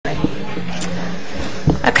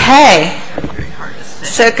Okay.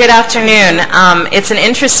 So good afternoon. It's an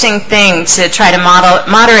interesting thing to try to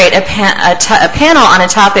moderate a panel on a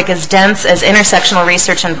topic as dense as intersectional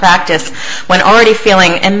research and practice when already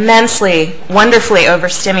feeling immensely, wonderfully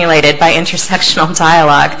overstimulated by intersectional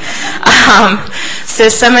dialogue. So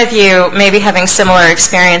some of you may be having similar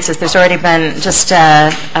experiences. There's already been just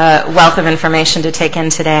a wealth of information to take in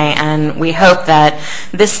today, and we hope that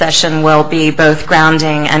this session will be both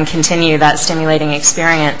grounding and continue that stimulating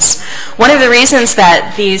experience. One of the reasons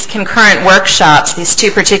that these concurrent workshops, these two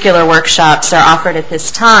particular workshops, are offered at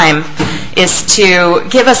this time is to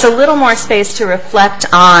give us a little more space to reflect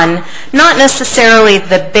on not necessarily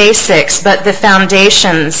the basics, but the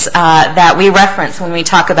foundations that we reference when we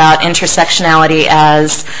talk about intersectionality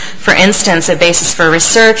as, for instance, a basis for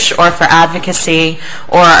research or for advocacy,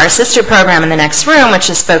 or our sister program in the next room, which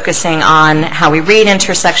is focusing on how we read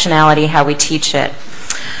intersectionality, how we teach it.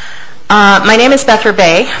 My name is Beth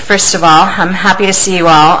Ribet, first of all. I'm happy to see you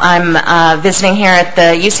all. I'm visiting here at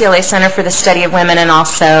the UCLA Center for the Study of Women and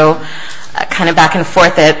also kind of back and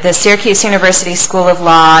forth at the Syracuse University School of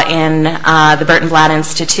Law in the Burton Blatt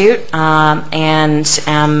Institute, and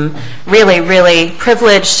am really, really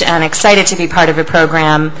privileged and excited to be part of a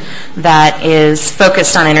program that is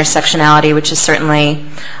focused on intersectionality, which is certainly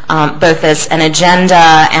both as an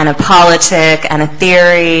agenda and a politic and a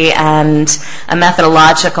theory and a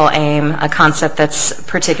methodological aim, a concept that's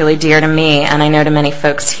particularly dear to me and I know to many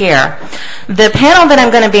folks here. The panel that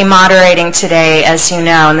I'm going to be moderating today, as you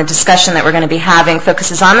know, and the discussion that we're going to be having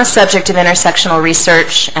focuses on the subject of intersectional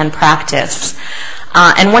research and practice.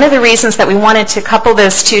 And one of the reasons that we wanted to couple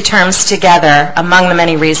those two terms together, among the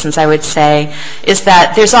many reasons I would say, is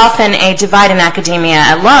that there's often a divide in academia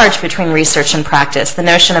at large between research and practice. The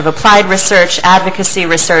notion of applied research, advocacy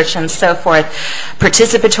research, and so forth,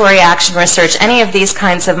 participatory action research, any of these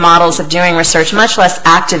kinds of models of doing research, much less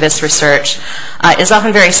activist research, is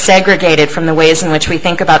often very segregated from the ways in which we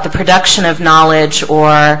think about the production of knowledge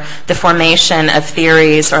or the formation of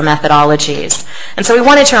theories or methodologies. And so we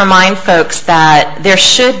wanted to remind folks that there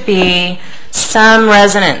should be some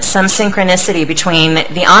resonance, some synchronicity between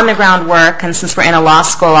the on-the-ground work, and since we're in a law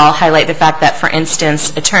school, I'll highlight the fact that, for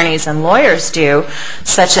instance, attorneys and lawyers do,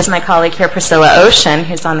 such as my colleague here, Priscilla, Ocen,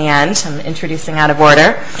 who's on the end, I'm introducing out of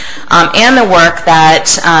order, and the work that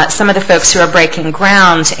some of the folks who are breaking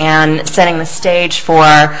ground and setting the stage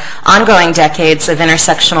for ongoing decades of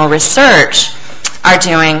intersectional research are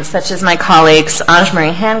doing, such as my colleagues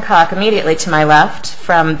Ange-Marie Hancock, immediately to my left,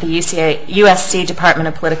 from the USC Department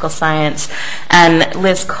of Political Science, and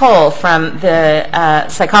Liz Cole from the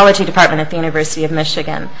Psychology Department at the University of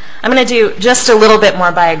Michigan. I'm going to do just a little bit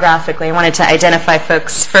more biographically. I wanted to identify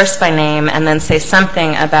folks first by name and then say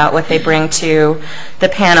something about what they bring to the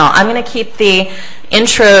panel. I'm going to keep the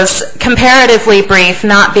intros comparatively brief,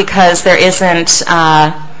 not because there isn't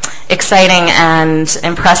exciting and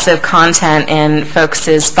impressive content in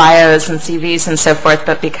folks' bios and CVs and so forth,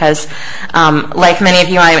 but because, like many of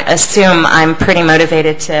you, I assume I'm pretty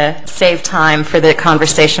motivated to save time for the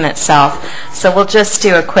conversation itself. So we'll just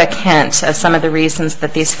do a quick hint of some of the reasons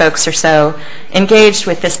that these folks are so engaged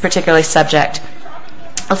with this particular subject.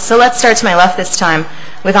 So let's start to my left this time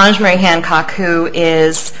with Ange-Marie Hancock, who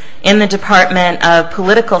is in the Department of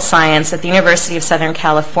Political Science at the University of Southern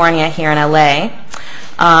California here in LA.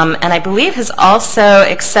 And I believe has also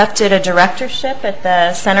accepted a directorship at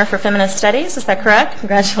the Center for Feminist Studies. Is that correct?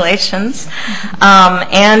 Congratulations.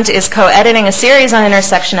 And is co-editing a series on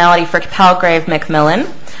intersectionality for Palgrave Macmillan,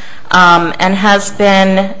 and has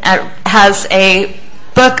a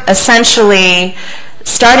book essentially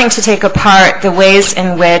starting to take apart the ways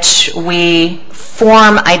in which we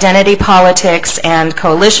form identity politics and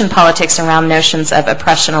coalition politics around notions of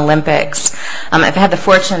oppression Olympics. I've had the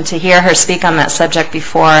fortune to hear her speak on that subject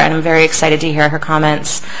before, and I'm very excited to hear her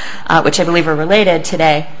comments, which I believe are related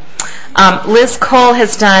today. Liz Cole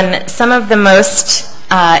has done some of the most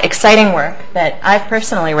exciting work that I've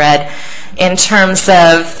personally read in terms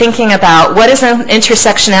of thinking about what is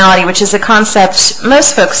intersectionality, which is a concept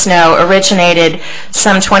most folks know originated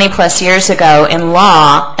some 20 plus years ago in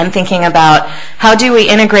law, and thinking about how do we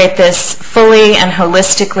integrate this fully and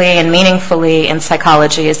holistically and meaningfully in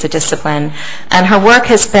psychology as a discipline. And her work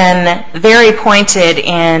has been very pointed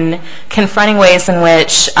in confronting ways in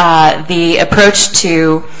which the approach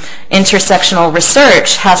to intersectional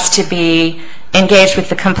research has to be engaged with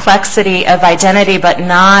the complexity of identity, but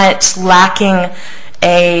not lacking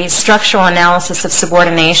a structural analysis of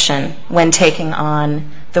subordination when taking on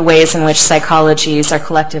the ways in which psychologies are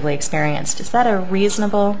collectively experienced. Is that a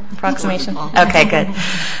reasonable approximation? Okay, good.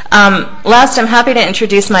 Last, I'm happy to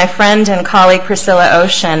introduce my friend and colleague Priscilla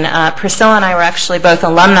Ocen. Priscilla and I were actually both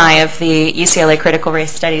alumni of the UCLA Critical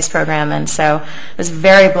Race Studies program, and so I was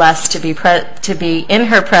very blessed to be in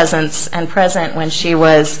her presence and present when she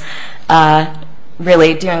was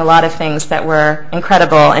really doing a lot of things that were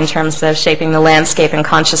incredible in terms of shaping the landscape and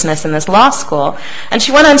consciousness in this law school. And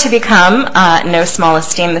she went on to become, no small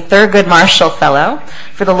esteem, the Thurgood Marshall Fellow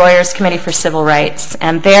for the Lawyers Committee for Civil Rights,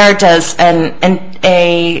 and there does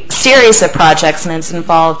a series of projects and is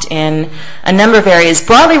involved in a number of areas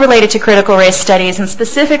broadly related to critical race studies and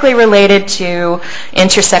specifically related to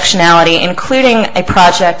intersectionality, including a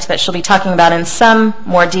project that she'll be talking about in some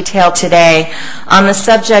more detail today on the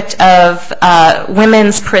subject of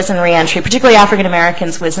women's prison reentry, particularly African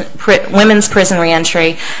Americans' women's prison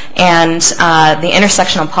reentry, and the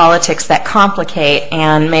intersectional politics that complicate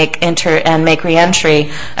and make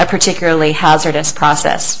reentry a particularly hazardous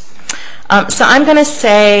process. So I'm going to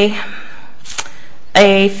say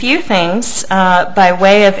a few things by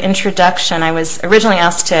way of introduction. I was originally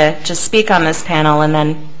asked to just speak on this panel and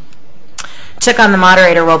then took on the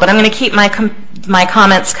moderator role, but I'm going to keep my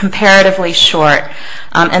comments comparatively short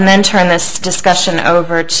and then turn this discussion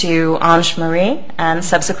over to Ange-Marie and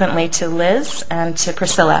subsequently to Liz and to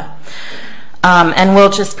Priscilla. And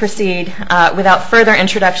we'll just proceed without further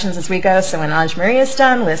introductions as we go, so when Ange-Marie is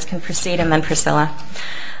done, Liz can proceed, and then Priscilla.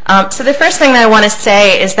 So the first thing that I want to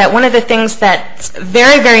say is that one of the things that's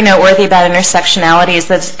very, very noteworthy about intersectionality is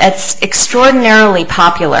that it's extraordinarily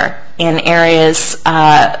popular in areas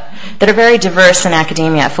that are very diverse in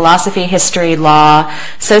academia: philosophy, history, law,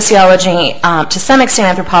 sociology, to some extent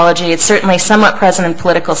anthropology. It's certainly somewhat present in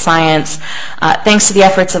political science. Thanks to the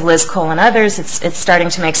efforts of Liz Cole and others, it's starting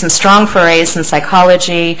to make some strong forays in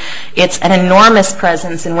psychology. It's an enormous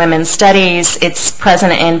presence in women's studies. It's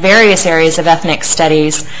present in various areas of ethnic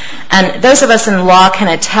studies. And those of us in law can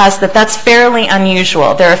attest that that's fairly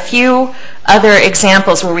unusual. There are a few other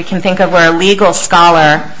examples where we can think of where a legal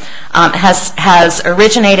scholar has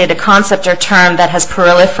originated a concept or term that has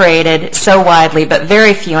proliferated so widely, but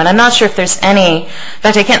very few. And I'm not sure if there's any, in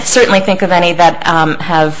fact, I can't certainly think of any that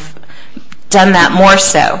have done that more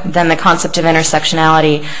so than the concept of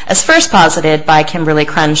intersectionality as first posited by Kimberly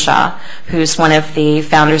Crenshaw, who's one of the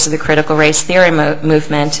founders of the critical race theory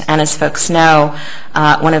movement, and as folks know,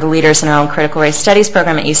 one of the leaders in our own critical race studies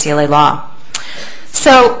program at UCLA Law.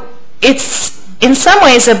 So it's in some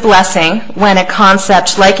ways a blessing when a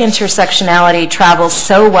concept like intersectionality travels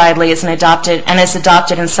so widely and is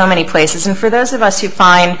adopted in so many places. And for those of us who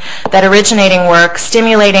find that originating work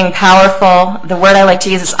stimulating, powerful, the word I like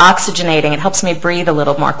to use is oxygenating. It helps me breathe a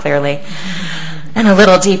little more clearly and a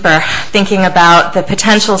little deeper, thinking about the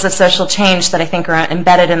potentials of social change that I think are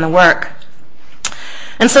embedded in the work.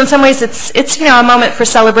 And so in some ways it's a moment for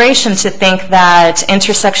celebration to think that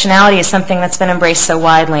intersectionality is something that's been embraced so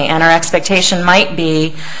widely, and our expectation might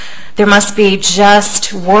be there must be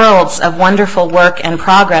just worlds of wonderful work and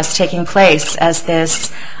progress taking place as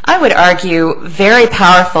this, I would argue, very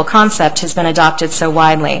powerful concept has been adopted so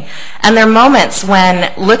widely. And there are moments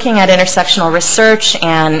when looking at intersectional research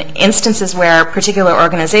and instances where particular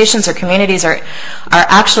organizations or communities are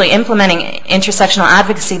actually implementing intersectional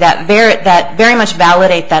advocacy that very much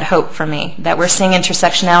validate that hope for me, that we're seeing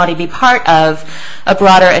intersectionality be part of a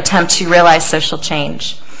broader attempt to realize social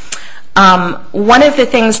change. One of the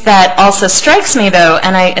things that also strikes me, though,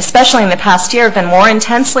 and I, especially in the past year, have been more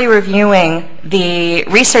intensely reviewing the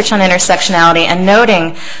research on intersectionality and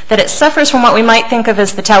noting that it suffers from what we might think of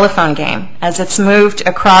as the telephone game, as it's moved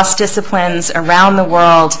across disciplines around the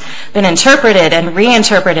world, been interpreted and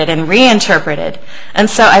reinterpreted and reinterpreted. And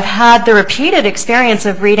so I've had the repeated experience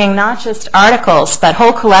of reading not just articles, but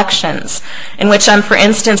whole collections, in which I'm, for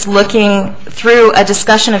instance, looking through a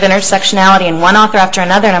discussion of intersectionality in one author after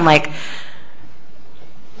another, and I'm like,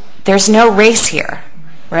 there's no race here,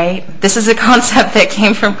 right? This is a concept that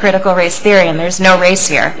came from critical race theory, and there's no race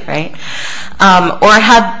here, right? Or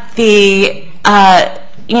had the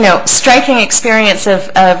striking experience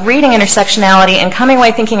of reading intersectionality and coming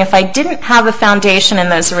away thinking if I didn't have a foundation in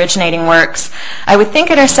those originating works, I would think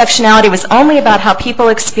intersectionality was only about how people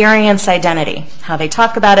experience identity, how they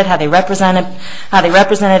talk about it, how they represent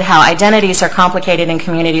it, how identities are complicated in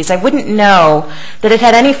communities. I wouldn't know that it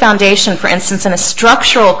had any foundation, for instance, in a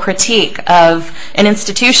structural critique of an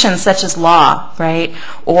institution such as law, right,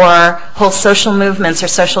 or whole social movements or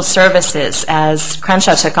social services, as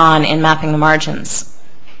Crenshaw took on in Mapping the Margins.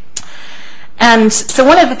 And so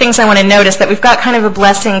one of the things I want to note is that we've got kind of a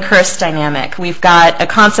blessing-curse dynamic. We've got a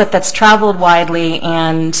concept that's traveled widely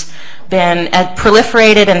and been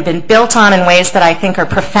proliferated and been built on in ways that I think are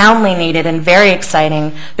profoundly needed and very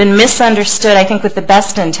exciting, been misunderstood, I think, with the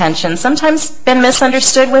best intentions, sometimes been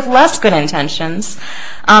misunderstood with less good intentions,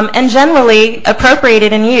 and generally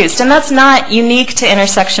appropriated and used. And that's not unique to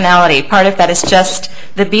intersectionality. Part of that is just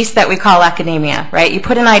the beast that we call academia, right? You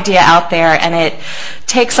put an idea out there and it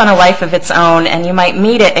takes on a life of its own, and you might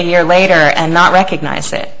meet it a year later and not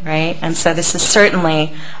recognize it, right? And so this is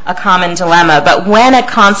certainly a common dilemma. But when a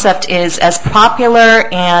concept is as popular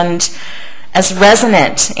and as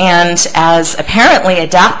resonant and as apparently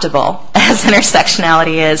adaptable as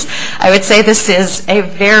intersectionality is, I would say this is a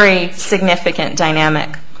very significant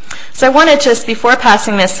dynamic. So I want to just, before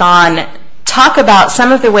passing this on, talk about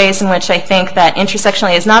some of the ways in which I think that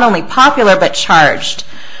intersectionality is not only popular but charged.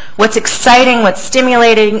 What's exciting, what's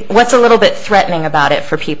stimulating, what's a little bit threatening about it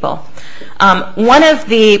for people. One of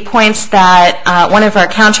the points that one of our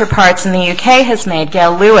counterparts in the UK has made,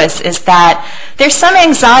 Gail Lewis, is that there's some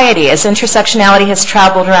anxiety as intersectionality has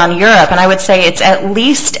traveled around Europe, and I would say it's at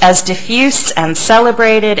least as diffuse and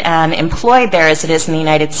celebrated and employed there as it is in the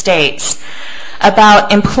United States,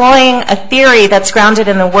 about employing a theory that's grounded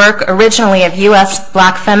in the work originally of U.S.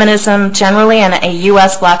 black feminism generally and a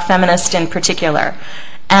U.S. black feminist in particular.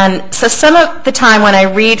 And so some of the time when I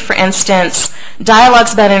read, for instance,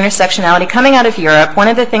 dialogues about intersectionality coming out of Europe, one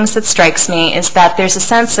of the things that strikes me is that there's a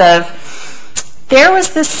sense of there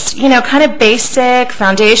was this, kind of basic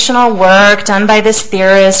foundational work done by this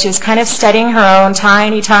theorist who's kind of studying her own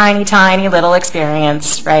tiny, tiny, tiny little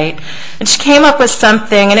experience, right? And she came up with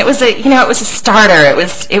something, and it was a, it was a starter. It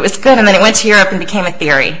was good, and then it went to Europe and became a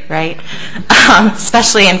theory, right?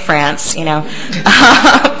 Especially in France,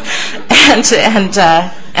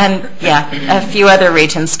 and a few other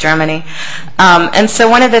regions, Germany. And so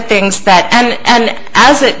one of the things that, and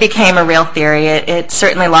as it became a real theory, it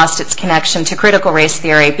certainly lost its connection to critical race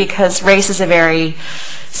theory, because race is a very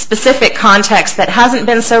specific context that hasn't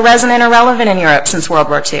been so resonant or relevant in Europe since World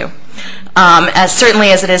War II, as certainly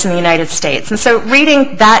as it is in the United States. And so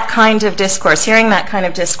reading that kind of discourse, hearing that kind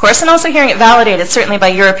of discourse, and also hearing it validated certainly by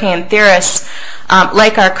European theorists,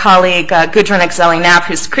 like our colleague Gudrun Exeli-Knapp,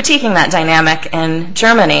 who's critiquing that dynamic in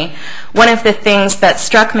Germany, one of the things that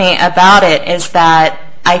struck me about it is that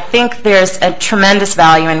I think there's a tremendous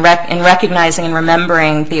value in recognizing and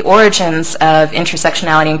remembering the origins of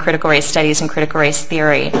intersectionality and critical race studies and critical race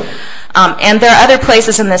theory. And there are other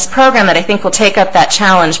places in this program that I think will take up that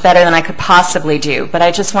challenge better than I could possibly do, but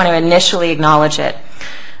I just want to initially acknowledge it.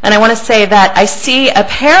 And I want to say that I see a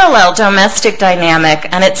parallel domestic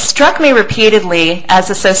dynamic, and it struck me repeatedly as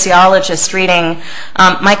a sociologist reading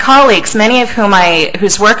my colleagues, many of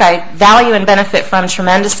whose work I value and benefit from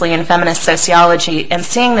tremendously in feminist sociology, and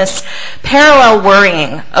seeing this parallel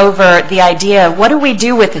worrying over the idea of what do we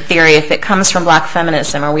do with the theory if it comes from black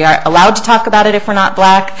feminism? Are we allowed to talk about it if we're not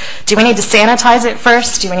black? Do we need to sanitize it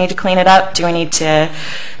first? Do we need to clean it up? Do we need to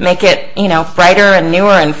make it, brighter and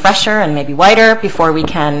newer and fresher and maybe whiter before we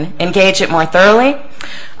can engage it more thoroughly?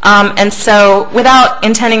 And so without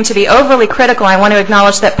intending to be overly critical, I want to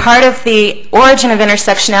acknowledge that part of the origin of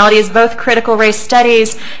intersectionality is both critical race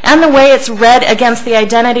studies and the way it's read against the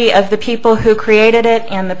identity of the people who created it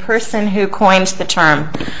and the person who coined the term.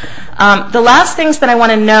 The last things that I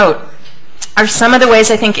want to note are some of the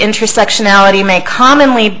ways I think intersectionality may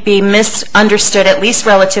commonly be misunderstood, at least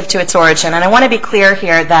relative to its origin. And I want to be clear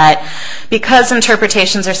here that because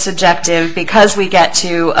interpretations are subjective, because we get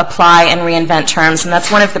to apply and reinvent terms, and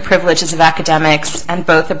that's one of the privileges of academics, and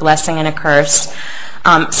both a blessing and a curse.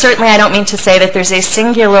 Certainly I don't mean to say that there's a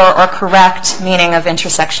singular or correct meaning of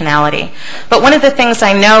intersectionality. But one of the things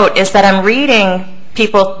I note is that I'm reading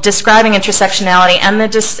people describing intersectionality, and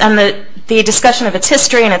the discussion of its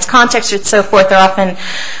history and its context and so forth are often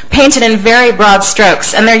painted in very broad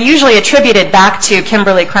strokes, and they're usually attributed back to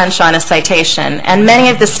Kimberly Crenshaw in a citation. And many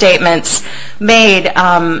of the statements made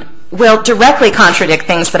will directly contradict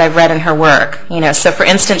things that I've read in her work. So for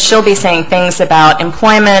instance, she'll be saying things about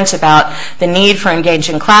employment, about the need for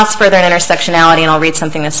engaging class further in intersectionality, and I'll read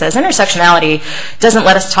something that says, intersectionality doesn't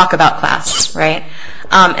let us talk about class, right?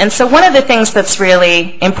 And so one of the things that's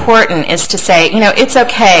really important is to say, it's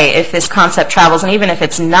okay if this concept travels, and even if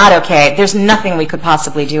it's not okay, there's nothing we could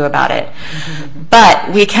possibly do about it.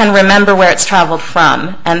 But we can remember where it's traveled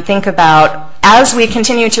from and think about, as we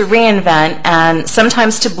continue to reinvent and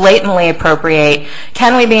sometimes to blatantly appropriate,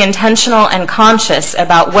 can we be intentional and conscious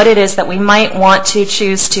about what it is that we might want to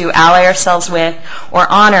choose to ally ourselves with or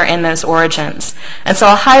honor in those origins? And so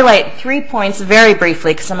I'll highlight 3 points very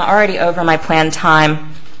briefly because I'm already over my planned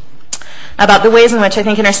time. about the ways in which I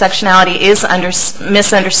think intersectionality is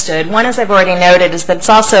misunderstood. One, as I've already noted, is that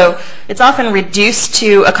it's often reduced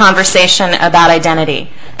to a conversation about identity.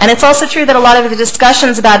 And it's also true that a lot of the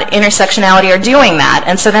discussions about intersectionality are doing that.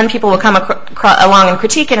 And so then people will come along and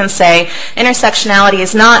critique it and say, intersectionality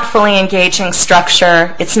is not fully engaging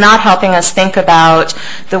structure. It's not helping us think about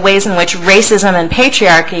the ways in which racism and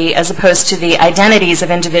patriarchy, as opposed to the identities of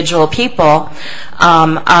individual people,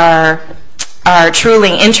 are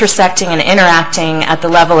truly intersecting and interacting at the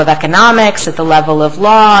level of economics, at the level of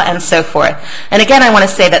law, and so forth. And again, I want to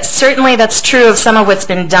say that certainly that's true of some of what's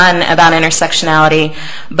been done about intersectionality,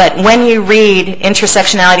 but when you read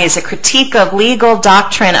Intersectionality as a critique of legal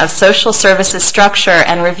doctrine of social services structure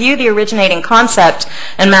and review the originating concept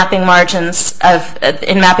in mapping the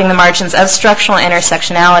margins of structural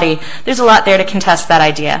intersectionality, there's a lot there to contest that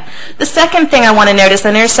idea. The second thing I want to note is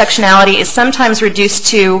that intersectionality is sometimes reduced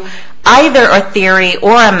to either a theory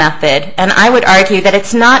or a method, and I would argue that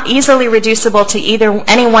it's not easily reducible to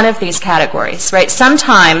any one of these categories, right?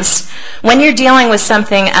 Sometimes when you're dealing with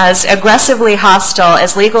something as aggressively hostile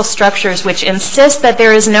as legal structures which insist that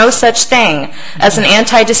there is no such thing as an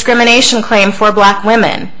anti-discrimination claim for black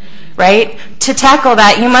women, right? To tackle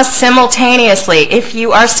that, you must simultaneously, if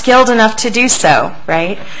you are skilled enough to do so,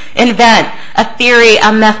 right, invent a theory,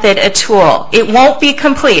 a method, a tool. It won't be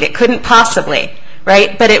complete. It couldn't possibly.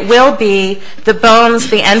 Right? But it will be the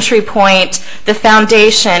bones, the entry point, the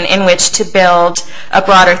foundation in which to build a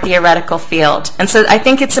broader theoretical field. And so I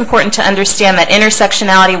think it's important to understand that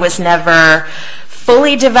intersectionality was never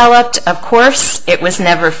fully developed, of course. It was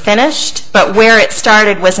never finished. But where it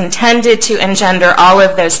started was intended to engender all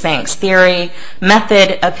of those things: theory,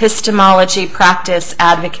 method, epistemology, practice,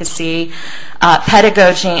 advocacy,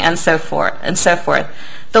 pedagogy, and so forth.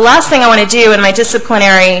 The last thing I want to do in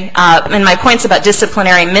my points about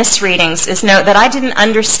disciplinary misreadings is note that I didn't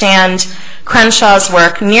understand Crenshaw's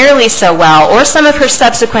work nearly so well, or some of her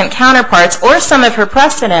subsequent counterparts, or some of her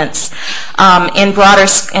precedents in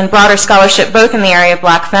broader scholarship, both in the area of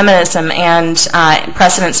black feminism and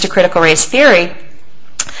precedents to critical race theory,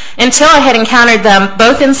 until I had encountered them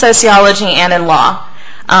both in sociology and in law.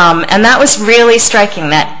 And that was really striking,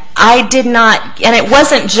 that I did not, and it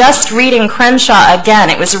wasn't just reading Crenshaw again,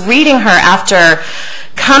 it was reading her after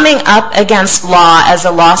coming up against law as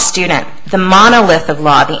a law student, the monolith of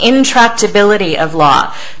law, the intractability of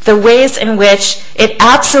law, the ways in which it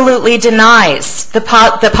absolutely denies the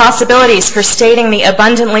possibilities for stating the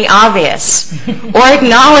abundantly obvious, or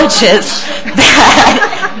acknowledges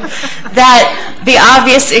that the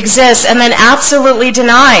obvious exists, and then absolutely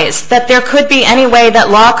denies that there could be any way that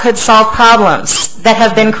law could solve problems that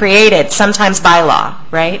have been created, sometimes by law,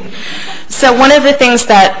 right? So one of the things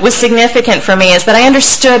that was significant for me is that I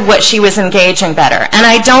understood what she was engaging better. And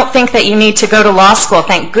I don't think that you need to go to law school,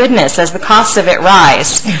 thank goodness, as the costs of it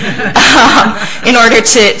rise, in order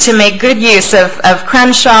to make good use of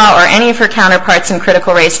Crenshaw or any of her counterparts in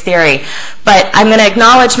critical race theory. But I'm going to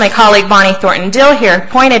acknowledge my colleague Bonnie Thornton-Dill here,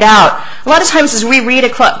 pointed out, a lot of times as we read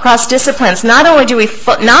across disciplines, not only do we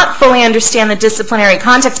not fully understand the disciplinary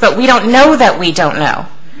context, but we don't know that we don't know.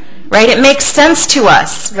 Right? It makes sense to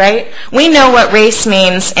us, right? We know what race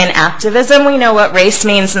means in activism. We know what race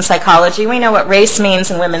means in psychology. We know what race means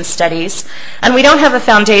in women's studies. And we don't have a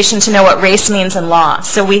foundation to know what race means in law.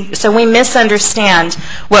 So we misunderstand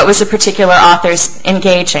what was a particular author's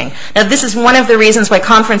engaging. Now, this is one of the reasons why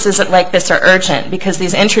conferences like this are urgent, because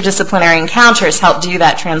these interdisciplinary encounters help do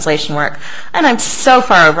that translation work. And I'm so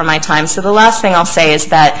far over my time, so the last thing I'll say is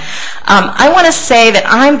that I want to say that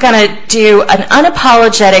I'm going to do an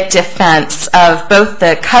unapologetic defense of both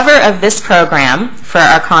the cover of this program for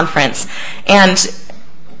our conference and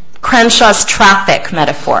Crenshaw's traffic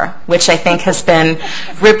metaphor, which I think has been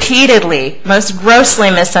repeatedly, most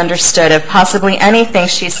grossly misunderstood of possibly anything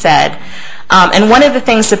she said. And one of the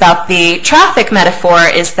things about the traffic metaphor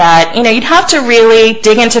is that, you'd have to really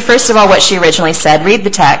dig into, first of all, what she originally said, read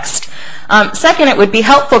the text. Second, it would be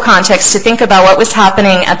helpful context to think about what was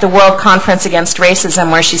happening at the World Conference Against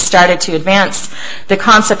Racism, where she started to advance the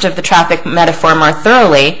concept of the traffic metaphor more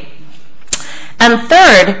thoroughly. And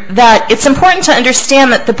third, that it's important to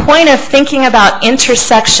understand that the point of thinking about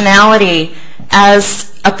intersectionality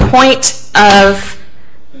as a point of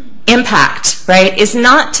impact, right, is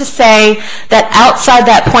not to say that outside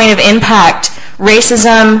that point of impact,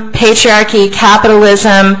 racism, patriarchy,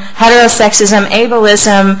 capitalism, heterosexism,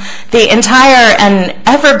 ableism, the entire and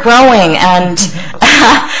ever-growing and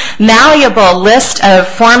malleable list of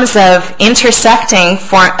forms of intersecting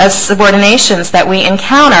of subordinations that we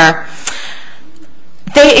encounter,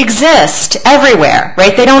 they exist everywhere,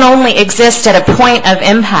 right? They don't only exist at a point of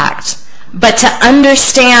impact. But to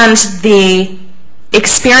understand the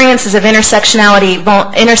experiences of intersectionality,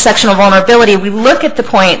 intersectional vulnerability, we look at the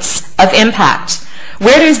points of impact.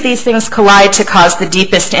 Where does these things collide to cause the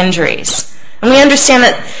deepest injuries? And we understand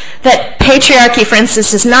that patriarchy, for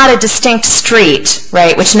instance, is not a distinct street,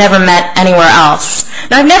 right, which never met anywhere else.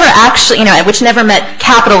 Now, I've never actually, which never met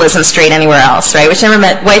capitalism street anywhere else, right, which never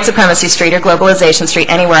met white supremacy street or globalization street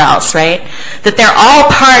anywhere else, right, that they're all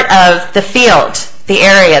part of the field, the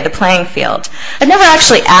area, the playing field. I've never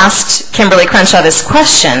actually asked Kimberly Crenshaw this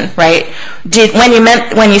question, right?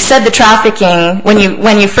 When you said the trafficking, when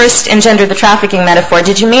you first engendered the trafficking metaphor,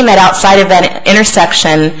 did you mean that outside of that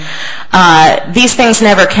intersection, these things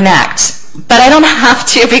never connect? But I don't have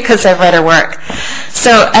to because I've read her work.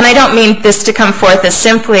 So, and I don't mean this to come forth as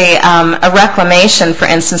simply a reclamation, for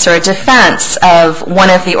instance, or a defense of one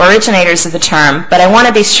of the originators of the term, but I want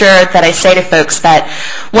to be sure that I say to folks that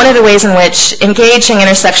one of the ways in which engaging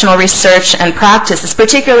intersectional research and practice is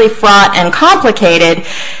particularly fraught and complicated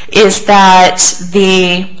is that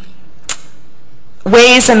the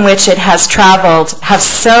ways in which it has traveled have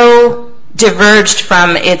so diverged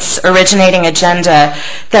from its originating agenda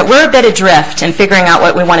that we're a bit adrift in figuring out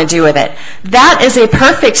what we want to do with it. That is a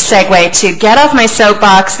perfect segue to get off my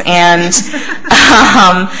soapbox and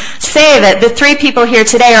say that the three people here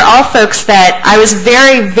today are all folks that I was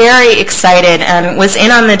very, very excited and was in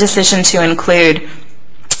on the decision to include,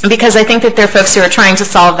 because I think that they're folks who are trying to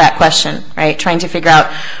solve that question, right? Trying to figure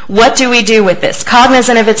out, what do we do with this?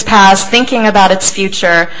 Cognizant of its past, thinking about its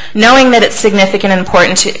future, knowing that it's significant and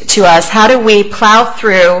important to us, how do we plow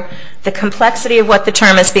through the complexity of what the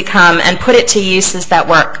term has become and put it to uses that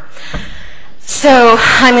work? So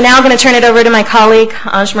I'm now going to turn it over to my colleague,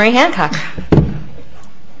 Ange-Marie Hancock.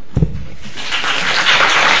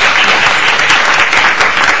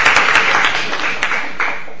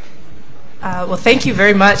 Well, thank you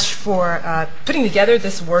very much for putting together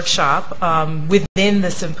this workshop within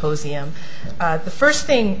the symposium. The first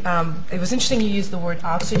thing, it was interesting you used the word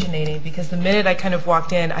oxygenating, because the minute I kind of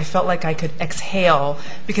walked in, I felt like I could exhale,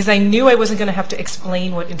 because I knew I wasn't going to have to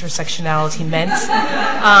explain what intersectionality meant.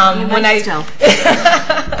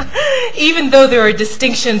 Even though there are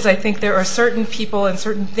distinctions, I think there are certain people and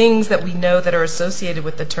certain things that we know that are associated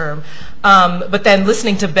with the term. But then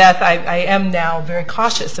listening to Beth, I am now very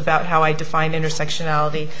cautious about how I define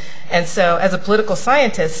intersectionality. And so as a political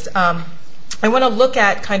scientist, I want to look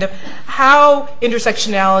at kind of how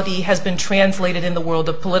intersectionality has been translated in the world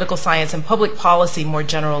of political science and public policy more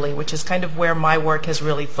generally, which is kind of where my work has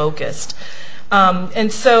really focused.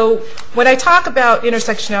 And so when I talk about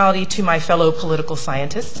intersectionality to my fellow political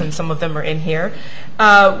scientists, and some of them are in here,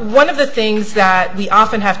 one of the things that we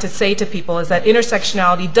often have to say to people is that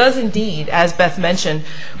intersectionality does indeed, as Beth mentioned,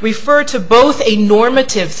 refer to both a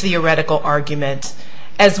normative theoretical argument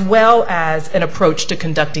as well as an approach to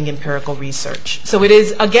conducting empirical research. So it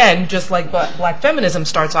is, again, just like Black feminism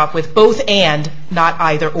starts off with both and, not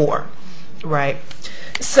either or, right?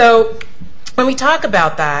 So when we talk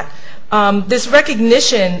about that, this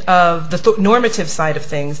recognition of the normative side of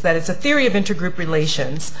things, that it's a theory of intergroup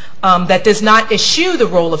relations that does not eschew the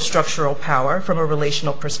role of structural power from a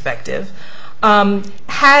relational perspective,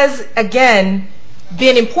 has, again,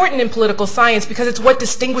 been important in political science because it's what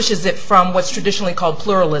distinguishes it from what's traditionally called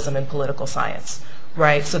pluralism in political science.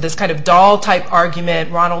 Right, so this kind of Dahl-type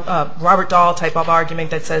argument, Robert Dahl type of argument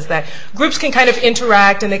that says that groups can kind of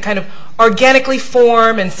interact and they kind of organically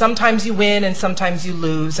form, and sometimes you win and sometimes you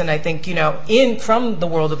lose. And I think, from the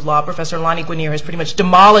world of law, Professor Lonnie Guinier has pretty much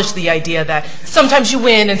demolished the idea that sometimes you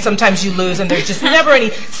win and sometimes you lose, and there's just never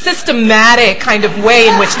any systematic kind of way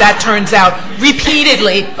in which that turns out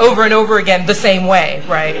repeatedly over and over again the same way,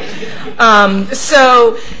 right?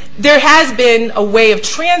 So there has been a way of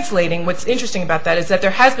translating, what's interesting about that is that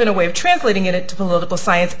there has been a way of translating it into political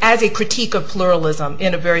science as a critique of pluralism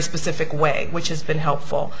in a very specific way, which has been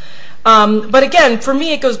helpful. But again, for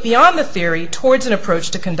me, it goes beyond the theory towards an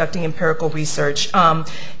approach to conducting empirical research.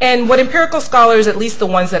 And what empirical scholars, at least the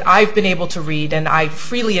ones that I've been able to read, and I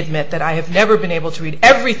freely admit that I have never been able to read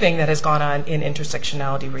everything that has gone on in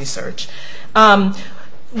intersectionality research.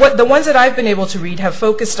 What the ones that I've been able to read have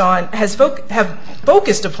focused upon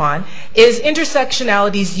is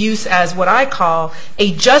intersectionality's use as what I call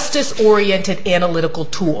a justice-oriented analytical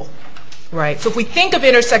tool. Right. So if we think of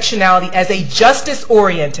intersectionality as a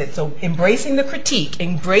justice-oriented, so embracing the critique,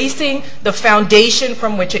 embracing the foundation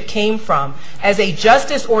from which it came from, as a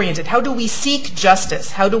justice-oriented, how do we seek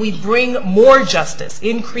justice? How do we bring more justice,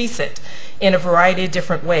 increase it in a variety of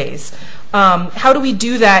different ways? How do we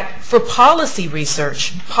do that for policy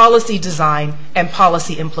research, policy design, and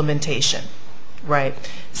policy implementation? Right.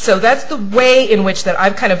 So that's the way in which that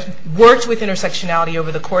I've kind of worked with intersectionality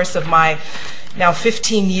over the course of my now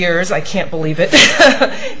 15 years, I can't believe it,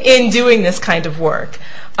 in doing this kind of work.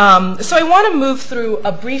 So I want to move through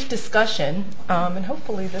a brief discussion, and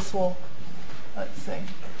hopefully this will, let's see,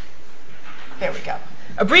 there we go.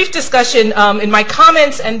 A brief discussion in my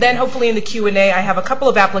comments, and then hopefully in the Q&A I have a couple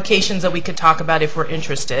of applications that we could talk about if we're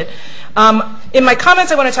interested. In my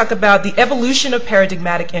comments I want to talk about the evolution of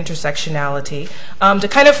paradigmatic intersectionality to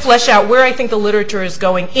kind of flesh out where I think the literature is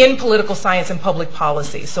going in political science and public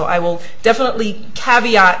policy. So I will definitely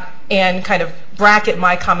caveat and kind of bracket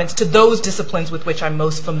my comments to those disciplines with which I'm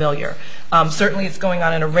most familiar. Certainly it's going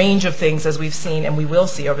on in a range of things, as we've seen and we will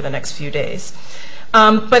see over the next few days.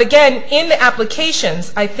 But again, in the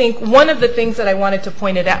applications, I think one of the things that I wanted to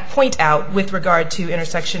point out with regard to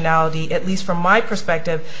intersectionality, at least from my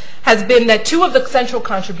perspective, has been that two of the central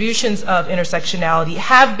contributions of intersectionality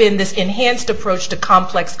have been this enhanced approach to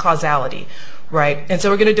complex causality. Right? And so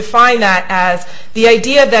we're going to define that as the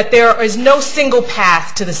idea that there is no single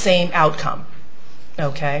path to the same outcome.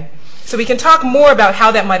 Okay? So we can talk more about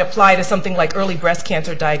how that might apply to something like early breast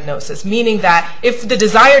cancer diagnosis, meaning that if the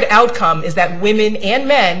desired outcome is that women and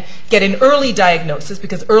men get an early diagnosis,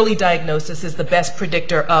 because early diagnosis is the best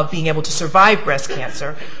predictor of being able to survive breast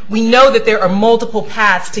cancer, we know that there are multiple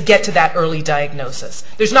paths to get to that early diagnosis.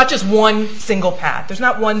 There's not just one single path. There's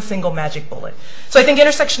not one single magic bullet. So I think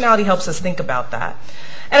intersectionality helps us think about that.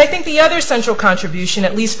 And I think the other central contribution,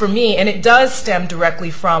 at least for me, and it does stem directly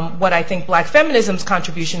from what I think black feminism's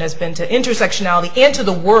contribution has been to intersectionality and to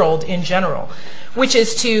the world in general, which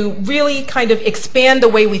is to really kind of expand the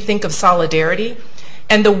way we think of solidarity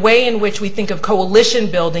and the way in which we think of coalition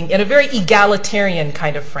building in a very egalitarian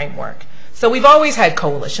kind of framework. So we've always had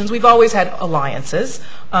coalitions, we've always had alliances,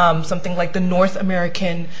 something like the North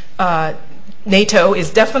American NATO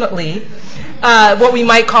is definitely what we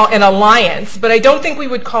might call an alliance, but I don't think we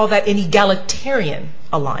would call that an egalitarian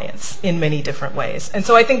alliance in many different ways. And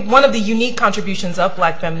so I think one of the unique contributions of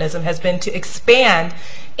black feminism has been to expand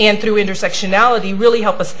and through intersectionality really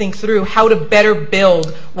help us think through how to better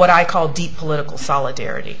build what I call deep political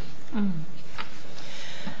solidarity.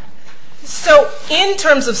 So in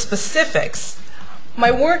terms of specifics,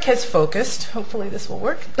 my work has focused, hopefully this will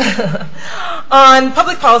work, on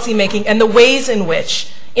public policy making and the ways in which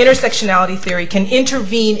intersectionality theory can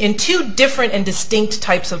intervene in two different and distinct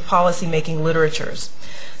types of policy-making literatures.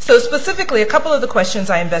 So specifically, a couple of the questions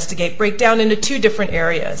I investigate break down into two different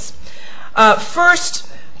areas. First,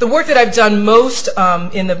 the work that I've done most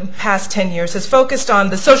in the past 10 years has focused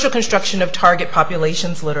on the social construction of target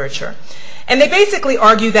populations literature. And they basically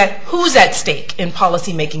argue that who's at stake in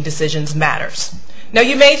policy-making decisions matters. Now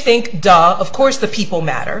you may think, duh, of course the people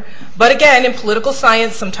matter. But again, in political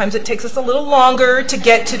science, sometimes it takes us a little longer to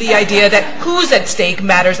get to the idea that who's at stake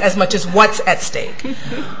matters as much as what's at stake.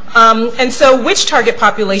 And so which target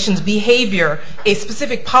population's behavior a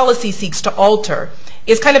specific policy seeks to alter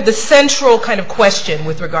is kind of the central kind of question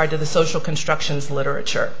with regard to the social constructions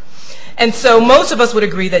literature. And so most of us would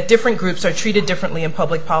agree that different groups are treated differently in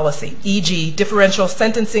public policy, e.g. differential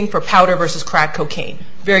sentencing for powder versus crack cocaine.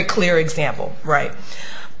 Very clear example, right?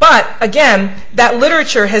 But again, that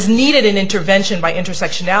literature has needed an intervention by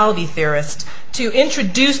intersectionality theorists to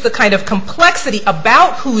introduce the kind of complexity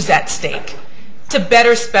about who's at stake to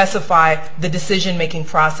better specify the decision-making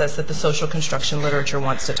process that the social construction literature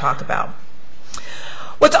wants to talk about.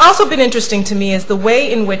 What's also been interesting to me is the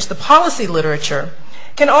way in which the policy literature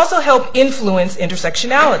can also help influence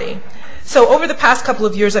intersectionality. So over the past couple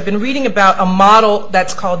of years, I've been reading about a model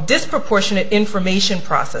that's called disproportionate information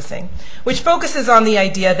processing, which focuses on the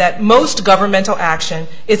idea that most governmental action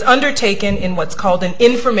is undertaken in what's called an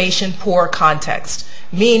information-poor context,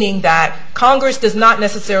 meaning that Congress does not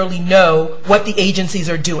necessarily know what the agencies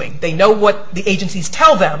are doing. They know what the agencies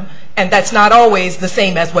tell them, and that's not always the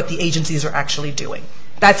same as what the agencies are actually doing.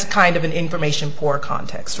 That's kind of an information-poor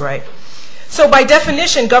context, right? So by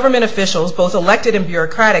definition, government officials, both elected and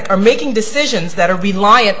bureaucratic, are making decisions that are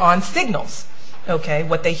reliant on signals, okay,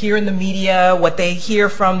 what they hear in the media, what they hear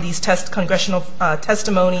from these congressional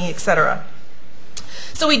testimony, etc.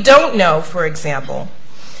 So we don't know, for example,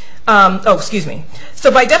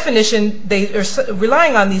 So by definition, they are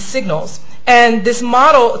relying on these signals. And this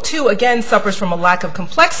model, too, again, suffers from a lack of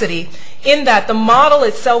complexity in that the model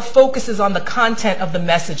itself focuses on the content of the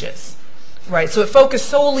messages. Right, so it focuses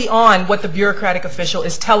solely on what the bureaucratic official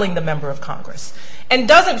is telling the member of Congress and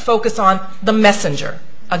doesn't focus on the messenger,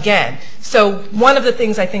 again. So one of the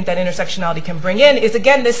things I think that intersectionality can bring in is,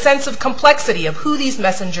 again, this sense of complexity of who these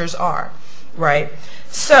messengers are. right?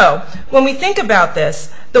 So when we think about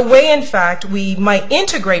this, the way, in fact, we might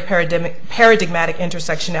integrate paradigmatic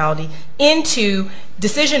intersectionality into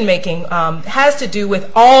decision-making has to do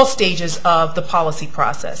with all stages of the policy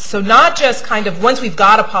process. So not just kind of once we've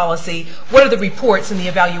got a policy, what are the reports and the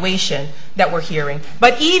evaluation that we're hearing,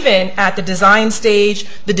 but even at the design stage,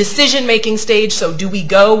 the decision-making stage, so do we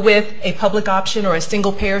go with a public option or a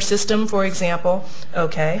single-payer system, for example,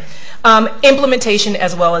 okay, implementation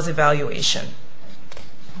as well as evaluation.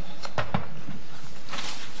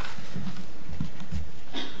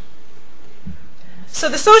 So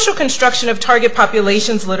the social construction of target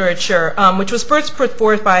populations literature, which was first put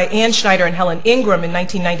forth by Ann Schneider and Helen Ingram in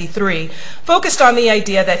 1993, focused on the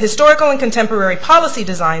idea that historical and contemporary policy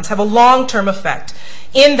designs have a long-term effect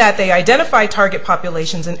in that they identify target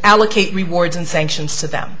populations and allocate rewards and sanctions to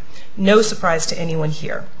them. No surprise to anyone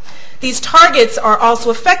here. These targets are also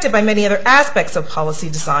affected by many other aspects of policy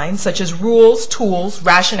design, such as rules, tools,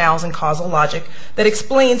 rationales, and causal logic that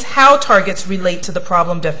explains how targets relate to the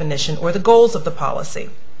problem definition or the goals of the policy.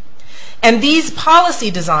 And these policy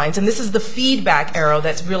designs, and this is the feedback arrow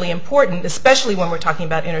that's really important, especially when we're talking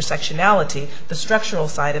about intersectionality, the structural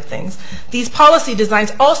side of things, these policy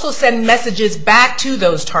designs also send messages back to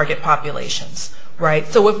those target populations, right?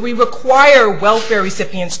 So if we require welfare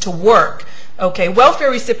recipients to work, okay,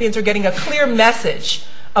 welfare recipients are getting a clear message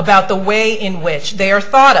about the way in which they are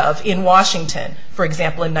thought of in Washington, for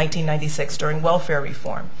example, in 1996 during welfare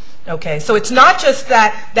reform. Okay, so it's not just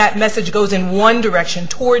that that message goes in one direction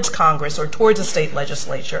towards Congress or towards a state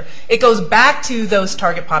legislature. It goes back to those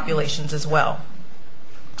target populations as well.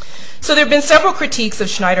 So there have been several critiques of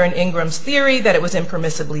Schneider and Ingram's theory that it was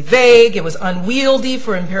impermissibly vague, it was unwieldy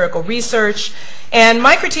for empirical research, and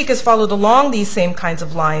my critique has followed along these same kinds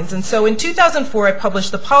of lines. And so in 2004, I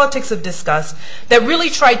published The Politics of Disgust that really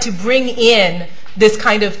tried to bring in this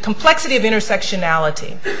kind of complexity of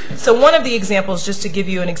intersectionality. So one of the examples, just to give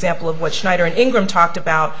you an example of what Schneider and Ingram talked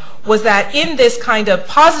about, was that in this kind of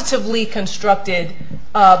positively constructed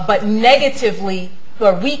but negatively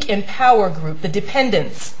or weak in power group, the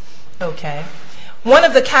dependents, okay, one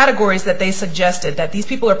of the categories that they suggested, that these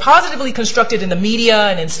people are positively constructed in the media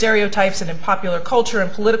and in stereotypes and in popular culture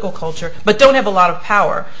and political culture, but don't have a lot of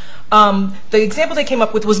power. The example they came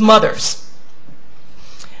up with was mothers.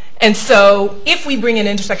 And so if we bring an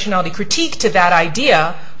intersectionality critique to that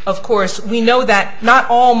idea, of course, we know that not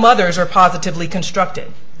all mothers are positively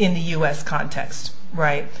constructed in the US context,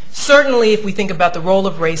 right? Certainly if we think about the role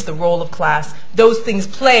of race, the role of class, those things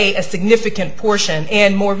play a significant portion.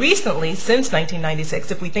 And more recently, since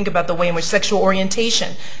 1996, if we think about the way in which sexual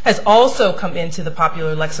orientation has also come into the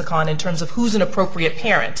popular lexicon in terms of who's an appropriate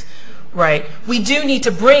parent, right? We do need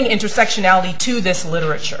to bring intersectionality to this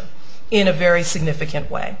literature in a very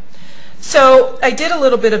significant way. So I did a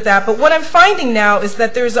little bit of that, but what I'm finding now is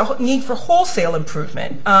that there's a need for wholesale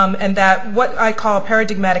improvement, and that what I call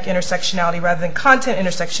paradigmatic intersectionality rather than content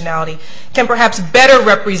intersectionality can perhaps better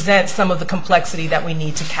represent some of the complexity that we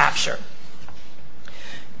need to capture.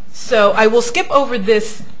 So I will skip over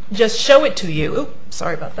this, just show it to you. Oops,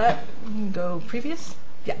 sorry about that. Go previous?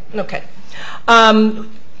 Yeah, okay.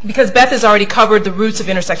 Because Beth has already covered the roots of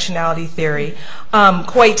intersectionality theory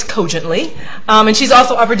quite cogently, and she's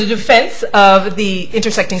also offered a defense of the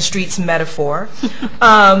intersecting streets metaphor. So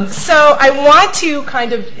I want to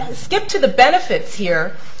kind of skip to the benefits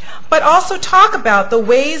here, but also talk about the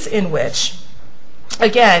ways in which,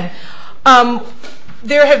 again,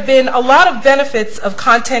 there have been a lot of benefits of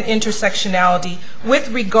content intersectionality with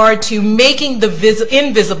regard to making the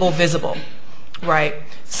invisible visible, right?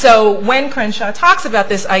 So when Crenshaw talks about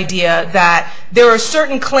this idea that there are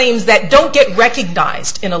certain claims that don't get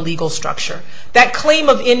recognized in a legal structure, that claim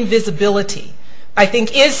of invisibility, I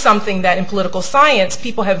think, is something that in political science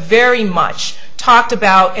people have very much talked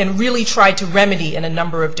about and really tried to remedy in a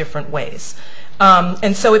number of different ways.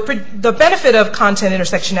 And so the benefit of content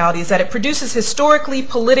intersectionality is that it produces historically,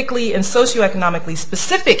 politically, and socioeconomically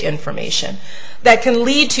specific information that can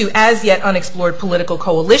lead to as yet unexplored political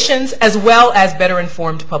coalitions as well as better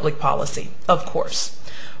informed public policy, of course.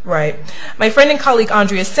 Right. My friend and colleague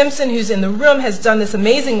Andrea Simpson, who's in the room, has done this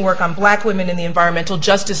amazing work on black women in the environmental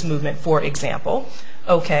justice movement, for example,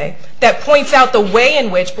 okay, that points out the way in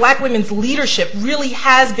which black women's leadership really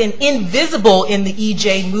has been invisible in the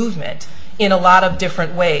EJ movement in a lot of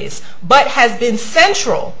different ways, but has been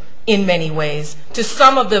central in many ways to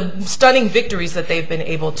some of the stunning victories that they've been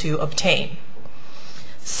able to obtain.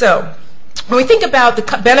 So when we think about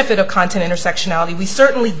the benefit of content intersectionality, we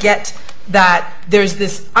certainly get that there's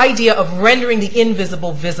this idea of rendering the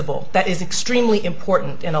invisible visible that is extremely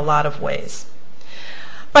important in a lot of ways.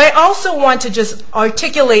 But I also want to just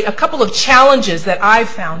articulate a couple of challenges that I've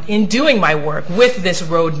found in doing my work with this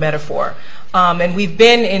road metaphor. And we've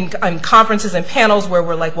been in conferences and panels where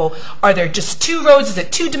we're like, well, are there just two roads? Is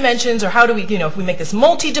it two dimensions? Or how do we, if we make this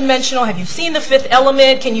multi-dimensional, have you seen The Fifth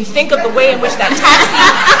Element? Can you think of the way in which that taxi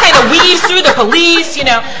kind of weaves through the police?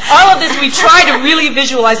 All of this, we try to really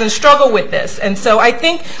visualize and struggle with this. And so I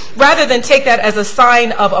think rather than take that as a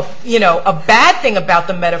sign of a bad thing about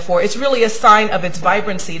the metaphor, it's really a sign of its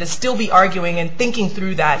vibrancy to still be arguing and thinking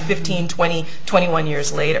through that 15, 20, 21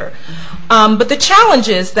 years later. But the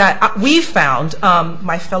challenges that we've found,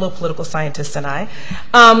 my fellow political scientists and I,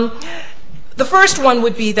 the first one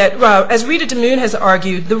would be that, as Rita DeMoon has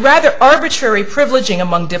argued, the rather arbitrary privileging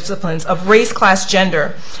among disciplines of race, class,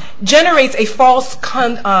 gender generates a false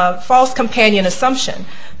companion assumption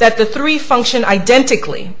that the three function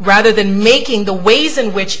identically, rather than making the ways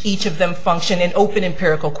in which each of them function an open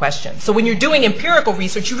empirical question. So when you're doing empirical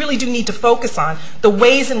research, you really do need to focus on the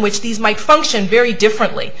ways in which these might function very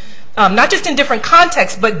differently. Not just in different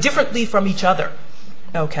contexts, but differently from each other,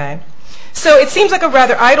 okay? So it seems like a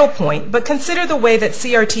rather idle point, but consider the way that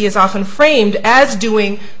CRT is often framed as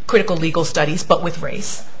doing critical legal studies, but with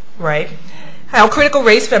race, right? How critical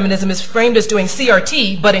race feminism is framed as doing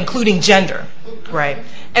CRT, but including gender, right?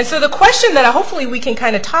 And so the question that hopefully we can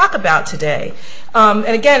kind of talk about today, and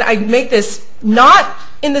again, I make this not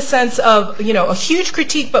in the sense of, a huge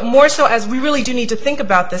critique, but more so as we really do need to think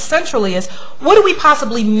about this centrally is, what do we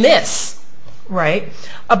possibly miss, right,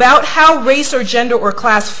 about how race or gender or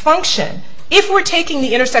class function if we're taking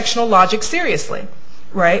the intersectional logic seriously,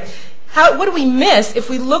 right? What do we miss if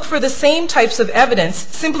we look for the same types of evidence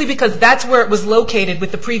simply because that's where it was located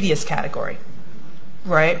with the previous category,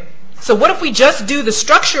 right? So what if we just do the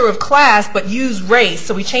structure of class but use race,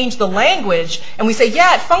 so we change the language and we say,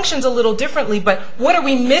 yeah, it functions a little differently, but what are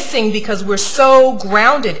we missing because we're so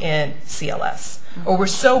grounded in CLS or we're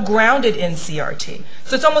so grounded in CRT?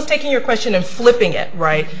 So it's almost taking your question and flipping it,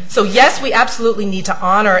 right? So yes, we absolutely need to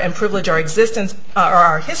honor and privilege our existence or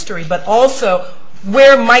our history, but also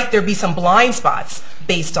where might there be some blind spots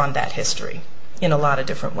based on that history in a lot of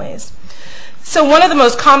different ways. So one of the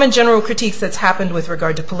most common general critiques that's happened with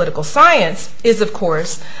regard to political science is, of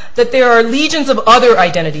course, that there are legions of other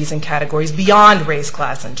identities and categories beyond race,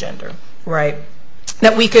 class, and gender, right,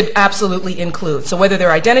 that we could absolutely include. So whether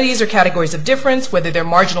they're identities or categories of difference, whether they're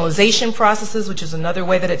marginalization processes, which is another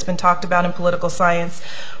way that it's been talked about in political science,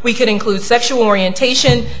 we could include sexual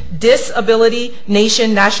orientation, disability,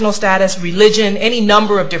 nation, national status, religion, any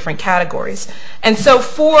number of different categories. And so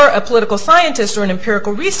for a political scientist or an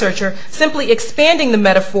empirical researcher, simply expanding the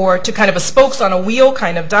metaphor to kind of a spokes on a wheel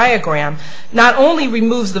kind of diagram not only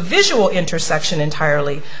removes the visual intersection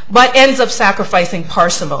entirely, but ends up sacrificing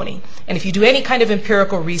parsimony. And if you do any kind of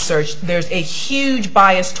empirical research, there's a huge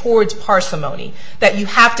bias towards parsimony that you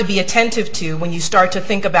have to be attentive to when you start to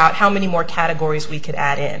think about how many more categories we could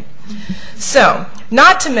add in. So,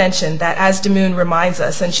 not to mention that, as DeMoon reminds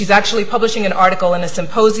us, and she's actually publishing an article in a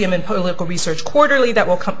Symposium in Political Research Quarterly that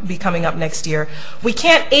will be coming up next year, we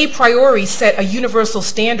can't a priori set a universal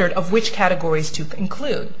standard of which categories to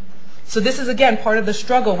include. So this is, again, part of the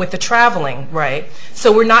struggle with the traveling, right?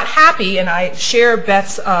 So we're not happy, and I share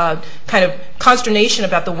Beth's kind of consternation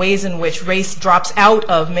about the ways in which race drops out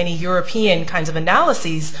of many European kinds of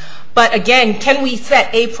analyses. But again, can we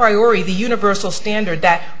set a priori the universal standard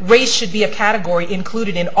that race should be a category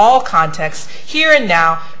included in all contexts, here and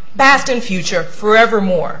now, past and future,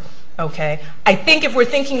 forevermore? Okay? I think if we're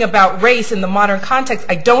thinking about race in the modern context,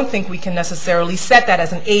 I don't think we can necessarily set that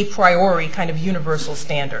as an a priori kind of universal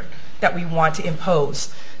standard that we want to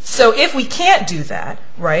impose. So if we can't do that,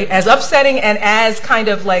 right, as upsetting and as kind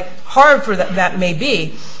of like hard for that may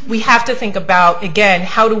be, we have to think about, again,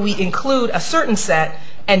 how do we include a certain set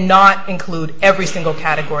and not include every single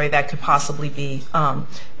category that could possibly be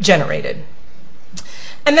generated.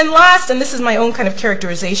 And then last, and this is my own kind of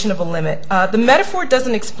characterization of a limit, the metaphor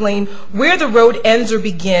doesn't explain where the road ends or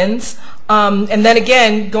begins. And then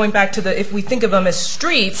again, going back to if we think of them as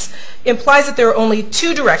streets, implies that there are only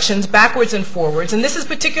two directions, backwards and forwards. And this is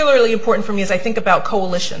particularly important for me as I think about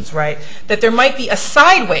coalitions, right? That there might be a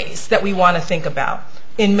sideways that we want to think about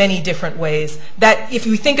in many different ways. That if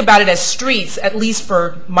you think about it as streets, at least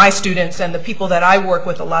for my students and the people that I work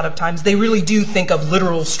with a lot of times, they really do think of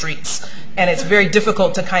literal streets. And it's very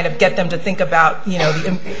difficult to kind of get them to think about,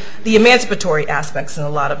 the emancipatory aspects in a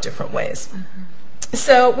lot of different ways.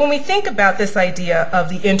 So when we think about this idea of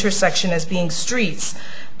the intersection as being streets,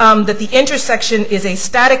 that the intersection is a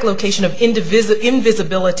static location of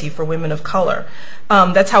invisibility for women of color.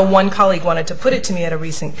 That's how one colleague wanted to put it to me at a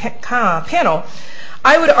recent panel.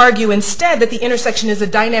 I would argue instead that the intersection is a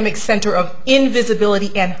dynamic center of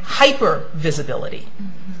invisibility and hypervisibility,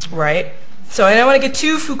 right? So I don't want to get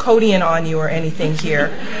too Foucauldian on you or anything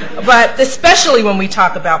here, but especially when we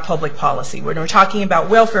talk about public policy, when we're talking about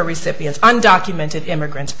welfare recipients, undocumented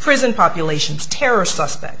immigrants, prison populations, terror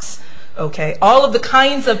suspects, okay? All of the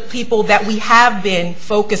kinds of people that we have been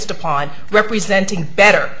focused upon representing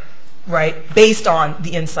better, right, based on the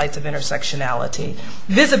insights of intersectionality.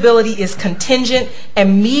 Visibility is contingent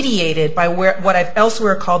and mediated by what I've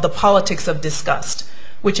elsewhere called the politics of disgust,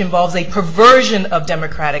 which involves a perversion of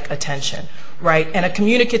democratic attention, right, and a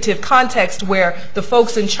communicative context where the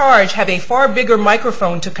folks in charge have a far bigger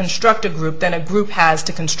microphone to construct a group than a group has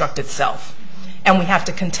to construct itself. And we have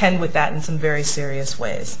to contend with that in some very serious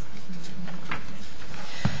ways.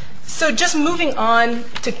 So just moving on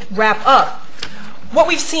to wrap up, what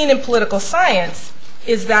we've seen in political science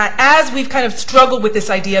is that as we've kind of struggled with this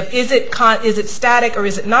idea of is it static or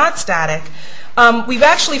is it not static, we've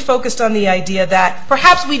actually focused on the idea that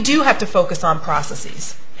perhaps we do have to focus on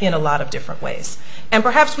processes in a lot of different ways. And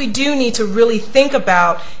perhaps we do need to really think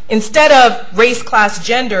about, instead of race, class,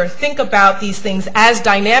 gender, think about these things as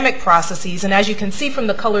dynamic processes. And as you can see from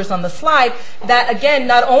the colors on the slide, that again,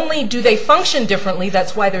 not only do they function differently,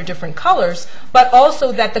 that's why they're different colors, but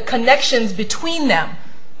also that the connections between them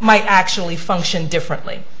might actually function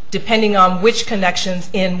differently, depending on which connections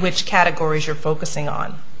in which categories you're focusing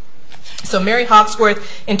on. So Mary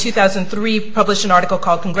Hawksworth in 2003 published an article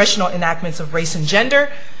called Congressional Enactments of Race and Gender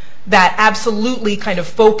that absolutely kind of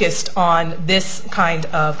focused on this kind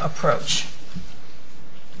of approach.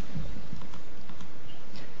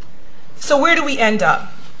 So where do we end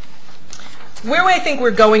up? Where I think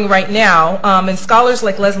we're going right now, and scholars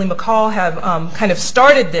like Leslie McCall have kind of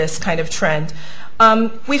started this kind of trend,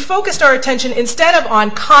 we focused our attention instead of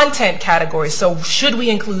on content categories, so should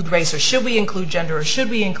we include race or should we include gender or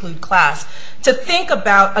should we include class, to think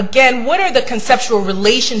about, again, what are the conceptual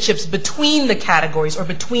relationships between the categories or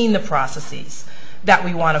between the processes that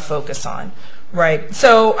we want to focus on, right?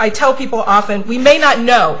 So I tell people often, we may not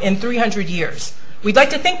know in 300 years. We'd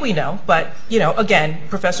like to think we know, but, you know, again,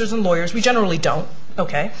 professors and lawyers, we generally don't,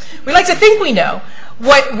 okay? We like to think we know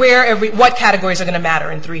what categories are going to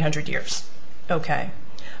matter in 300 years. Okay.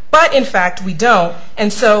 But in fact, we don't.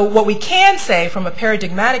 And so what we can say from a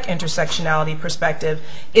paradigmatic intersectionality perspective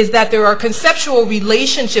is that there are conceptual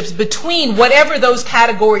relationships between whatever those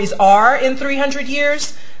categories are in 300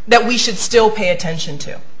 years that we should still pay attention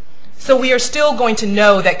to. So we are still going to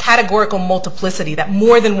know that categorical multiplicity, that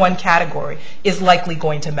more than one category, is likely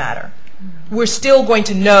going to matter. We're still going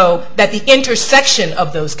to know that the intersection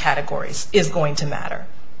of those categories is going to matter.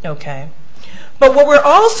 Okay. But what we're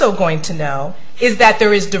also going to know is that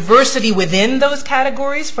there is diversity within those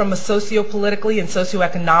categories from a socio-politically and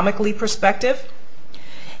socioeconomically perspective,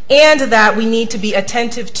 and that we need to be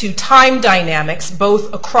attentive to time dynamics,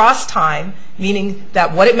 both across time, meaning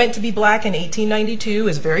that what it meant to be black in 1892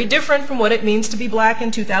 is very different from what it means to be black in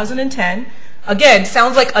 2010. Again,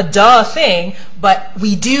 sounds like a duh thing, but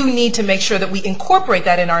we do need to make sure that we incorporate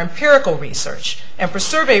that in our empirical research. And for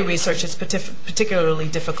survey research, it's particularly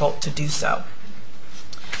difficult to do so.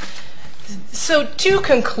 So to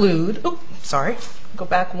conclude, go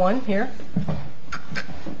back one here.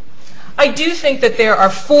 I do think that there are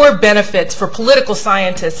 4 benefits for political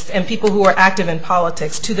scientists and people who are active in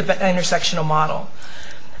politics to the intersectional model.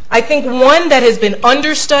 I think one that has been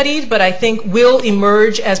understudied, but I think will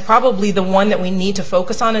emerge as probably the one that we need to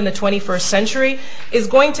focus on in the 21st century, is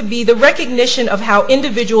going to be the recognition of how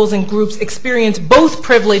individuals and groups experience both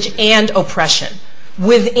privilege and oppression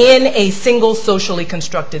within a single socially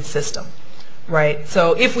constructed system. Right?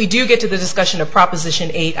 So if we do get to the discussion of Proposition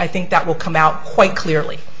 8, I think that will come out quite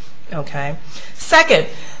clearly. Okay. Second,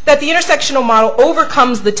 that the intersectional model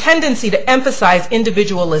overcomes the tendency to emphasize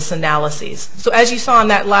individualist analyses. So as you saw on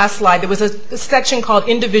that last slide, there was a section called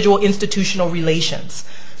individual institutional relations.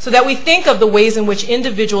 So that we think of the ways in which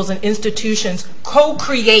individuals and institutions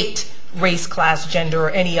co-create race, class, gender, or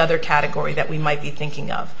any other category that we might be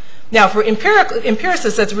thinking of. Now, for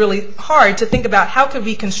empiricists, that's really hard to think about how could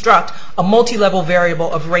we construct a multi-level variable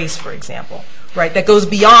of race, for example, right, that goes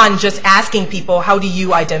beyond just asking people, how do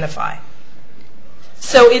you identify?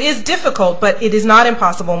 So it is difficult, but it is not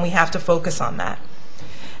impossible, and we have to focus on that.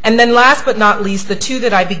 And then last but not least, the 2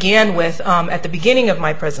 that I began with at the beginning of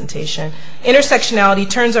my presentation, intersectionality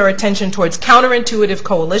turns our attention towards counterintuitive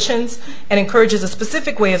coalitions and encourages a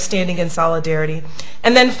specific way of standing in solidarity.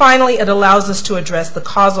 And then finally, it allows us to address the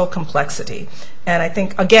causal complexity. And I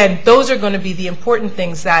think, again, those are going to be the important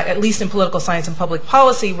things that, at least in political science and public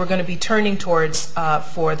policy, we're going to be turning towards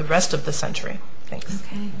for the rest of the century. Thanks.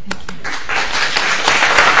 Okay, thank you.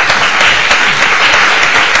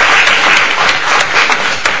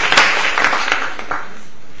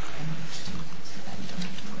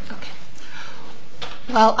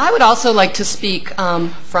 Well, I would also like to speak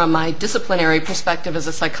from my disciplinary perspective as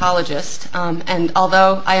a psychologist. And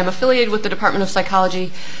although I am affiliated with the Department of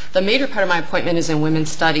Psychology, the major part of my appointment is in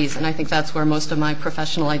women's studies, and I think that's where most of my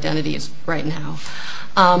professional identity is right now.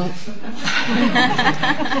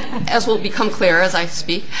 As will become clear as I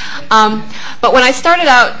speak. But when I started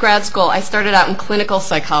out grad school, I started out in clinical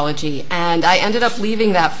psychology, and I ended up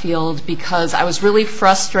leaving that field because I was really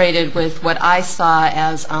frustrated with what I saw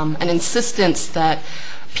as an insistence that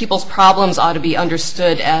people's problems ought to be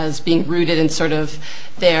understood as being rooted in sort of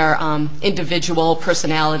their individual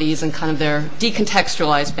personalities and kind of their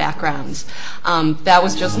decontextualized backgrounds. That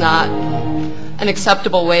was just not an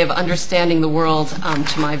acceptable way of understanding the world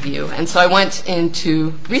to my view. And so I went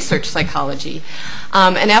into research psychology.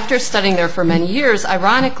 And after studying there for many years,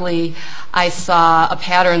 ironically, I saw a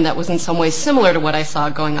pattern that was in some ways similar to what I saw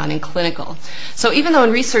going on in clinical. So even though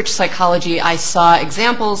in research psychology I saw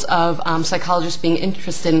examples of psychologists being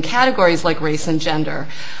interested in categories like race and gender,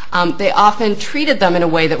 they often treated them in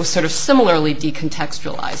a way that was sort of similarly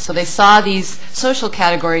decontextualized. So they saw these social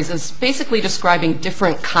categories as basically describing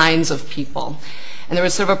different kinds of people. And there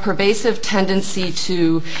was sort of a pervasive tendency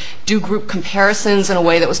to do group comparisons in a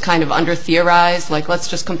way that was kind of under-theorized, like let's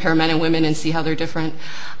just compare men and women and see how they're different,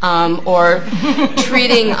 or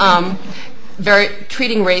treating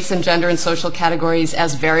race and gender and social categories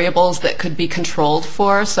as variables that could be controlled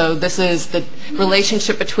for. So this is the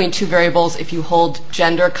relationship between two variables if you hold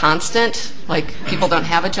gender constant, like people don't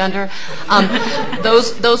have a gender.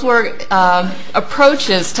 Those were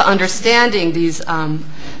approaches to understanding these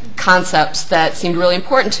concepts that seemed really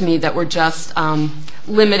important to me that were just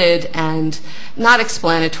limited and not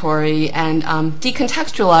explanatory and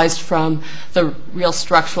decontextualized from the real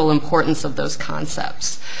structural importance of those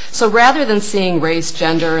concepts. So rather than seeing race,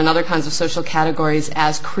 gender, and other kinds of social categories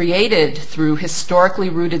as created through historically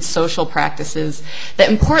rooted social practices that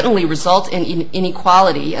importantly result in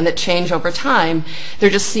inequality and that change over time, there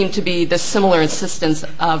just seemed to be this similar insistence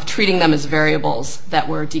of treating them as variables that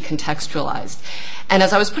were decontextualized. And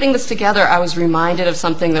as I was putting this together, I was reminded of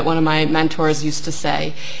something that one of my mentors used to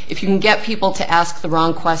say. If you can get people to ask the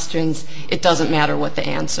wrong questions, it doesn't matter what the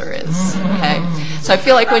answer is. Okay? So I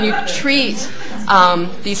feel like when you treat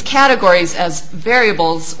these categories as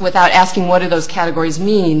variables without asking what do those categories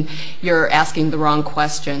mean, you're asking the wrong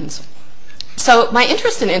questions. So my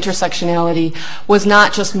interest in intersectionality was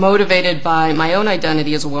not just motivated by my own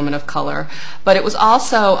identity as a woman of color, but it was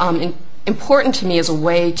also important to me as a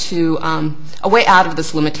way out of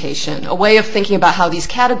this limitation, a way of thinking about how these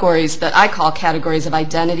categories that I call categories of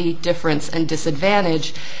identity, difference, and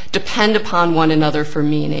disadvantage depend upon one another for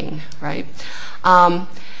meaning, right?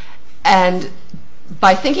 And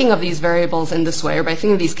by thinking of these variables in this way, or by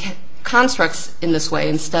thinking of these constructs in this way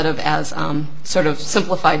instead of as sort of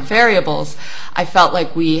simplified variables, I felt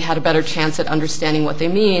like we had a better chance at understanding what they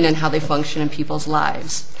mean and how they function in people's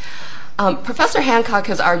lives. Professor Hancock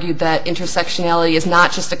has argued that intersectionality is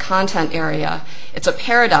not just a content area, it's a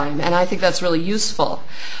paradigm, and I think that's really useful.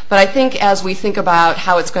 But I think as we think about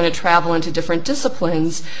how it's going to travel into different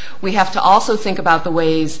disciplines, we have to also think about the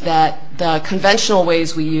ways that the conventional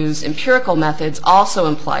ways we use empirical methods also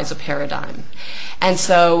implies a paradigm. And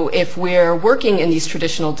so if we're working in these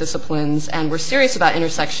traditional disciplines and we're serious about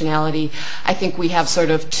intersectionality, I think we have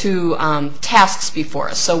sort of two tasks before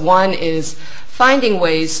us. So one is finding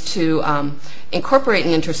ways to incorporate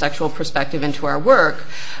an intersectional perspective into our work,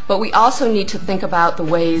 but we also need to think about the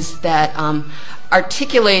ways that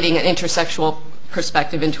articulating an intersectional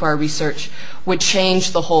perspective into our research would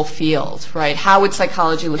change the whole field, right? How would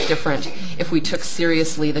psychology look different if we took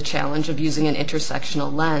seriously the challenge of using an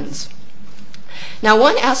intersectional lens? Now,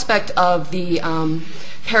 one aspect of the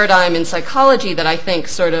paradigm in psychology that I think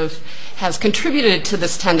sort of has contributed to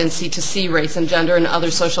this tendency to see race and gender and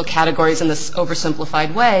other social categories in this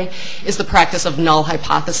oversimplified way is the practice of null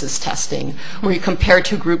hypothesis testing, where you compare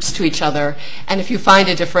two groups to each other, and if you find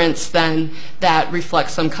a difference, then that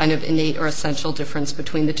reflects some kind of innate or essential difference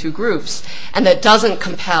between the two groups, and that doesn't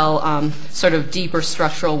compel sort of deeper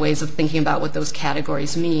structural ways of thinking about what those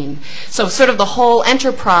categories mean. So sort of the whole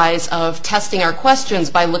enterprise of testing our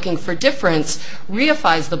questions by looking for difference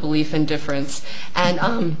reifies the belief in difference,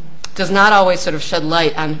 and does not always sort of shed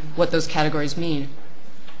light on what those categories mean.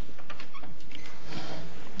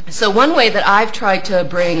 So one way that I've tried to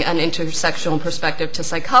bring an intersectional perspective to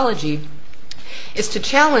psychology is to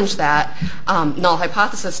challenge that null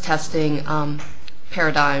hypothesis testing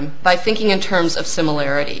paradigm by thinking in terms of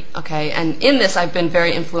similarity, okay? And in this, I've been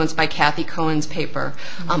very influenced by Kathy Cohen's paper,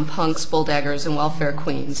 Punks, Bulldaggers, and Welfare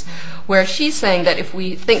Queens, where she's saying that if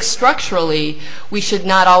we think structurally, we should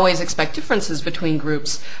not always expect differences between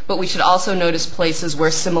groups, but we should also notice places where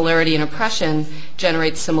similarity and oppression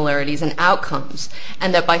generate similarities and outcomes.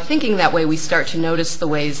 And that by thinking that way, we start to notice the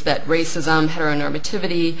ways that racism,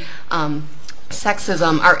 heteronormativity,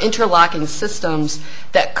 sexism are interlocking systems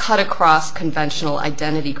that cut across conventional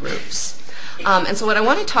identity groups. And so what I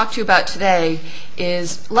want to talk to you about today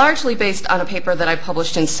is largely based on a paper that I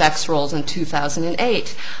published in Sex Roles in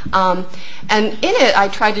 2008. And in it, I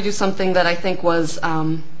tried to do something that I think was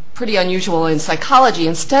pretty unusual in psychology.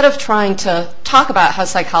 Instead of trying to talk about how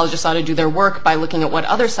psychologists ought to do their work by looking at what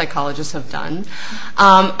other psychologists have done,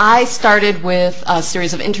 I started with a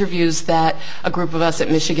series of interviews that a group of us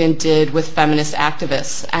at Michigan did with feminist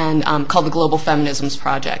activists and called the Global Feminisms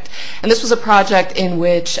Project. And this was a project in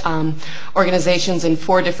which organizations in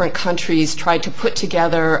 4 different countries tried to put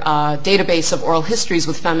together a database of oral histories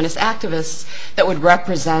with feminist activists that would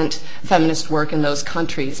represent feminist work in those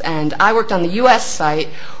countries. And I worked on the US site,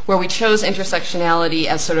 where we chose intersectionality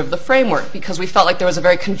as sort of the framework because we felt like there was a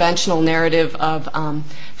very conventional narrative of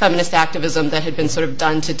feminist activism that had been sort of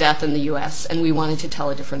done to death in the US, and we wanted to tell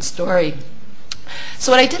a different story.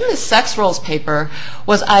 So what I did in this Sex Roles paper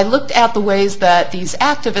was I looked at the ways that these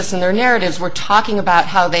activists and their narratives were talking about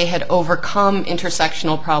how they had overcome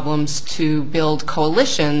intersectional problems to build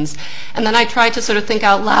coalitions, and then I tried to sort of think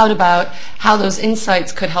out loud about how those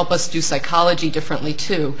insights could help us do psychology differently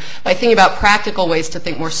too, by thinking about practical ways to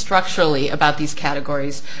think more structurally about these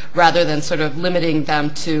categories rather than sort of limiting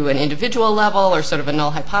them to an individual level or sort of a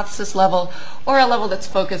null hypothesis level, or a level that's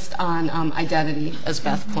focused on identity, as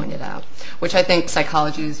Beth pointed out, which I think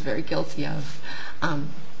psychology is very guilty of.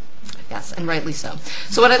 Yes, and rightly so.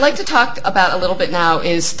 So what I'd like to talk about a little bit now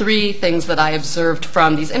is 3 things that I observed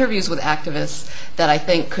from these interviews with activists that I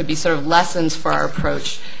think could be sort of lessons for our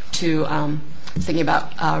approach to thinking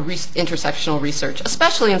about intersectional research,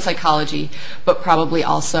 especially in psychology, but probably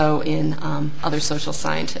also in other social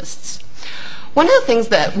scientists. One of the things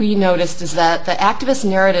that we noticed is that the activist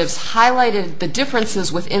narratives highlighted the differences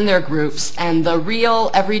within their groups and the real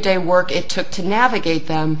everyday work it took to navigate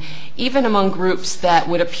them, even among groups that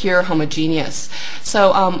would appear homogeneous.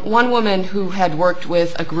 So one woman who had worked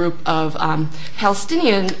with a group of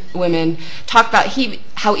Palestinian women talked about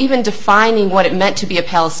how even defining what it meant to be a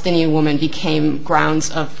Palestinian woman became grounds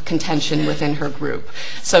of contention within her group.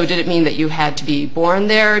 So did it mean that you had to be born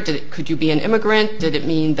there? Could you be an immigrant? Did it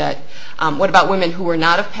mean that, what about women who were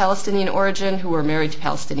not of Palestinian origin, who were married to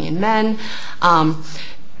Palestinian men?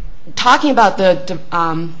 Talking about the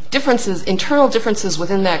differences, internal differences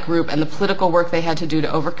within that group and the political work they had to do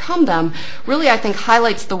to overcome them, really I think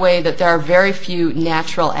highlights the way that there are very few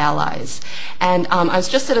natural allies. And I was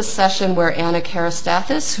just at a session where Anna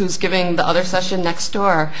Karastathis, who's giving the other session next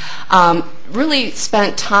door, really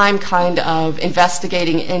spent time kind of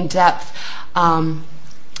investigating in depth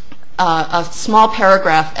a small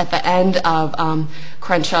paragraph at the end of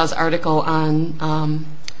Crenshaw's article on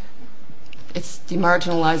it's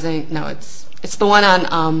demarginalizing, no, it's the one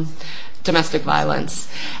on domestic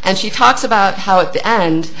violence. And she talks about how at the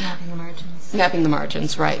end, mapping the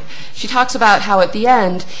margins, right. She talks about how at the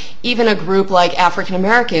end, even a group like African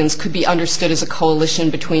Americans could be understood as a coalition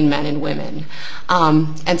between men and women.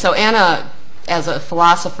 And so Anna, as a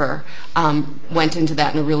philosopher, went into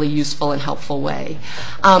that in a really useful and helpful way.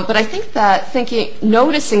 But I think that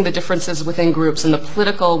noticing the differences within groups and the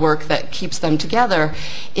political work that keeps them together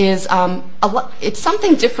is it's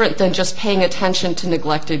something different than just paying attention to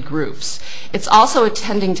neglected groups. It's also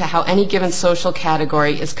attending to how any given social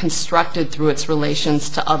category is constructed through its relations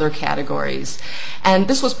to other categories. And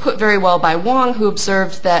this was put very well by Wong, who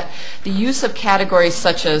observed that the use of categories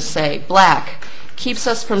such as, say, black, keeps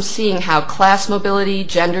us from seeing how class mobility,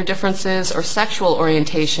 gender differences, or sexual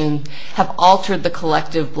orientation have altered the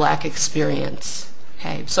collective black experience.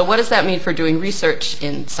 Okay, so what does that mean for doing research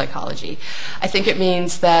in psychology? I think it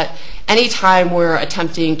means that any time we're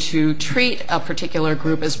attempting to treat a particular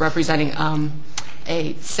group as representing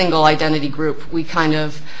a single identity group, we kind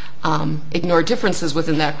of ignore differences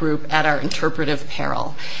within that group at our interpretive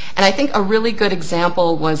peril. And I think a really good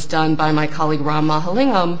example was done by my colleague Ram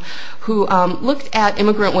Mahalingam, who looked at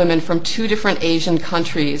immigrant women from 2 different Asian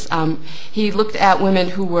countries. He looked at women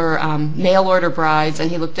who were mail order brides,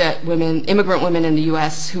 and he looked at immigrant women in the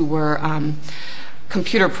US who were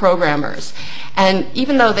computer programmers. And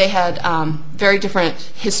even though they had very different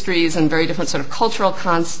histories and very different sort of cultural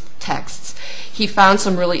contexts, he found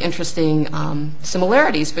some really interesting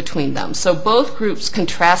similarities between them. So both groups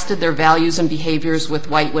contrasted their values and behaviors with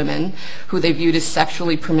white women, who they viewed as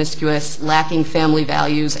sexually promiscuous, lacking family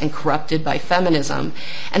values, and corrupted by feminism.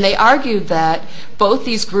 And they argued that both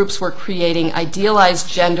these groups were creating idealized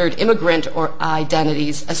gendered immigrant or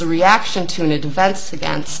identities as a reaction to and a defense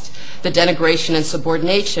against the denigration and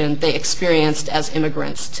subordination they experienced as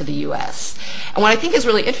immigrants to the U.S. And what I think is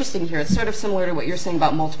really interesting here, it's sort of similar to what you're saying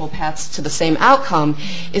about multiple paths to the same outcome,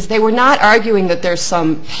 is they were not arguing that there's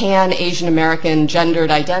some pan-Asian American gendered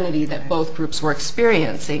identity that both groups were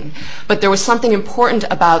experiencing, but there was something important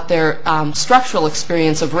about their structural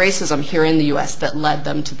experience of racism here in the U.S. that led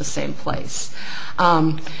them to the same place.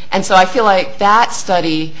 And so I feel like that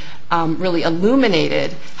study really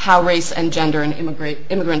illuminated how race and gender and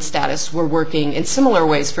immigrant status were working in similar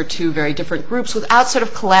ways for two very different groups without sort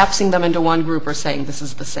of collapsing them into one group or saying this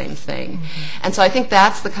is the same thing. Mm-hmm. And so I think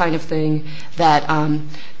that's the kind of thing that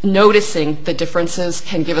noticing the differences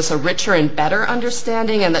can give us a richer and better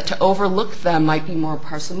understanding, and that to overlook them might be more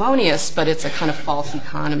parsimonious, but it's a kind of false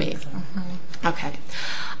economy. Mm-hmm. Okay.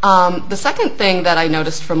 The second thing that I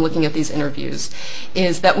noticed from looking at these interviews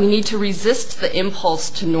is that we need to resist the impulse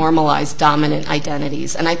to normalize dominant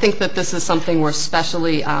identities. And I think that this is something we're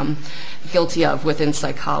especially guilty of within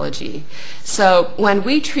psychology. So when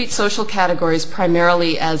we treat social categories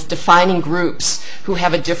primarily as defining groups who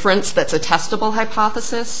have a difference that's a testable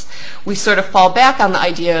hypothesis, we sort of fall back on the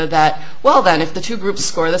idea that, well then, if the two groups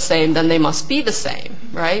score the same, then they must be the same,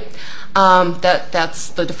 right? That's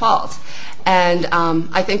the default. And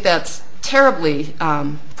I think that's terribly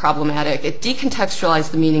problematic. It decontextualizes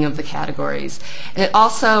the meaning of the categories. And it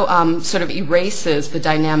also sort of erases the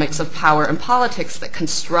dynamics of power and politics that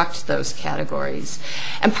construct those categories.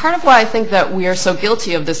 And part of why I think that we are so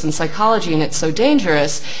guilty of this in psychology and it's so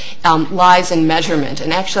dangerous lies in measurement.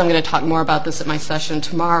 And actually I'm going to talk more about this at my session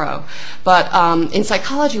tomorrow. But in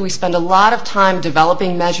psychology we spend a lot of time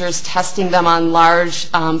developing measures, testing them on large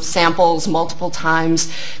samples multiple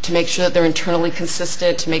times to make sure that they're internally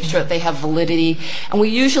consistent, to make sure that they have validity. And we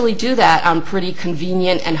usually do that on pretty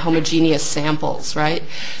convenient and homogeneous samples, right?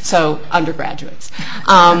 So undergraduates.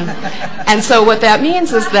 And so what that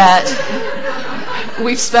means is that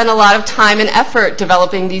we've spent a lot of time and effort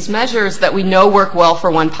developing these measures that we know work well for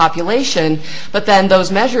one population, but then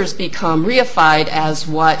those measures become reified as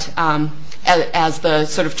what as the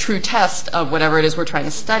sort of true test of whatever it is we're trying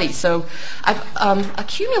to study. So I've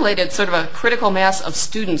accumulated sort of a critical mass of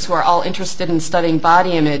students who are all interested in studying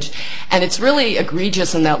body image, and it's really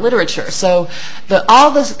egregious in that literature. So all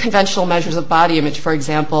the conventional measures of body image, for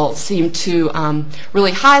example, seem to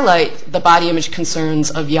really highlight the body image concerns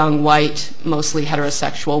of young, white, mostly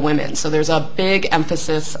heterosexual women. So there's a big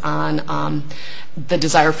emphasis on the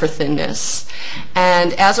desire for thinness.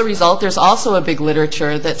 And as a result, there's also a big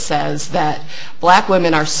literature that says that black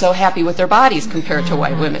women are so happy with their bodies compared to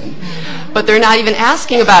white women. But they're not even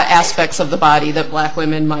asking about aspects of the body that black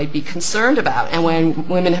women might be concerned about. And when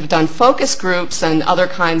women have done focus groups and other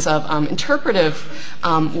kinds of interpretive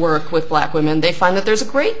work with black women, they find that there's a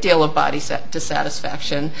great deal of body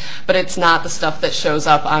dissatisfaction, but it's not the stuff that shows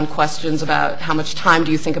up on questions about how much time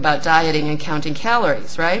do you think about dieting and counting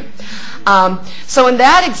calories, right? So in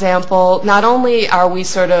that example, not only are we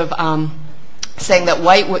sort of saying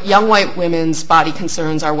that young white women's body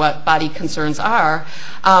concerns are what body concerns are,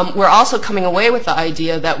 we're also coming away with the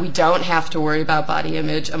idea that we don't have to worry about body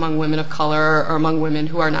image among women of color or among women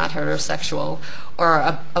who are not heterosexual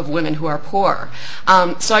or of women who are poor.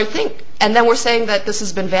 So I think, and then we're saying that this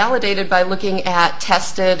has been validated by looking at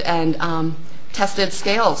tested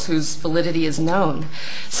scales whose validity is known.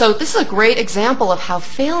 So this is a great example of how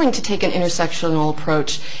failing to take an intersectional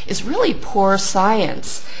approach is really poor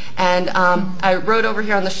science. And I rode over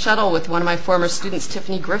here on the shuttle with one of my former students,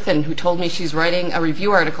 Tiffany Griffin, who told me she's writing a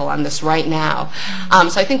review article on this right now.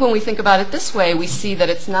 So I think when we think about it this way, we see that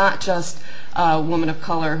it's not just a woman of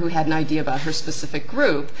color who had an idea about her specific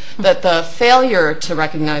group, that the failure to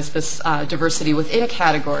recognize this diversity within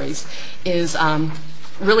categories is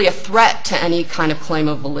really a threat to any kind of claim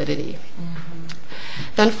of validity.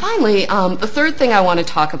 Then finally, the third thing I want to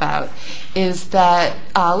talk about is that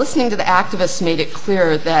listening to the activists made it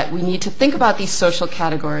clear that we need to think about these social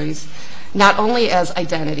categories not only as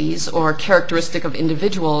identities or characteristic of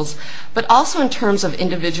individuals, but also in terms of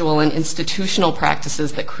individual and institutional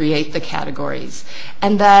practices that create the categories,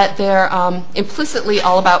 and that they're implicitly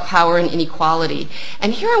all about power and inequality.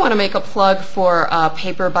 And here I want to make a plug for a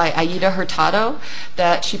paper by Aida Hurtado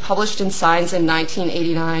that she published in Science in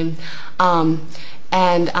 1989.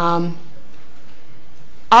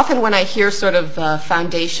 Often when I hear sort of the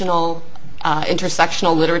foundational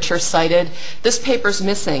intersectional literature cited, this paper's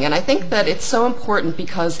missing. And I think that it's so important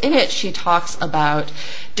because in it she talks about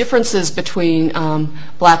differences between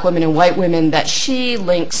black women and white women that she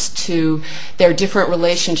links to their different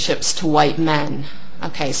relationships to white men.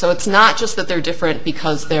 Okay, so it's not just that they're different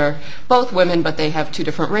because they're both women but they have two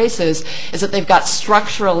different races, is that they've got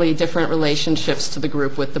structurally different relationships to the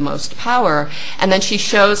group with the most power. And then she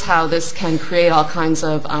shows how this can create all kinds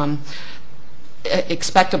of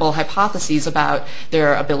expectable hypotheses about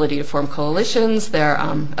their ability to form coalitions, their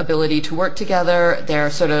ability to work together, their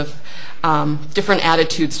sort of different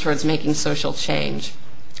attitudes towards making social change.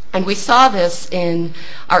 And we saw this in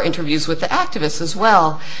our interviews with the activists as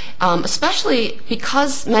well, especially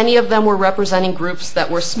because many of them were representing groups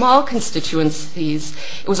that were small constituencies.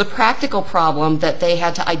 It was a practical problem that they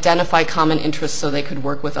had to identify common interests so they could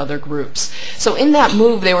work with other groups. So in that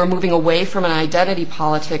move, they were moving away from an identity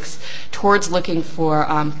politics towards looking for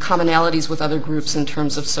commonalities with other groups in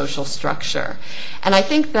terms of social structure. And I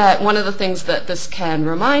think that one of the things that this can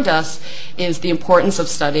remind us is the importance of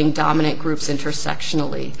studying dominant groups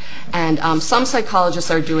intersectionally. And some psychologists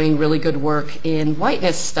are doing really good work in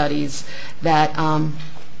whiteness studies that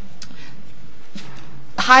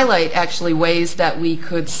highlight actually ways that we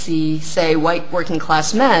could see, say, white working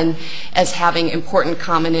class men as having important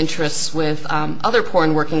common interests with other poor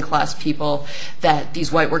and working class people that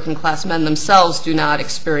these white working class men themselves do not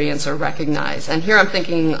experience or recognize. And here I'm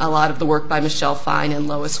thinking a lot of the work by Michelle Fine and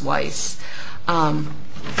Lois Weiss. Oops,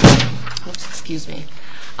 excuse me.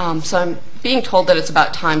 So I'm being told that it's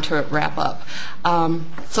about time to wrap up.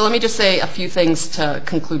 So let me just say a few things to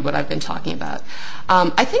conclude what I've been talking about.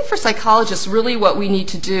 I think for psychologists, really what we need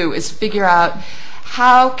to do is figure out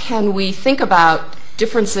how can we think about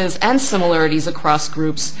differences and similarities across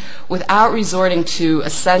groups without resorting to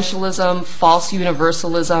essentialism, false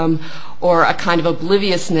universalism, or a kind of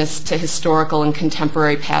obliviousness to historical and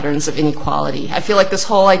contemporary patterns of inequality. I feel like this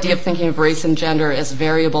whole idea of thinking of race and gender as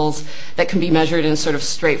variables that can be measured in a sort of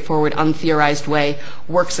straightforward, untheorized way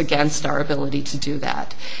works against our ability to do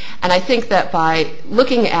that. And I think that by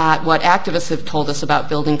looking at what activists have told us about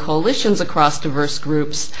building coalitions across diverse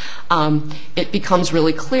groups, it becomes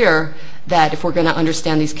really clear that if we're going to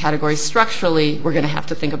understand these categories structurally, we're going to have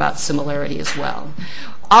to think about similarity as well.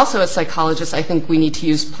 Also, as psychologists, I think we need to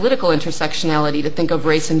use political intersectionality to think of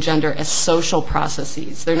race and gender as social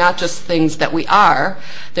processes. They're not just things that we are,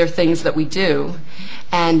 they're things that we do.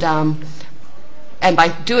 And by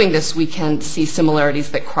doing this, we can see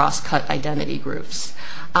similarities that cross-cut identity groups.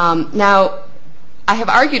 Now, I have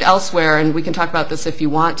argued elsewhere, and we can talk about this if you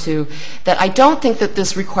want to, that I don't think that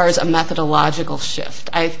this requires a methodological shift.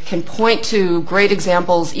 I can point to great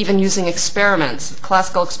examples, even using experiments,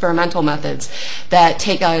 classical experimental methods, that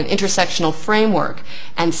take an intersectional framework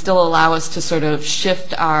and still allow us to sort of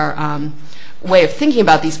shift our way of thinking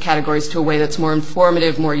about these categories to a way that's more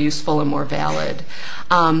informative, more useful, and more valid.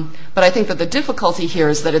 But I think that the difficulty here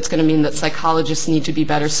is that it's going to mean that psychologists need to be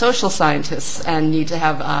better social scientists and need to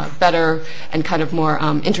have a better and kind of more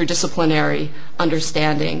interdisciplinary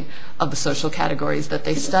understanding of the social categories that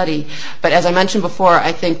they study. But as I mentioned before,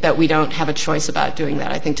 I think that we don't have a choice about doing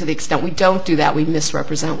that. I think to the extent we don't do that, we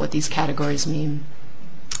misrepresent what these categories mean.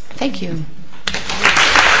 Thank you.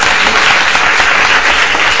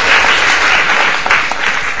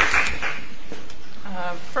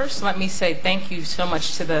 First, let me say thank you so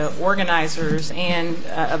much to the organizers and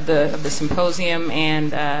of the symposium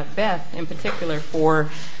and Beth in particular for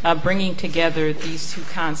bringing together these two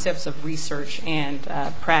concepts of research and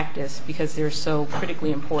practice because they're so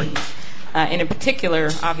critically important. And in particular,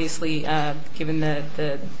 obviously, given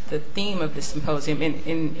the theme of the symposium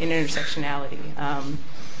in intersectionality.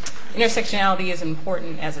 Intersectionality is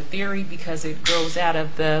important as a theory because it grows out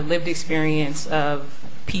of the lived experience of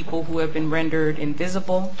people who have been rendered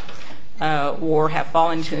invisible or have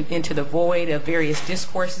fallen into the void of various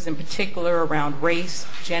discourses, in particular around race,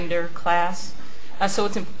 gender, class. So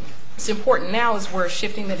it's important now as we're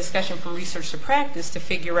shifting the discussion from research to practice to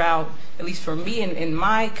figure out, at least for me in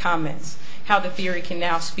my comments, how the theory can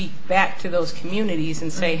now speak back to those communities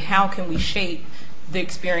and say how can we shape the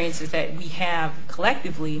experiences that we have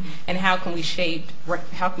collectively, and how can we shape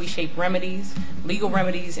remedies, legal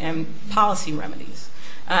remedies, and policy remedies.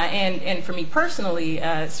 And for me personally,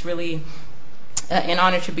 it's really an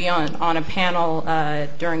honor to be on a panel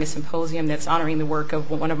during a symposium that's honoring the work of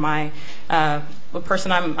one of my, a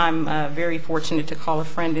person I'm very fortunate to call a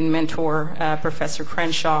friend and mentor, Professor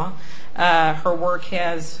Crenshaw. Her work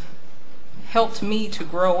has helped me to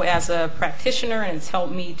grow as a practitioner, and it's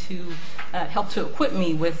helped me to equip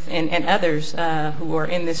me with, and others who are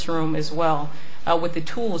in this room as well, with the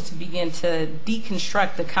tools to begin to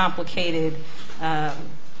deconstruct the complicated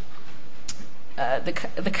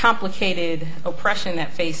oppression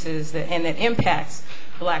that faces and that impacts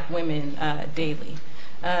Black women daily.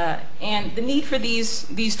 And the need for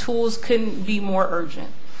these tools couldn't be more urgent.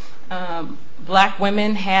 Black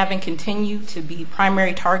women have and continue to be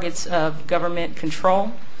primary targets of government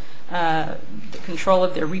control, the control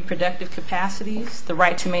of their reproductive capacities, the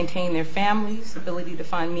right to maintain their families, ability to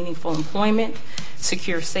find meaningful employment,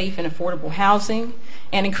 secure safe and affordable housing,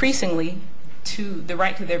 and increasingly the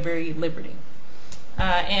right to their very liberty.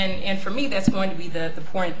 And for me, that's going to be the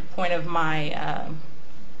point of my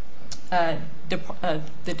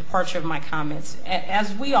the departure of my comments.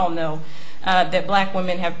 As we all know, that Black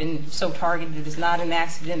women have been so targeted, it is not an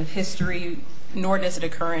accident of history, nor does it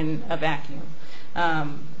occur in a vacuum.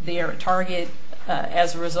 They are a target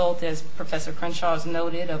as a result, as Professor Crenshaw has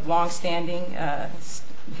noted, of longstanding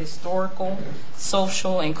historical,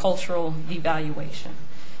 social, and cultural devaluation.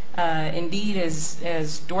 Indeed,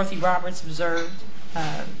 as Dorothy Roberts observed,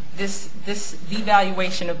 this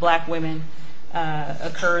devaluation of Black women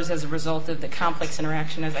occurs as a result of the complex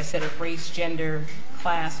interaction, as I said, of race, gender,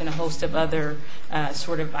 class, and a host of other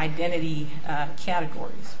sort of identity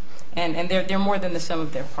categories. And they're more than the sum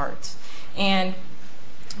of their parts. And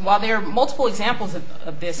while there are multiple examples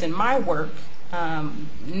of this in my work,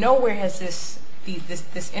 nowhere has this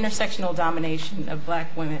intersectional domination of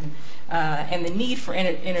Black women and the need for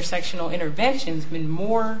intersectional interventions been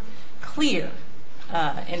more clear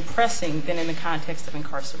and pressing than in the context of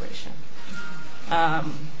incarceration. Now,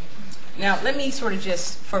 let me sort of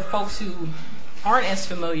just, for folks who aren't as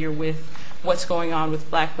familiar with what's going on with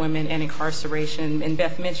Black women and incarceration, and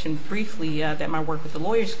Beth mentioned briefly that my work with the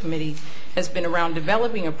Lawyers Committee has been around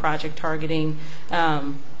developing a project targeting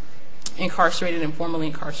incarcerated and formerly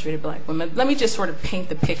incarcerated Black women. Let me just sort of paint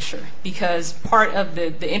the picture, because part of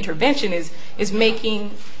the intervention is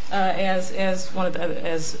making, as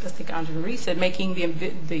I think Ange-Marie said, making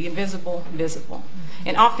the invisible visible.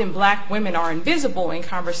 And often Black women are invisible in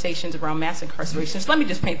conversations around mass incarceration. So let me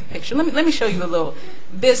just paint the picture. Let me show you a little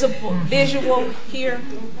visual here.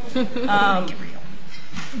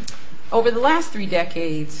 Over the last 3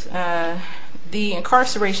 decades, the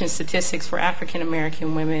incarceration statistics for African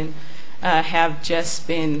American women have just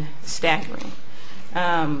been staggering.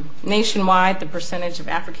 Nationwide, the percentage of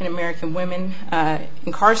African American women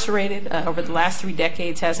incarcerated over the last 3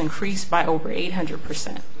 decades has increased by over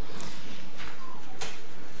 800%.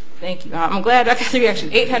 Thank you. I'm glad I got the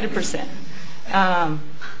reaction. 800%.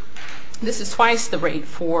 This is twice the rate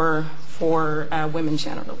for women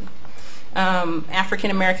generally.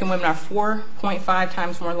 African American women are 4.5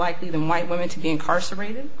 times more likely than white women to be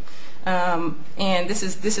incarcerated. And this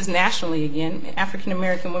is nationally again. African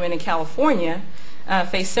American women in California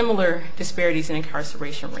face similar disparities in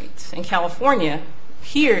incarceration rates. In California,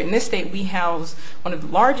 here in this state, we house one of the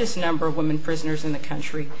largest number of women prisoners in the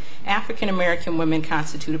country. African American women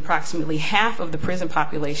constitute approximately half of the prison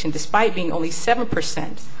population, despite being only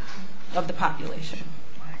 7% of the population.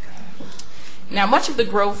 Now, much of the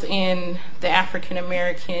growth in the African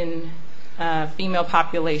American female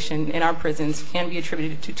population in our prisons can be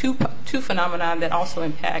attributed to two phenomena that also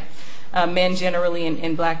impact men generally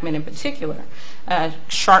and Black men in particular.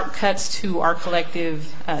 Sharp cuts to our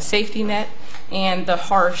collective safety net and the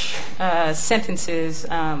harsh sentences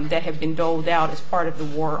that have been doled out as part of the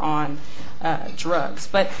war on drugs.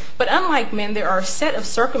 But unlike men, there are a set of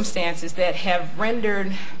circumstances that have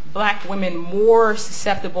rendered Black women more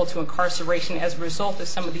susceptible to incarceration as a result of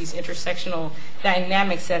some of these intersectional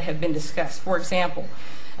dynamics that have been discussed. For example,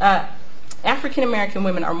 African American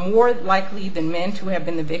women are more likely than men to have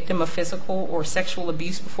been the victim of physical or sexual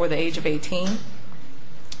abuse before the age of 18,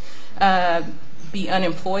 be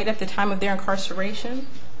unemployed at the time of their incarceration,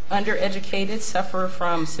 undereducated, suffer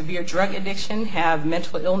from severe drug addiction, have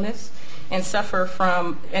mental illness, and suffer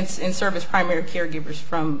from and serve as primary caregivers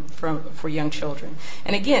for young children.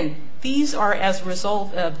 And again, these are as a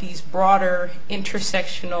result of these broader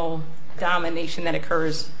intersectional domination that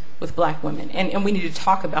occurs with Black women. And we need to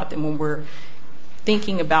talk about them when we're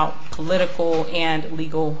thinking about political and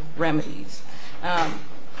legal remedies.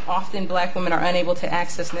 Often Black women are unable to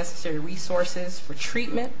access necessary resources for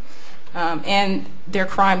treatment, and their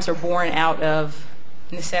crimes are born out of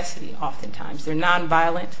necessity oftentimes. They're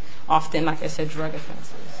nonviolent, often, like I said, drug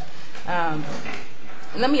offenses. And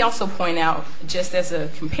let me also point out, just as a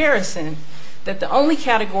comparison, that the only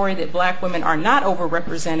category that Black women are not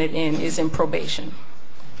overrepresented in is in probation,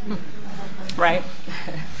 right?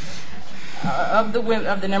 Of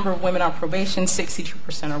the number of women on probation,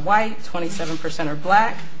 62% are white, 27% are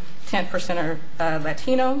Black, 10% are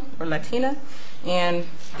Latino or Latina, and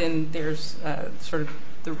then there's sort of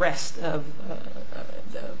the rest of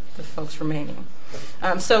the folks remaining.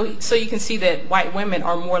 So you can see that white women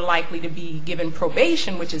are more likely to be given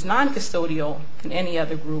probation, which is non-custodial, than any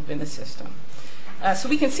other group in the system. So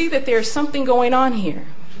we can see that there's something going on here,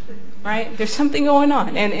 right? There's something going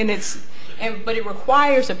on, but it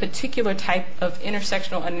requires a particular type of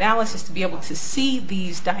intersectional analysis to be able to see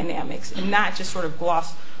these dynamics and not just sort of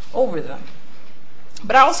gloss over them.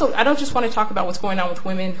 But I don't just want to talk about what's going on with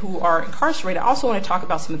women who are incarcerated. I also want to talk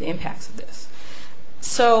about some of the impacts of this.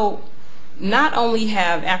 So not only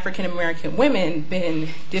have African American women been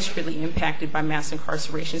disparately impacted by mass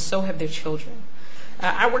incarceration, so have their children.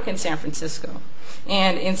 I work in San Francisco,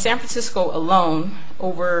 and in San Francisco alone,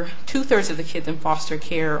 over 2/3 of the kids in foster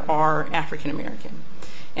care are African American.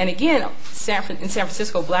 And again, in San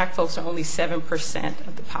Francisco, black folks are only 7%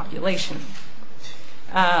 of the population.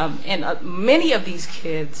 Many of these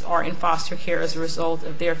kids are in foster care as a result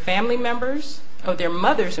of their family members, of their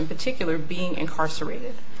mothers in particular, being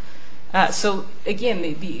incarcerated. So again,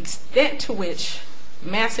 the extent to which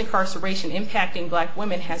mass incarceration impacting black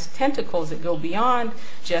women has tentacles that go beyond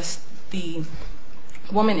just the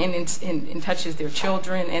woman and touches their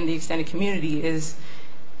children and the extended community it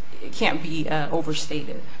can't be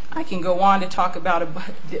overstated. I can go on to talk about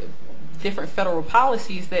different federal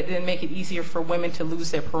policies that then make it easier for women to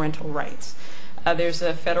lose their parental rights. There's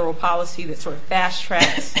a federal policy that sort of fast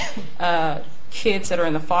tracks kids that are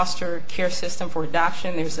in the foster care system for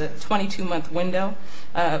adoption. There's a 22-month window.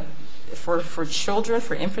 For children,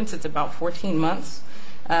 for infants, it's about 14 months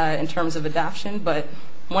in terms of adoption. But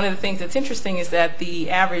one of the things that's interesting is that the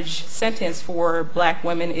average sentence for black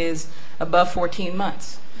women is above 14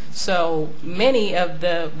 months. So many of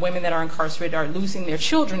the women that are incarcerated are losing their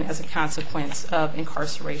children as a consequence of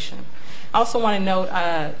incarceration. I also want to note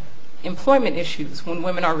employment issues when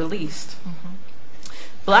women are released.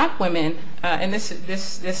 Black women, and this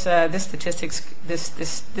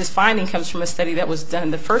finding comes from a study that was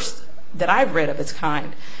done, the first that I've read of its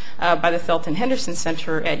kind, by the Thelton Henderson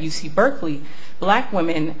Center at UC Berkeley. Black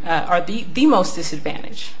women are the most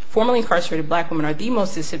disadvantaged. Formerly incarcerated black women are the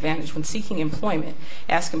most disadvantaged when seeking employment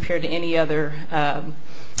as compared to any other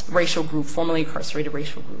racial group, formerly incarcerated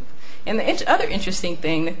racial group. And the other interesting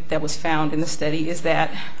thing that was found in the study is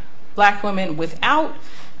that black women without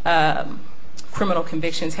criminal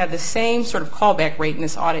convictions had the same sort of callback rate in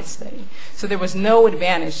this audit study. So there was no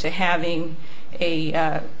advantage to having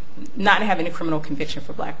not having a criminal conviction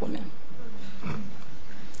for black women.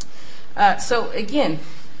 So again,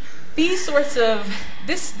 this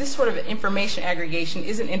sort of information aggregation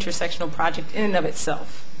is an intersectional project in and of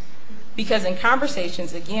itself, because in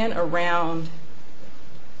conversations again around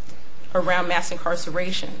mass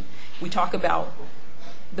incarceration, we talk about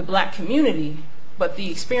the black community, but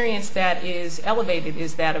the experience that is elevated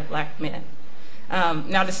is that of black men.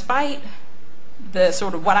 Now, despite the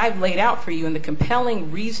sort of what I've laid out for you and the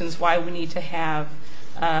compelling reasons why we need to have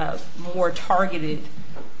more targeted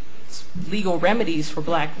legal remedies for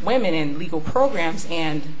black women and legal programs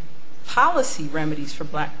and policy remedies for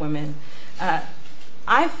black women,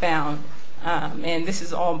 I found, and this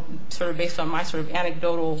is all sort of based on my sort of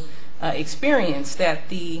anecdotal experience, that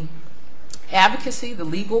the advocacy, the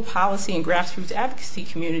legal policy and grassroots advocacy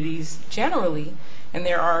communities generally, and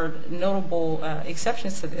there are notable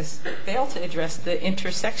exceptions to this, fail to address the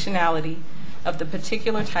intersectionality of the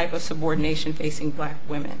particular type of subordination facing black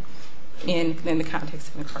women in the context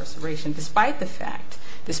of incarceration, despite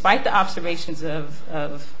the observations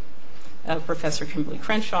of Professor Kimberly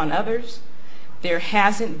Crenshaw and others. There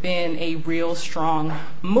hasn't been a real strong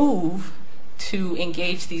move to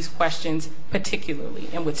engage these questions particularly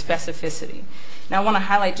and with specificity. Now I want to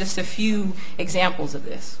highlight just a few examples of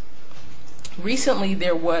this. Recently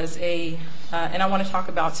there was and I want to talk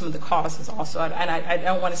about some of the causes also, and I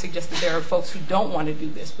don't want to suggest that there are folks who don't want to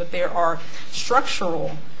do this, but there are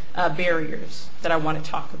structural barriers that I want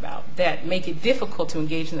to talk about that make it difficult to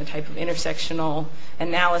engage in the type of intersectional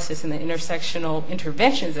analysis and the intersectional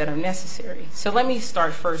interventions that are necessary. So let me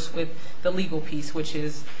start first with the legal piece, which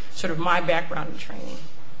is sort of my background and training.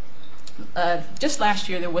 Just last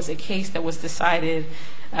year there was a case that was decided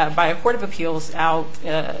by a court of appeals out,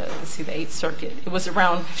 let's see, the 8th Circuit. It was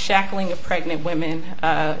around shackling of pregnant women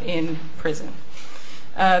in prison.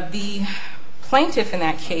 The plaintiff in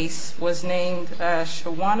that case was named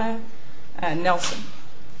Shawana Nelson.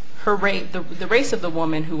 The race of the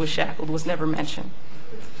woman who was shackled was never mentioned.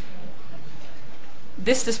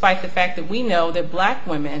 This despite the fact that we know that black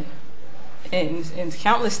women in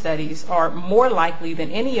countless studies are more likely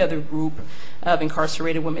than any other group of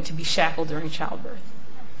incarcerated women to be shackled during childbirth.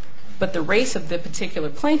 but the race of the particular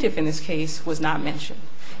plaintiff in this case was not mentioned.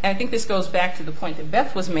 And I think this goes back to the point that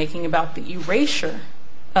Beth was making about the erasure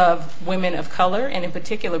of women of color, and in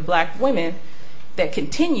particular black women, that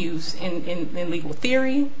continues in legal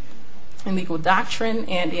theory, in legal doctrine,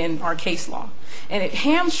 and in our case law. And it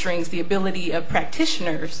hamstrings the ability of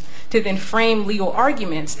practitioners to then frame legal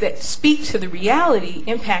arguments that speak to the reality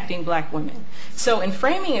impacting black women. So in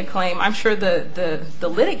framing a claim, I'm sure the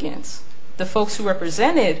litigants, the folks who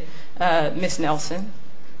represented Ms. Nelson,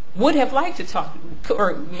 would have liked to talk,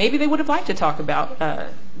 or maybe they would have liked to talk about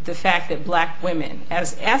the fact that black women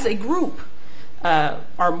as a group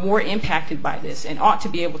are more impacted by this and ought to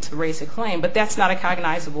be able to raise a claim, but that's not a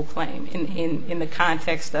cognizable claim in the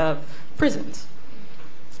context of prisons.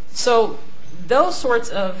 So those sorts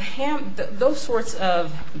of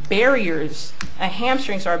barriers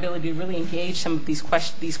hamstrings our ability to really engage some of these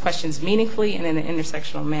questions meaningfully and in an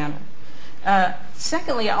intersectional manner.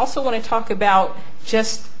 Secondly, I also want to talk about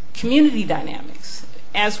just community dynamics.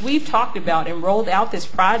 As we've talked about and rolled out this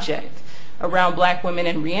project around black women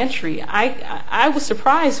and reentry, I was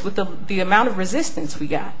surprised with the amount of resistance we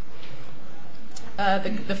got.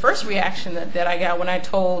 The first reaction that I got when I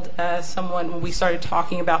told someone when we started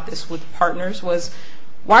talking about this with partners was,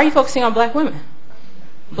 why are you focusing on black women?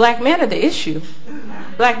 Black men are the issue.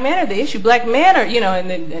 Black men are the issue. Black men are,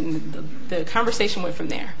 and the conversation went from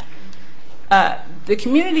there. The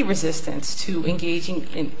community resistance to engaging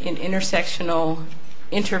in intersectional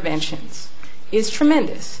interventions is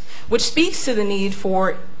tremendous, which speaks to the need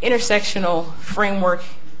for intersectional frameworks,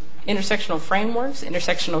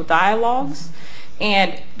 intersectional dialogues,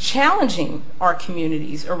 and challenging our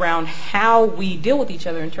communities around how we deal with each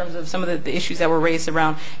other in terms of some of the issues that were raised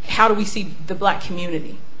around how do we see the black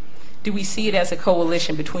community? Do we see it as a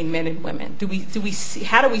coalition between men and women?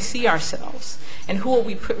 How do we see ourselves? And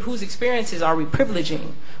whose experiences are we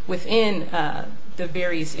privileging within the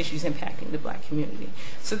various issues impacting the black community?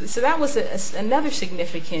 So that was another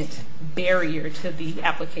significant barrier to the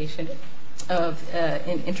application of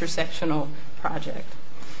an intersectional project.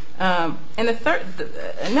 And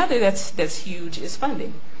another that's huge is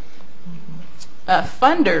funding.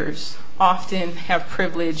 Funders often have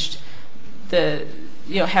privileged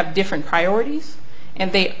have different priorities,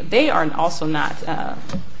 and they are also not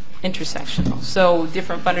intersectional. So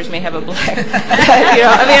different funders may have a black,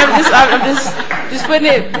 I'm just putting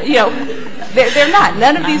it, they're not.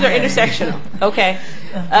 None of these are intersectional, okay?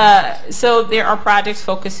 So there are projects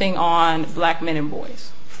focusing on black men and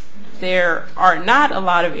boys. There are not a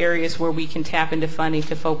lot of areas where we can tap into funding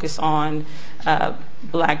to focus on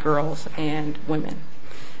black girls and women.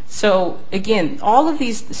 So again, all of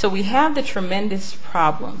these, so we have the tremendous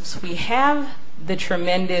problems. We have the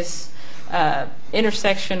tremendous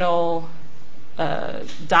intersectional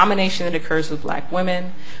domination that occurs with black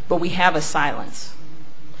women, but we have a silence.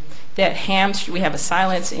 We have a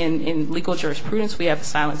silence in legal jurisprudence, we have a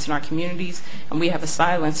silence in our communities, and we have a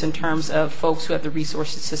silence in terms of folks who have the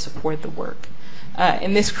resources to support the work.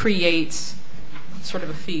 And this creates sort of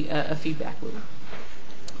a feedback loop.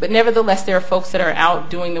 But nevertheless, there are folks that are out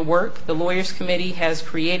doing the work. The Lawyers Committee has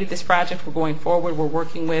created this project. We're going forward. We're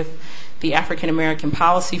working with the African American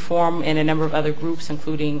Policy Forum and a number of other groups,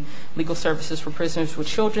 including Legal Services for Prisoners with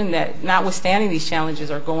Children, that notwithstanding these challenges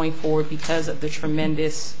are going forward because of the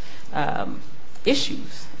tremendous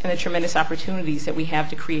issues and the tremendous opportunities that we have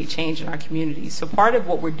to create change in our communities. So part of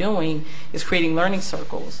what we're doing is creating learning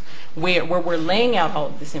circles where we're laying out all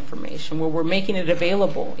of this information, where we're making it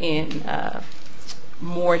available in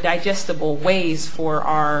more digestible ways for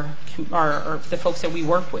the folks that we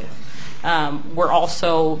work with. We're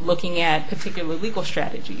also looking at particular legal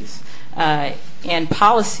strategies and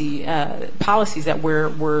policies that we're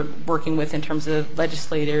working with in terms of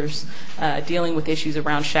legislators dealing with issues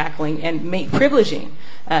around shackling and privileging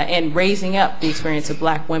and raising up the experience of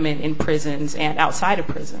black women in prisons and outside of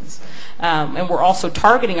prisons. And we're also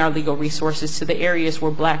targeting our legal resources to the areas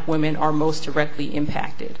where black women are most directly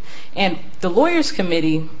impacted. And the Lawyers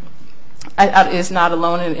Committee is not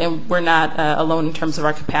alone, and we're not alone in terms of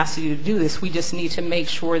our capacity to do this. We just need to make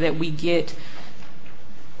sure that we get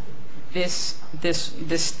this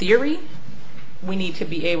theory. We need to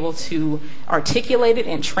be able to articulate it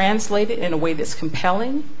and translate it in a way that's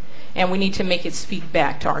compelling, and we need to make it speak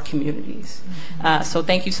back to our communities. So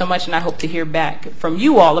thank you so much, and I hope to hear back from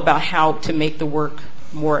you all about how to make the work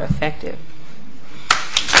more effective.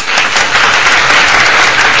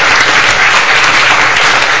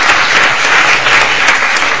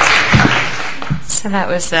 So that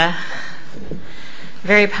was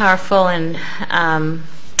very powerful and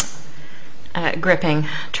gripping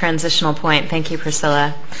transitional point. Thank you,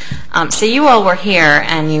 Priscilla. So you all were here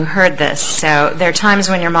and you heard this. So there are times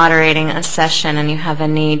when you're moderating a session and you have a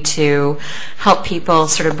need to help people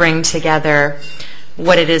sort of bring together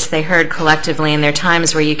what it is they heard collectively, and there are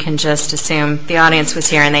times where you can just assume the audience was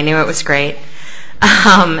here and they knew it was great.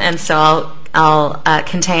 And so I'll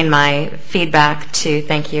contain my feedback to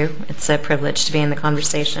thank you. It's a privilege to be in the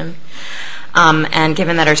conversation. And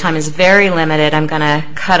given that our time is very limited, I'm going to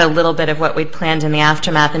cut a little bit of what we'd planned in the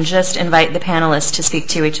aftermath and just invite the panelists to speak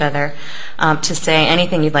to each other, to say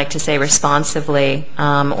anything you'd like to say responsively,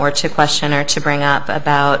 or to question or to bring up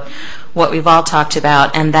about what we've all talked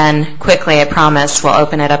about. And then quickly, I promise, we'll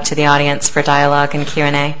open it up to the audience for dialogue and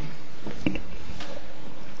Q&A.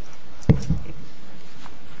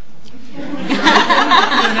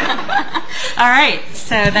 All right,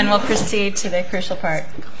 so then we'll proceed to the crucial part.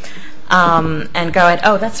 And go ahead.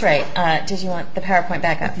 Oh, that's right. Did you want the PowerPoint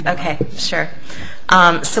back up? Okay, sure.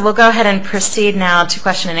 So we'll go ahead and proceed now to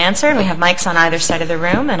question and answer. And we have mics on either side of the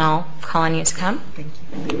room, and I'll call on you to come. Thank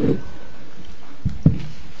you.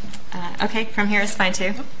 Okay, from here is fine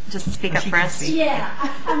too. Just speak up for us. Yeah,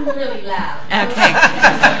 I'm really loud. Okay.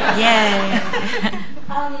 Yay.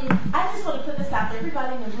 I just want to put this out to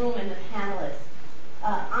everybody in the room and the panelists.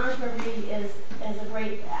 Ange-Marie is a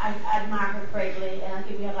great, I admire her greatly, and I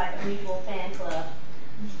think we have like a mutual fan club.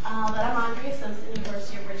 But I'm Andrea Simpson,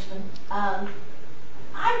 University of Richmond.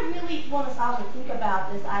 I really want us all to think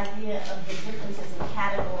about this idea of the differences in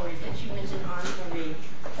categories that you mentioned, Ange-Marie.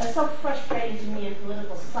 That's so frustrating to me in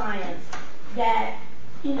political science that,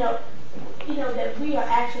 that we are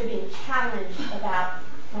actually being challenged about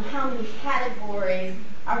how many categories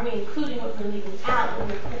are we including, what we're leaving out, what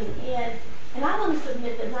we're putting in. And I want to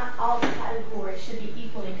submit that not all the categories should be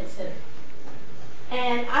equally considered.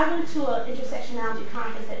 And I went to an intersectionality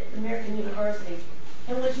conference at American University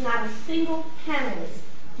in which not a single panelist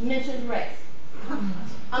mentioned race.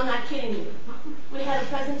 I'm not kidding you. We had a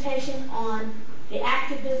presentation on the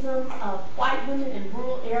activism of white women in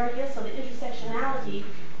rural areas, so the intersectionality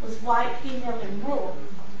was white, female, and rural.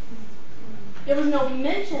 There was no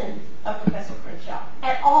mention of Professor Crenshaw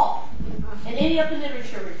at all in any of the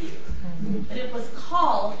literature reviews. But it was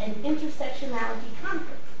called an intersectionality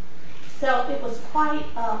conference. So it was quite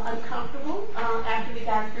uncomfortable after we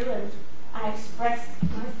got through, and I expressed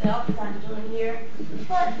myself as I'm doing here.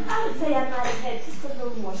 But I would say I might have had just a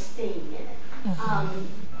little more steam in it.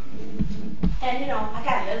 And I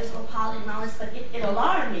got letters of apology and all this, but it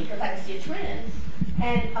alarmed me because I could see a trend.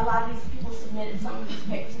 And a lot of these people submitted some of these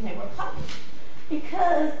papers and they were published.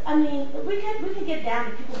 Because, we can get down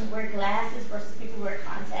to people who wear glasses versus people who wear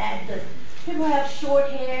contacts. And people who have short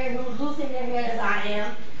hair and who are losing their hair as I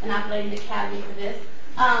am, and I blame the Academy for this.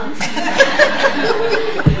 But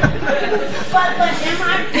am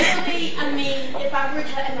I really, if I were to,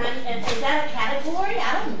 is that a category?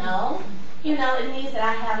 I don't know. It means that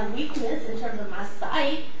I have a weakness in terms of my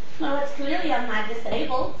sight. It's clearly I'm not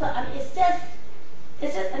disabled. So,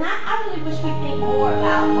 it's just, and I really wish we'd think more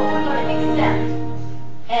about what we're going to accept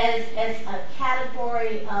as a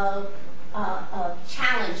category of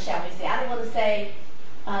challenge, shall we say. I don't want to say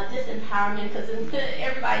disempowerment, because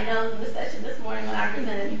everybody knows in the session this morning when I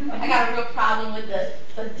presented, I got a real problem with the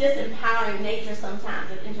disempowering nature sometimes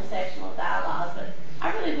of intersectional dialogues. But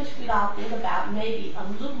I really wish we'd all think about maybe a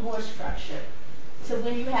little more structure to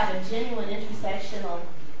when you have a genuine intersectional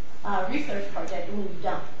research project and when you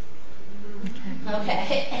don't.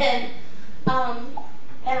 Okay, and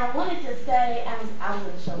I wanted to say, I was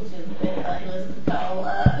in the show too with Elizabeth Cole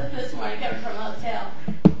this morning, coming from a hotel.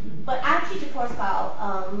 But I teach a course called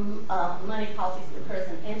Money, Politics, and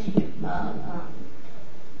Prison. Angie, you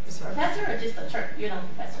professor or just a you're not a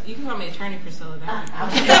professor? You can call me Attorney Priscilla.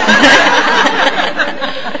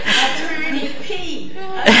 Attorney P.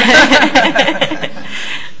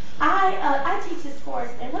 I teach this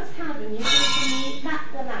course, and what's kind of amusing to me, it's not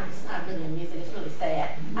really amusing, it's really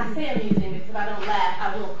sad. I say amusing because if I don't laugh,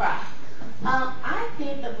 I will cry. I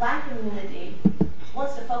think the black community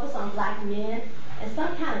wants to focus on black men and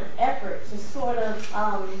some kind of effort to sort of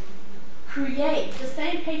create the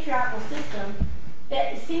same patriarchal system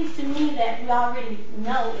that it seems to me that we already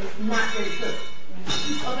know is not very good.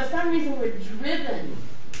 But for some reason we're driven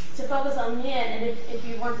to focus on men, and if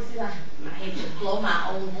you want to see that, I hate to blow my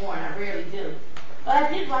own horn, I rarely do. But I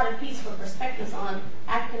did write a piece for Perspectives on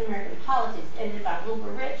African American Politics, edited by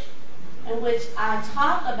Ribet Rich, in which I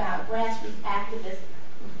talk about grassroots activists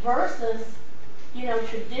versus,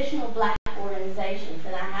 traditional black organizations.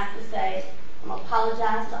 And I have to say, I'm going to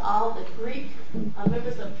apologize to all the Greek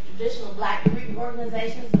members of traditional black Greek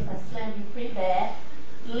organizations because I slammed you pretty bad.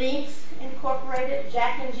 Links Incorporated,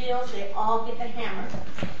 Jack and Jill's, they all get the hammer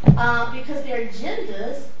because their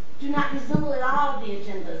agendas do not resemble at all the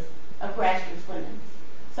agendas of grassroots women.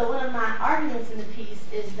 So one of my arguments in the piece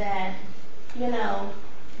is that, you know,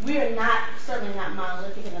 we are not, certainly not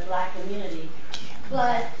monolithic in the black community,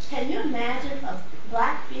 but can you imagine a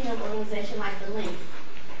black female organization like the Link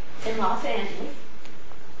in Los Angeles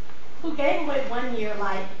who gave away one year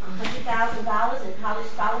like $100,000 in college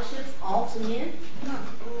scholarships all to men?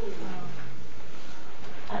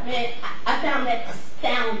 I mean, I found that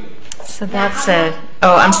astounding. So that's it.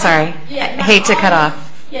 Oh, I'm sorry. Yeah, I hate to cut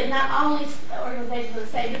off. Yeah, not only organizations would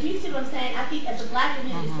say, but you see what I'm saying? I think as a black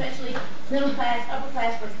community, especially middle class, upper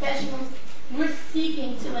class professionals, we're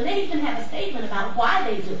seeking to, and they even have a statement about why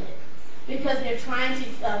they do it. Because they're trying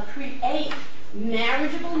to create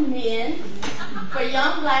marriageable men for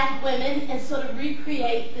young black women and sort of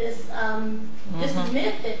recreate this this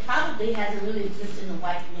myth that probably hasn't really existed in the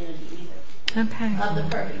white community either. Okay. Of the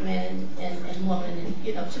perfect man and woman and,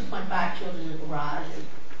 you know, 2.5 children in the garage and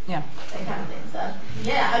that kind of thing. So,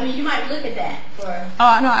 yeah, I mean, you might look at that for...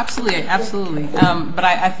 Oh, no, absolutely, absolutely. But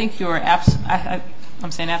I think you're I'm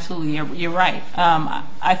saying absolutely, you're right.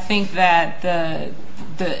 I think that the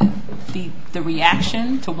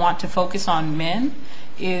reaction to want to focus on men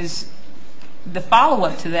is, the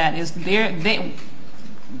follow-up to that is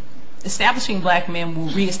establishing black men will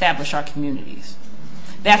reestablish our communities.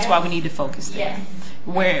 That's why we need to focus there.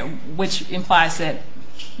 Which implies that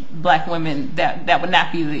black women, that would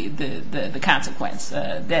not be the consequence.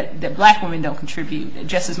 That black women don't contribute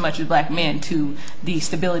just as much as black men to the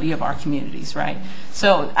stability of our communities, right?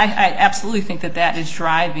 So I absolutely think that is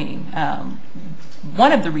driving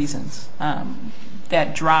one of the reasons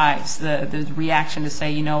that drives the reaction to say,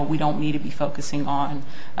 you know, we don't need to be focusing on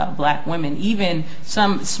black women. Even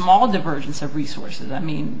some small divergence of resources. I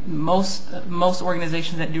mean, most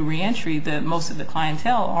organizations that do reentry, most of the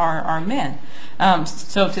clientele are men.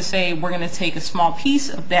 So to say we're going to take a small piece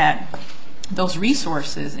of those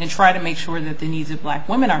resources and try to make sure that the needs of black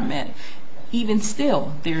women are met, even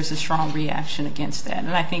still, there's a strong reaction against that.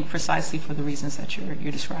 And I think precisely for the reasons that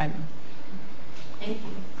you're describing. Thank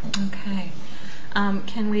you. Okay.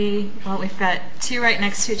 Can we, well, we've got two right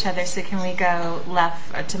next to each other, so can we go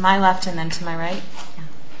left, to my left and then to my right? Yeah.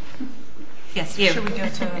 Yes, you. Should we go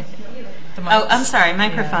to the mics? Oh, I'm sorry,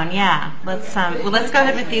 microphone, yeah. Let's go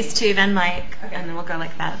ahead with these two, then Mike, and then we'll go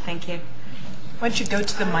like that. Thank you. Why don't you go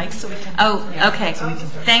to the mic so we can... Oh, okay.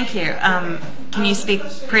 Thank you. Can you speak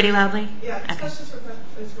pretty loudly? Yeah, this question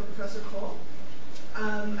is for Professor Cole.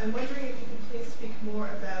 I'm wondering if you could please speak more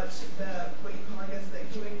about what you call, I guess,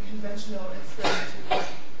 doing conventional experimentation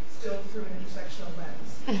still through an intersectional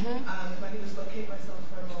lens. If I can just locate myself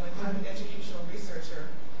for a moment, I'm an educational researcher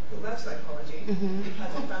who left psychology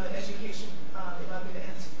because I found that education allowed me to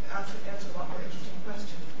answer a lot more interesting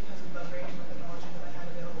questions because of the range of methodology that I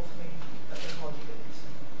had available to me that psychology didn't.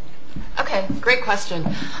 Okay, great question.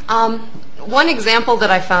 One example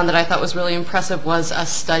that I found that I thought was really impressive was a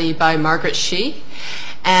study by Margaret Shee.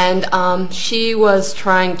 And she was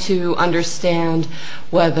trying to understand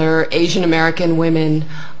whether Asian American women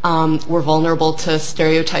were vulnerable to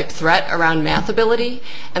stereotype threat around math ability.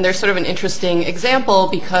 And they're sort of an interesting example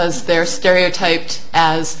because they're stereotyped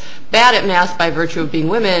as bad at math by virtue of being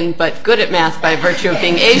women, but good at math by virtue of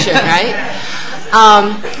being Asian, right?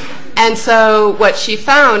 And so what she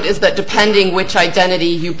found is that depending which identity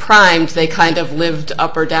you primed, they kind of lived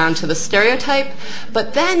up or down to the stereotype.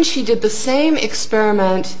 But then she did the same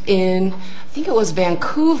experiment in, I think it was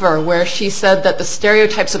Vancouver, where she said that the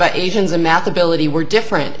stereotypes about Asians and math ability were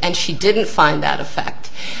different, and she didn't find that effect.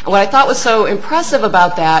 And what I thought was so impressive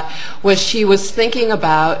about that was she was thinking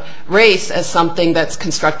about race as something that's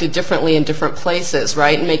constructed differently in different places,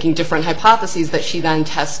 right, and making different hypotheses that she then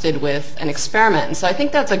tested with an experiment. And so I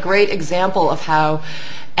think that's a great example of how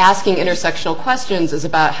asking intersectional questions is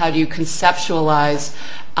about how do you conceptualize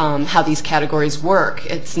how these categories work.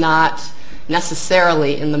 It's not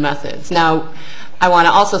necessarily in the methods. Now, I want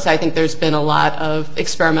to also say I think there's been a lot of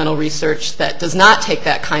experimental research that does not take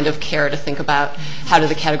that kind of care to think about how do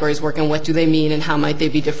the categories work and what do they mean and how might they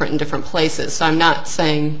be different in different places. So I'm not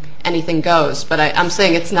saying anything goes, but I'm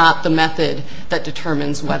saying it's not the method that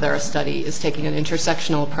determines whether a study is taking an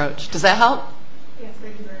intersectional approach. Does that help? Yes,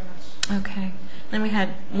 thank you very much. Okay. Then we had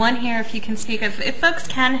one here, if you can speak. If folks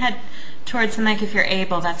can head towards the mic if you're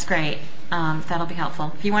able, that's great. That'll be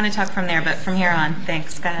helpful. If you want to talk from there, but from here on,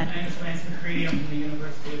 thanks. Go ahead. My name is Ange-Marie. I'm from the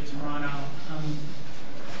University of Toronto.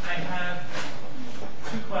 I have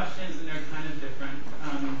two questions, and they're kind of different,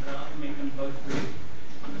 so I'll make them both brief.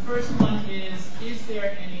 The first one is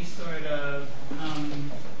there any sort of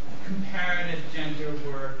comparative gender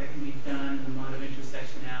work that can be done in the mode of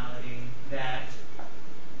intersectionality that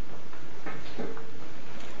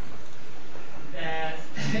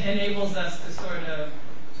enables us to sort of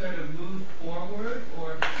move forward?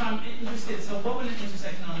 Or so I'm interested. So, what would an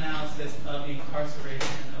intersectional analysis of the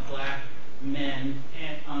incarceration of Black men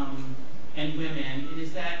and women? And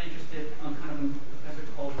is that interested kind of in Professor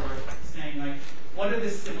Colbert saying, like, what are the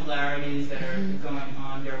similarities that are going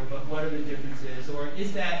on there, but what are the differences? Or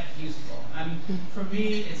is that useful? For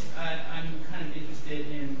me, I'm kind of interested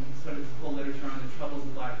in sort of the whole literature on the troubles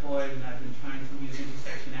of Black boys, and I've been trying to use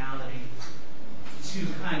intersectionality to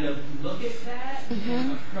kind of look at that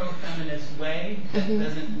in a pro-feminist way that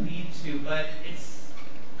doesn't lead to, but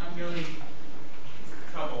I'm really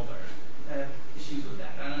troubled or have issues with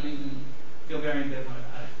that. I don't even feel very ambivalent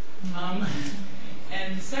about it.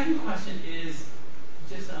 And the second question is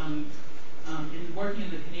just in working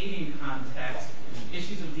in the Canadian context,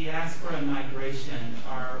 issues of diaspora and migration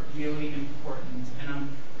are really important, and I'm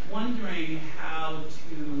wondering how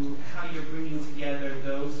you're bringing together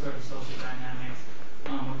those sort of social dynamics.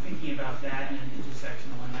 Or thinking about that in an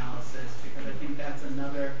intersectional analysis, because I think that's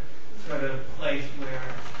another sort of place where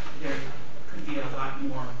there could be a lot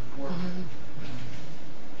more work.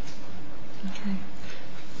 Okay.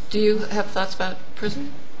 Do you have thoughts about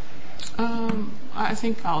prison? I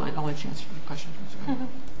think I'll let you answer the question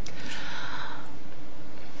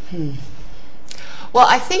first. Well,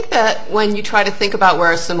 I think that when you try to think about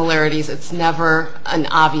where are similarities, it's never an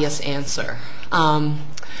obvious answer.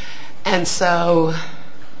 And so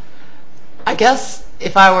I guess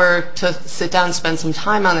if I were to sit down and spend some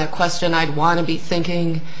time on that question, I'd want to be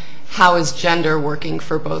thinking, how is gender working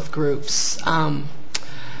for both groups?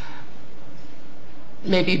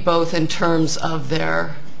 Maybe both in terms of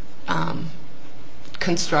their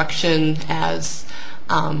construction as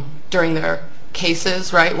during their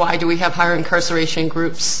cases, right? Why do we have higher incarceration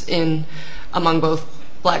groups among both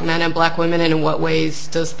Black men and Black women, and in what ways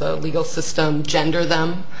does the legal system gender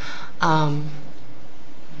them?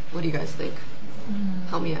 What do you guys think?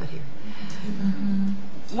 Help me out here.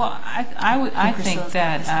 Well, I think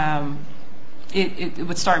that it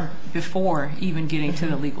would start before even getting to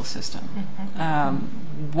the legal system.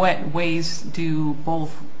 What ways do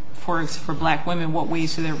both, for Black women, what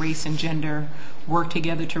ways do their race and gender work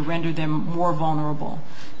together to render them more vulnerable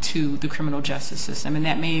to the criminal justice system? And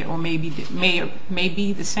that may be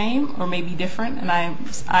the same or may be different. And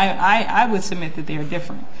I would submit that they are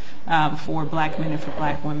different for Black men and for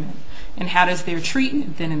Black women. And how does their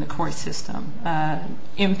treatment then in the court system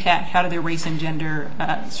impact? How do their race and gender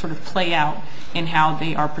sort of play out in how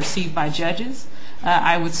they are perceived by judges?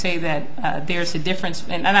 I would say that there's a difference,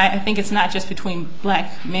 and I think it's not just between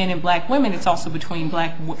Black men and Black women, it's also between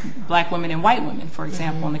Black women and white women, for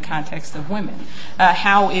example, in the context of women.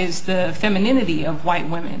 How is the femininity of white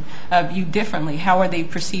women viewed differently? How are they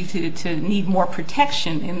perceived to need more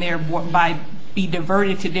protection in be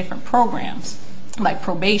diverted to different programs, like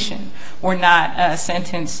probation, or not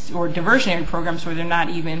sentenced, or diversionary programs where they're not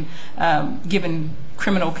even given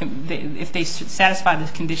criminal, if they satisfy the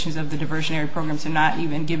conditions of the diversionary programs, they're not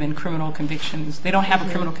even given criminal convictions. They don't have a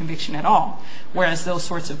criminal conviction at all, whereas those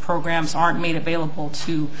sorts of programs aren't made available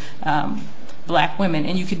to Black women.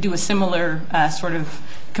 And you could do a similar sort of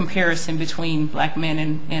comparison between Black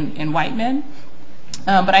men and white men.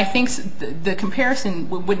 But I think the comparison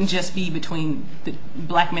wouldn't just be between the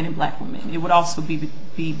Black men and Black women. It would also be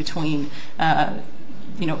between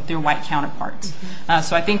their white counterparts.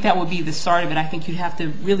 So I think that would be the start of it. I think you'd have to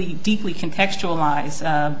really deeply contextualize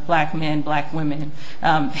Black men, Black women,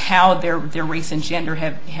 how their race and gender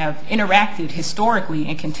have interacted historically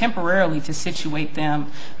and contemporarily to situate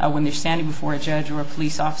them when they're standing before a judge or a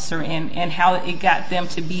police officer, and how it got them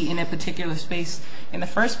to be in a particular space in the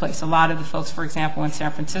first place. A lot of the folks, for example, in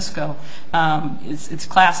San Francisco, it's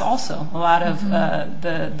class also. A lot of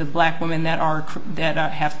the Black women that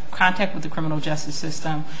have contact with the criminal justice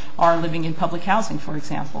system are living in public housing, for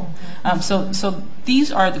example. So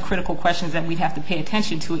these are the critical questions that we'd have to pay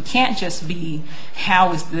attention to. It can't just be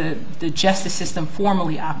how is the justice system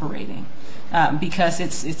formally operating, because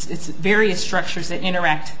it's various structures that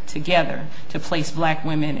interact together to place Black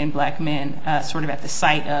women and Black men sort of at the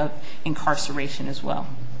site of incarceration as well.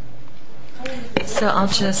 So I'll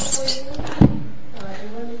just...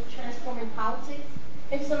 Transforming Politics.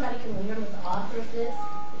 Maybe somebody can remember the author of this.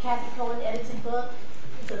 The Kathy Cohen edited book.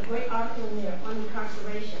 It's a great article in there on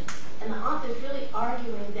incarceration. And the author is really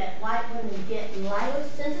arguing that white women get lighter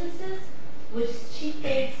sentences, which she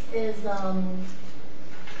thinks is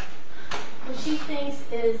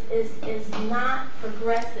not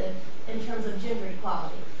progressive in terms of gender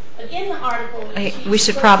equality. But in the article, we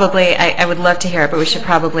should probably, I would love to hear it, but we should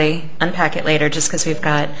probably unpack it later just because we've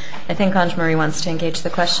got, I think Ange-Marie wants to engage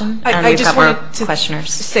the question. And I we've just got more wanted to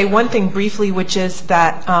questioners. say one thing briefly, which is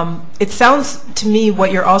that it sounds to me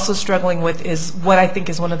what you're also struggling with is what I think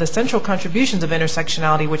is one of the central contributions of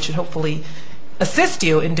intersectionality, which should hopefully assist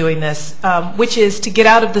you in doing this, which is to get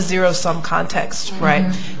out of the zero-sum context,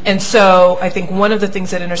 right? And so I think one of the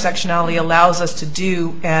things that intersectionality allows us to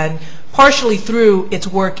do, and partially through its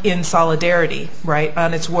work in solidarity, right,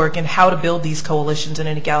 on its work in how to build these coalitions in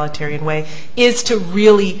an egalitarian way, is to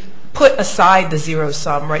really put aside the zero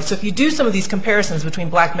sum, right? So if you do some of these comparisons between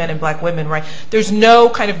black men and black women, right, there's no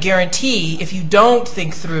kind of guarantee, if you don't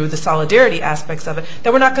think through the solidarity aspects of it,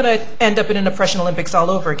 that we're not going to end up in an oppression Olympics all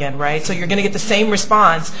over again, right? So you're going to get the same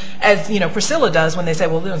response as, you know, Priscilla does when they say,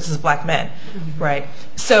 well, this is black men, right?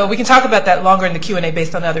 So we can talk about that longer in the Q&A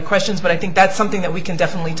based on other questions, but I think that's something that we can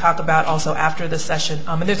definitely talk about also after the session.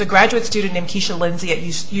 And there's a graduate student named Keisha Lindsay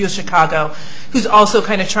at U of Chicago who's also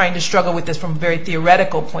kind of trying to struggle with this from a very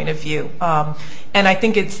theoretical point of view. And I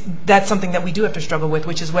think that's something that we do have to struggle with,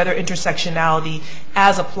 which is whether intersectionality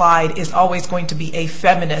as applied is always going to be a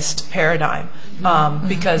feminist paradigm.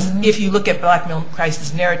 Because if you look at black male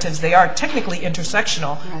crisis narratives, they are technically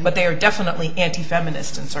intersectional, but they are definitely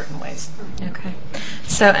anti-feminist in certain ways. Okay.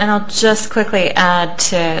 So, and I'll just quickly add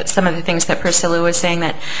to some of the things that Priscilla was saying,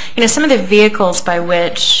 that, you know, some of the vehicles by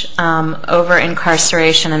which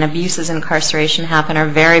over-incarceration and abuses incarceration happen are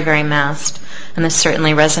very, very masked. And this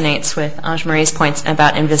certainly resonates with Ange-Marie's points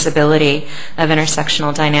about invisibility of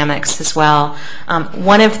intersectional dynamics as well.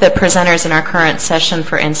 One of the presenters in our current session,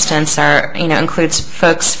 for instance, includes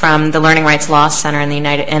folks from the Learning Rights Law Center in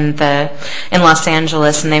Los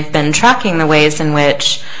Angeles, and they've been tracking the ways in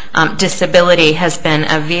which disability has been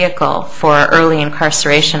a vehicle for early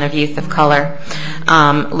incarceration of youth of color.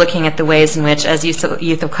 Looking at the ways in which, as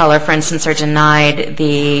youth of color, for instance, are denied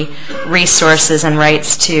the resources and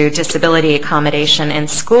rights to disability accommodation in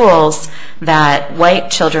schools that white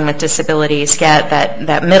children with disabilities get,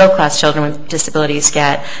 that middle-class children with disabilities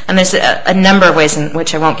get. And there's a number of ways in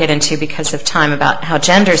which I won't get into because of time about how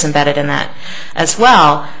gender is embedded in that as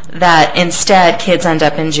well, that instead kids end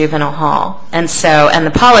up in juvenile hall. And so, and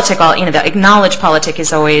the politic, the acknowledged politic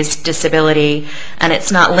is always disability, and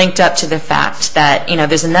it's not linked up to the fact that,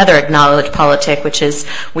 there's another acknowledged politic, which is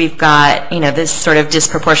we've got, this sort of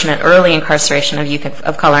disproportionate early incarceration of youth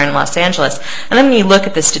of color in Los Angeles. And then when you look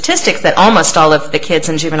at the statistics that almost all of the kids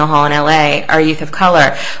in juvenile hall in LA are youth of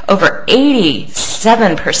color, over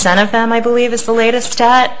 87% of them, I believe is the latest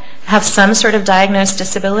stat, have some sort of diagnosed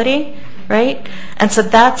disability, right? And so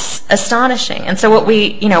that's astonishing. And so what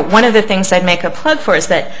one of the things I'd make a plug for is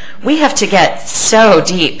that we have to get so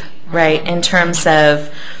deep, right, in terms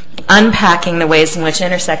of unpacking the ways in which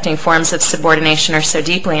intersecting forms of subordination are so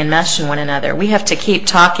deeply enmeshed in one another. We have to keep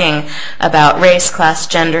talking about race, class,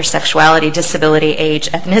 gender, sexuality, disability, age,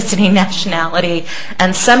 ethnicity, nationality,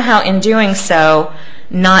 and somehow in doing so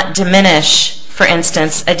not diminish, for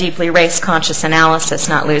instance, a deeply race-conscious analysis,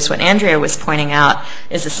 not lose what Andrea was pointing out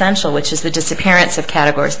is essential, which is the disappearance of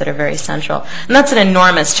categories that are very central. And that's an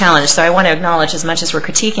enormous challenge, so I want to acknowledge, as much as we're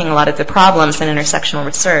critiquing a lot of the problems in intersectional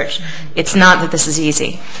research, it's not that this is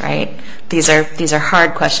easy, right? These are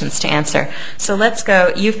hard questions to answer. So let's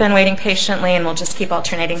go. You've been waiting patiently, and we'll just keep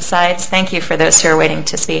alternating sides. Thank you for those who are waiting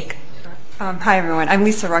to speak. Hi, everyone. I'm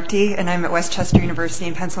Lisa Ruckty, and I'm at Westchester University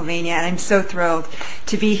in Pennsylvania, and I'm so thrilled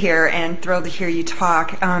to be here and thrilled to hear you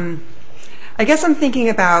talk. I guess I'm thinking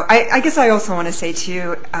about, I guess I also want to say,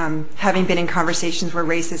 too, having been in conversations where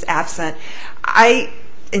race is absent, I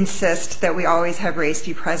insist that we always have race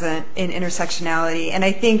be present in intersectionality, and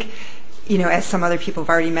I think, as some other people have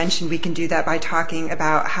already mentioned, we can do that by talking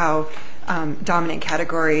about how dominant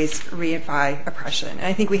categories reify oppression. And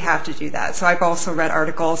I think we have to do that. So I've also read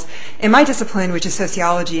articles in my discipline, which is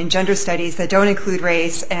sociology and gender studies, that don't include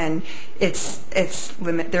race, and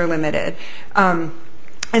they're limited.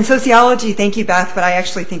 And sociology, thank you, Beth, but I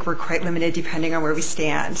actually think we're quite limited depending on where we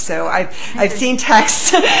stand. So I've seen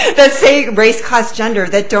texts that say race, class, gender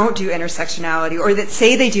that don't do intersectionality, or that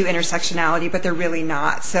say they do intersectionality, but they're really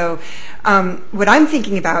not. So what I'm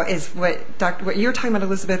thinking about is what you were talking about,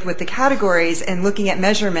 Elizabeth, with the categories and looking at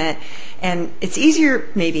measurement. And it's easier,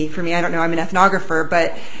 maybe, for me, I don't know, I'm an ethnographer,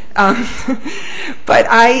 but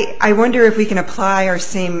I wonder if we can apply our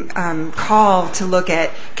same call to look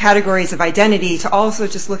at categories of identity to also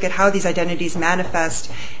just look at how these identities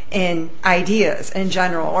manifest in ideas in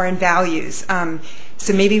general or in values.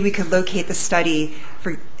 So maybe we could locate the study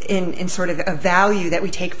in sort of a value that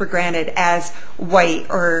we take for granted as white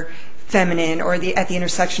or feminine, or at the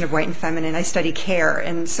intersection of white and feminine. I study care,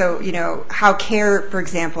 and so how care, for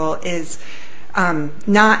example, is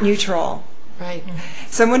not neutral. Right.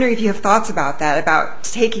 So I'm wondering if you have thoughts about that, about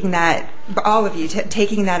taking that, all of you,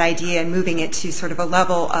 taking that idea and moving it to sort of a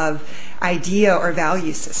level of idea or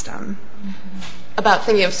value system. About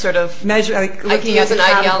thinking of sort of ideas and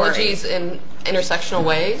ideologies in intersectional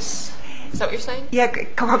ways. Is that what you're saying? Yeah,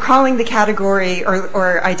 calling the category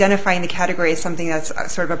or identifying the category as something that's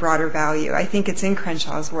sort of a broader value. I think it's in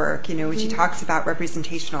Crenshaw's work, which he talks about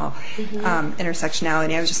representational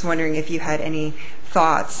intersectionality. I was just wondering if you had any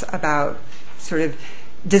thoughts about sort of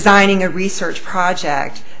designing a research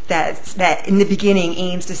project that in the beginning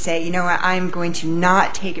aims to say, I'm going to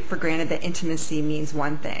not take it for granted that intimacy means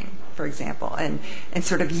one thing, for example, and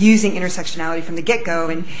sort of using intersectionality from the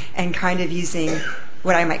get-go and kind of using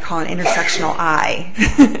what I might call an intersectional eye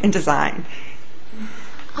in design.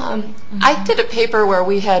 I did a paper where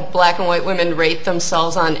we had black and white women rate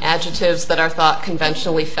themselves on adjectives that are thought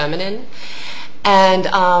conventionally feminine. And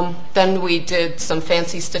then we did some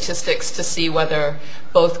fancy statistics to see whether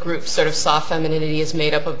both groups sort of saw femininity as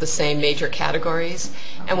made up of the same major categories.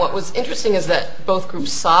 And what was interesting is that both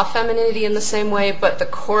groups saw femininity in the same way, but the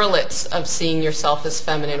correlates of seeing yourself as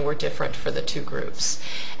feminine were different for the two groups.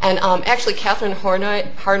 And actually, Catherine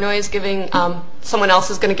Harnoy is giving, someone else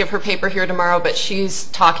is going to give her paper here tomorrow, but she's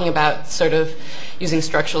talking about sort of using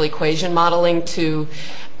structural equation modeling to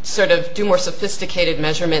sort of do more sophisticated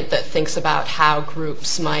measurement that thinks about how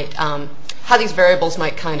groups might, how these variables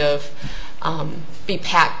might kind of be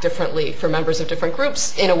packed differently for members of different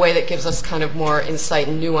groups in a way that gives us kind of more insight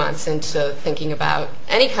and nuance into thinking about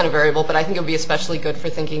any kind of variable, but I think it would be especially good for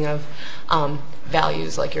thinking of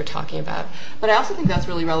values like you're talking about. But I also think that's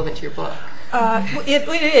really relevant to your book. It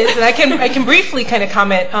is, and I can briefly kind of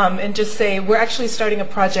comment and just say we're actually starting a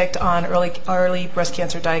project on early breast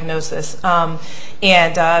cancer diagnosis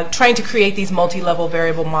and trying to create these multi-level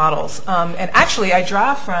variable models. And actually, I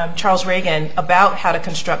draw from Charles Reagan about how to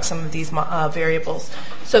construct some of these variables.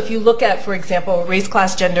 So if you look at, for example, race,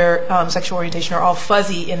 class, gender, sexual orientation are all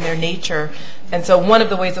fuzzy in their nature. And so one of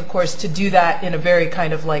the ways, of course, to do that in a very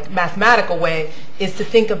kind of like mathematical way is to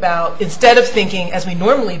think about, instead of thinking as we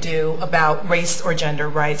normally do about race or gender,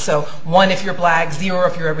 right? So 1 if you're black, 0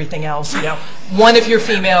 if you're everything else, 1 if you're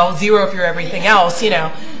female, 0 if you're everything else,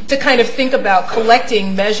 to kind of think about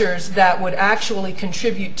collecting measures that would actually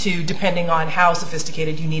contribute to, depending on how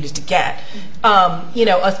sophisticated you needed to get,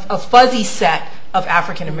 a fuzzy set of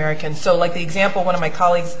African Americans. So like the example, one of my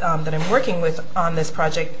colleagues that I'm working with on this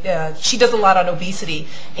project, she does a lot on obesity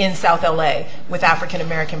in South LA with African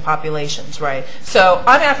American populations, right? So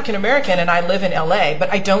I'm African American and I live in LA,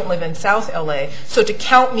 but I don't live in South LA. So to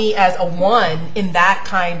count me as a 1 in that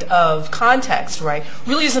kind of context, right,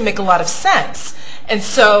 really doesn't make a lot of sense. And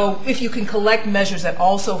so if you can collect measures that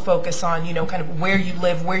also focus on, kind of where you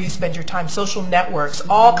live, where you spend your time, social networks,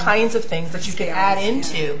 all kinds of things that you can add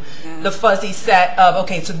into the fuzzy set of,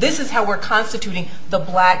 okay, so this is how we're constituting the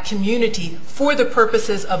black community for the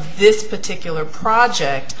purposes of this particular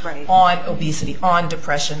project on obesity, on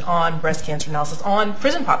depression, on breast cancer analysis, on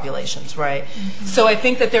prison populations, right? So I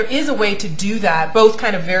think that there is a way to do that, both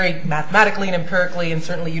kind of very mathematically and empirically, and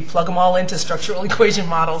certainly you'd plug them all into structural equation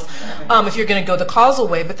models if you're going to go the causal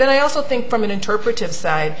way. But then I also think from an interpretive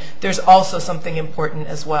side, there's also something important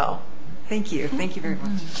as well. Thank you. Thank you very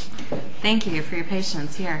much. Thank you for your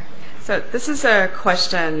patience here. So this is a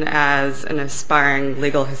question as an aspiring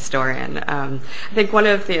legal historian. I think one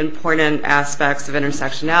of the important aspects of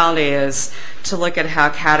intersectionality is to look at how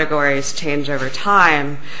categories change over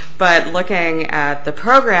time, but looking at the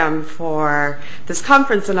program for this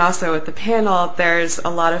conference and also at the panel, there's a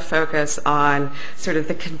lot of focus on sort of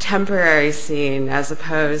the contemporary scene as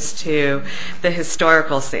opposed to the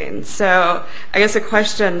historical scene. So I guess a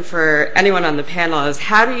question for anyone on the panel is,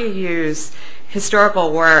 how do you use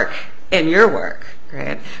historical work in your work,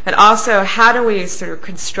 right? But also, how do we sort of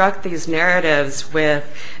construct these narratives with,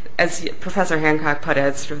 as Professor Hancock put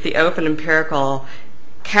it, sort of the open empirical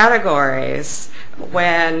categories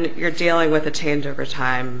when you're dealing with a change over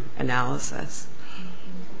time analysis?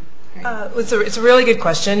 It's a really good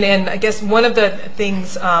question, and I guess one of the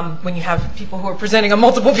things when you have people who are presenting on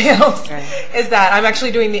multiple panels is that I'm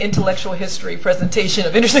actually doing the intellectual history presentation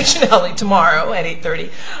of intersectionality tomorrow at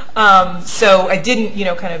 8:30. So I didn't,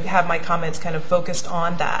 kind of have my comments kind of focused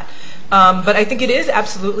on that. But I think it is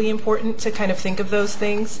absolutely important to kind of think of those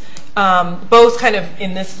things, both kind of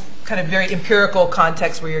in this kind of very empirical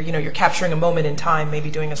context where you're capturing a moment in time, maybe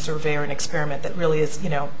doing a survey or an experiment that really is,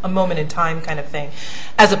 a moment in time kind of thing,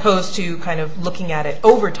 as opposed to kind of looking at it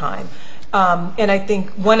over time. And I think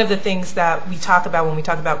one of the things that we talk about when we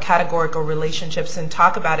talk about categorical relationships and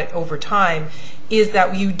talk about it over time is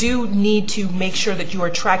that you do need to make sure that you are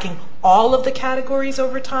tracking all of the categories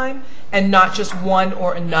over time and not just one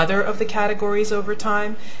or another of the categories over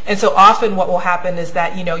time. And so often what will happen is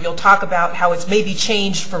that, you'll talk about how it's maybe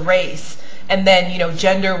changed for race, and then,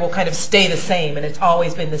 gender will kind of stay the same, and it's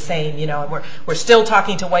always been the same, and we're still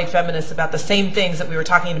talking to white feminists about the same things that we were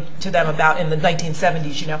talking to them about in the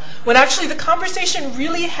 1970s, when actually the conversation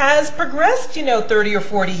really has progressed, 30 or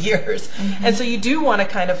 40 years. Mm-hmm. And so you do want to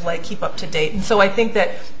kind of like keep up to date. And so I think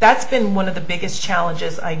that that's been one of the biggest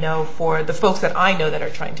challenges I know for the folks that I know that are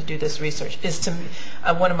trying to do this research is to,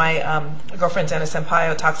 one of my girlfriends, Anna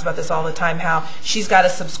Sampaio, talks about this all the time, how she's got to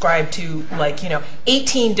subscribe to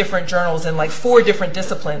 18 different journals in 4 different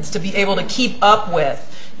disciplines to be able to keep up with,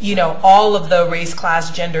 all of the race, class,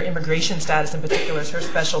 gender, immigration status in particular is her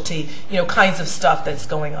specialty, kinds of stuff that's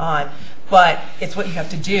going on. But it's what you have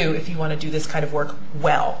to do if you want to do this kind of work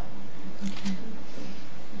well.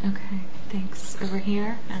 Okay, thanks. Over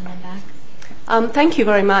here and then back. Thank you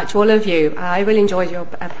very much, all of you. I really enjoyed your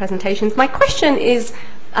presentations. My question is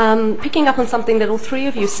picking up on something that all 3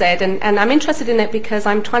 of you said, and I'm interested in it because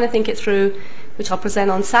I'm trying to think it through, which I'll present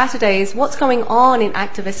on Saturday, is what's going on in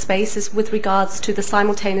activist spaces with regards to the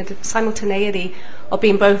simultaneity of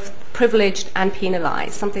being both privileged and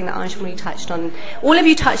penalized, something that Ange-Marie touched on. All of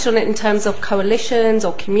you touched on it in terms of coalitions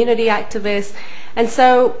or community activists, and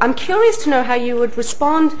so I'm curious to know how you would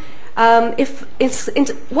respond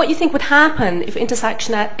what you think would happen if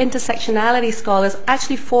intersectionality scholars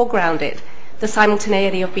actually foregrounded the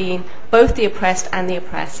simultaneity of being both the oppressed and the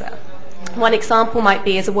oppressor. One example might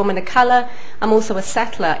be, as a woman of color, I'm also a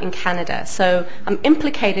settler in Canada, so I'm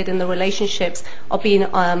implicated in the relationships of being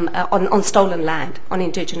on stolen land, on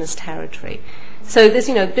indigenous territory. So there's,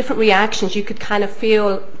 different reactions. You could kind of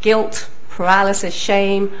feel guilt, paralysis,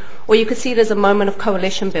 shame, or you could see it as a moment of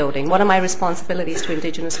coalition building. What are my responsibilities to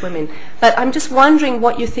indigenous women? But I'm just wondering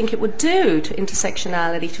what you think it would do to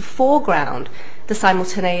intersectionality to foreground the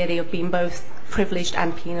simultaneity of being both privileged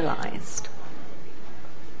and penalized.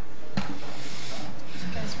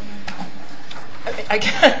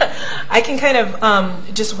 I can kind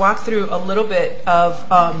of just walk through a little bit of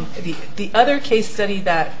the other case study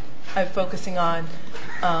that I'm focusing on.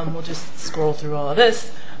 We'll just scroll through all of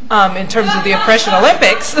this. In terms of the Oppression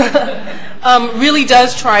Olympics, really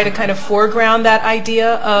does try to kind of foreground that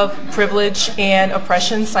idea of privilege and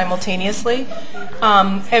oppression simultaneously.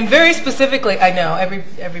 And very specifically, I know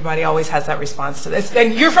everybody always has that response to this.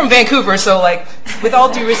 And you're from Vancouver, so with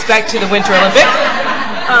all due respect to the Winter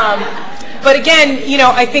Olympics. But again,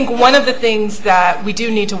 I think one of the things that we do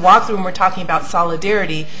need to walk through when we're talking about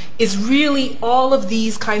solidarity is really all of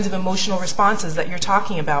these kinds of emotional responses that you're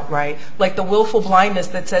talking about, right? Like the willful blindness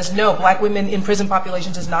that says, no, black women in prison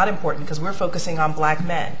populations is not important because we're focusing on black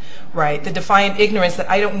men, right? The defiant ignorance that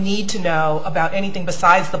I don't need to know about anything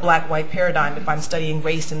besides the black-white paradigm if I'm studying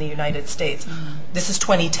race in the United States. This is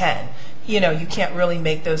 2010. You can't really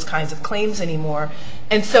make those kinds of claims anymore.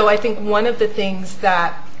 And so I think one of the things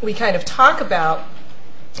that we kind of talk about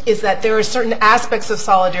is that there are certain aspects of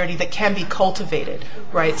solidarity that can be cultivated,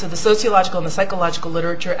 right? So the sociological and the psychological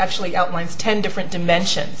literature actually outlines 10 different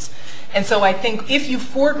dimensions. And so I think if you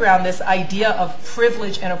foreground this idea of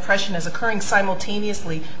privilege and oppression as occurring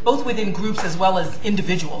simultaneously, both within groups as well as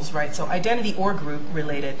individuals, right? So identity or group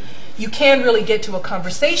related, you can really get to a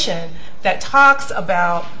conversation that talks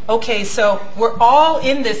about, okay, so we're all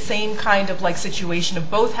in this same kind of situation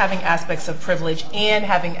of both having aspects of privilege and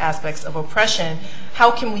having aspects of oppression.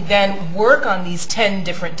 How can we then work on these 10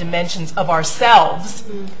 different dimensions of ourselves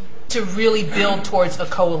to really build towards a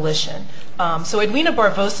coalition? So Edwina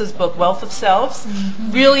Barbosa's book, Wealth of Selves,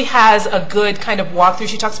 really has a good kind of walkthrough.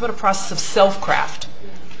 She talks about a process of self-craft,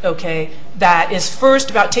 okay, that is first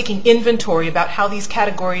about taking inventory about how these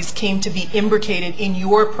categories came to be imbricated in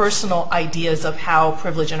your personal ideas of how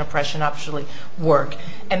privilege and oppression actually work.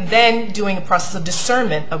 And then doing a process of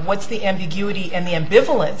discernment of what's the ambiguity and the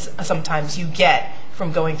ambivalence sometimes you get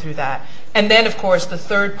from going through that. And then, of course, the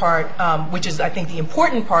third part, which is, I think, the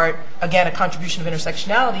important part, again, a contribution of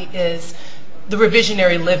intersectionality, is the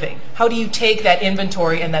revisionary living. How do you take that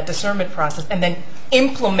inventory and that discernment process and then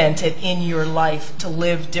implement it in your life to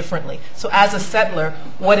live differently? So as a settler,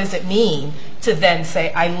 what does it mean to then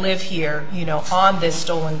say, I live here, on this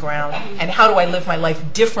stolen ground, and how do I live my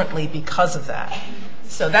life differently because of that?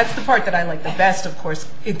 So that's the part that I like the best, of course,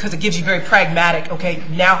 because it gives you very pragmatic, okay,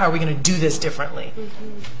 now how are we going to do this differently?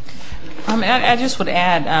 I just would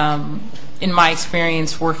add, in my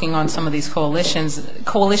experience working on some of these coalitions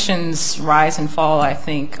rise and fall, I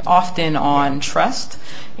think, often on trust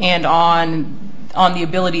and on the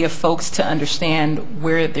ability of folks to understand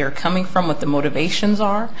where they're coming from, what the motivations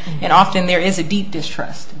are. And often there is a deep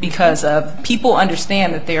distrust because of people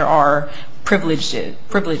understand that there are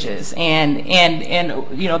privileges and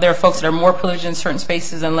you know, there are folks that are more privileged in certain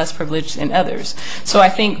spaces and less privileged in others. So I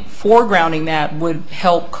think foregrounding that would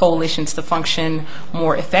help coalitions to function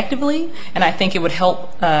more effectively, and I think it would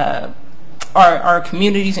help our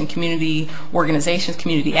communities and community organizations,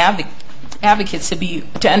 community advocates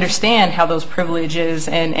to understand how those privileges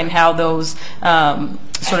and how those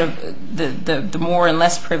sort of the more and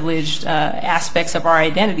less privileged aspects of our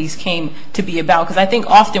identities came to be about. Because I think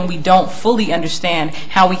often we don't fully understand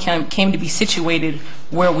how we came to be situated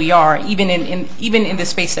where we are, even in the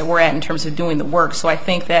space that we're at in terms of doing the work. So I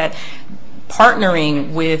think that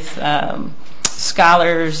partnering with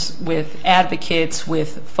scholars, with advocates,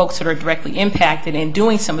 with folks that are directly impacted in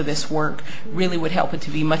doing some of this work really would help it to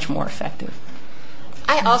be much more effective.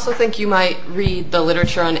 I also think you might read the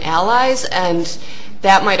literature on allies, and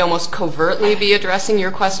that might almost covertly be addressing your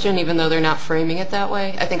question, even though they're not framing it that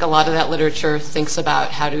way. I think a lot of that literature thinks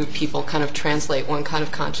about how do people kind of translate one kind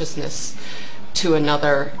of consciousness to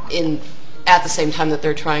another at the same time that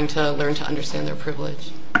they're trying to learn to understand their privilege.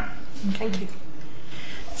 Thank you.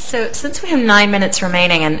 So since we have 9 minutes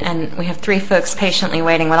remaining and we have 3 folks patiently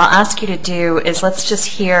waiting, what I'll ask you to do is let's just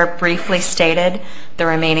hear briefly stated the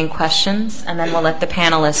remaining questions, and then we'll let the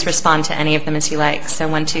panelists respond to any of them as you like. So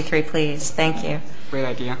 1, 2, 3, please. Thank you. Great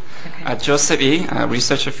idea. Okay. Joseph E.,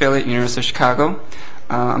 research affiliate, University of Chicago.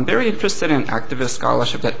 I'm very interested in activist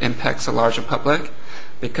scholarship that impacts the larger public,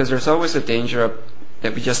 because there's always a danger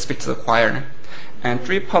that we just speak to the choir. And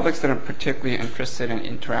 3 publics that I'm particularly interested in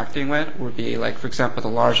interacting with would be, like, for example, the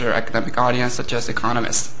larger academic audience, such as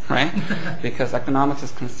economists, right? Because economics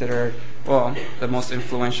is considered, well, the most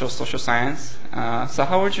influential social science. So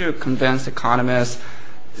how would you convince economists,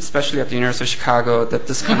 especially at the University of Chicago, that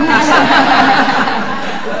this kind of right?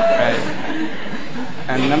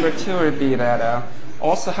 And number 2 would be that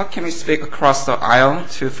also, how can we speak across the aisle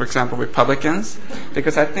to, for example, Republicans?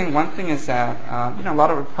 Because I think one thing is that, a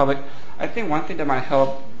lot of I think one thing that might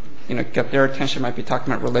help, get their attention might be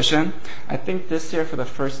talking about religion. I think this year, for the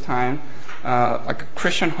first time, like a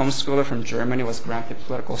Christian homeschooler from Germany was granted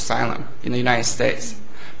political asylum in the United States,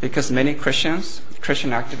 because many Christian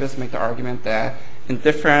activists make the argument that in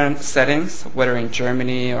different settings, whether in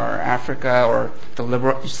Germany or Africa or the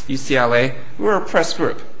liberal UCLA, we're a oppressed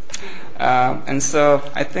group. And so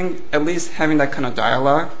I think at least having that kind of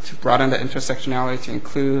dialogue to broaden the intersectionality to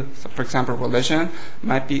include, so for example, religion, we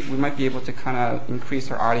might be able to kind of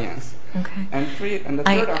increase our audience. Okay. And the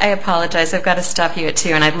third I apologize. I've got to stop you at 2,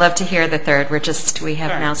 and I'd love to hear the third. We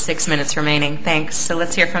have now 6 minutes remaining. Thanks. So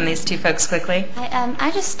let's hear from these 2 folks quickly.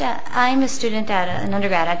 I'm a student at an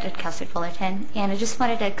undergrad at Cal State Fullerton, and I just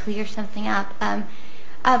wanted to clear something up.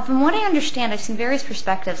 From what I understand, I've seen various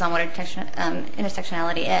perspectives on what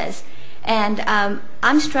intersectionality is. And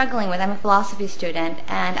I'm struggling with, I'm a philosophy student,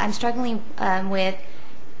 and I'm struggling with,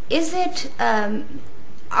 is the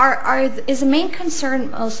main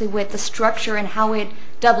concern mostly with the structure and how it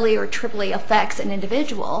doubly or triply affects an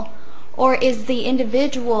individual, or is the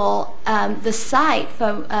individual the site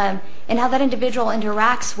and how that individual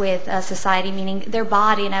interacts with society, meaning their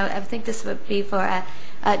body, and I think this would be for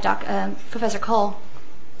Professor Cole,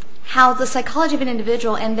 how the psychology of an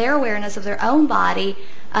individual and their awareness of their own body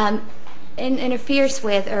interferes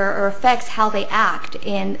with or affects how they act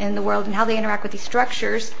in the world and how they interact with these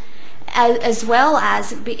structures, as well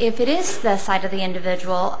as if it is the side of the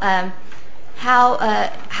individual,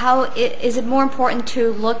 is it more important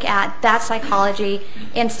to look at that psychology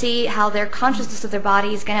and see how their consciousness of their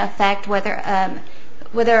body is going to affect whether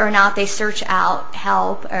or not they search out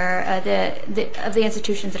help or of the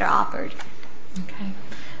institutions that are offered. Okay.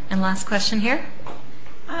 And last question here.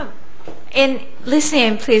 In listening,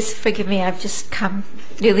 and please forgive me, I've just come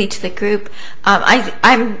newly to the group. I'm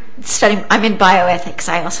in bioethics.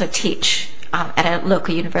 I also teach at a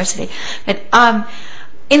local university. But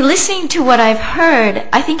in listening to what I've heard,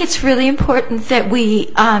 I think it's really important that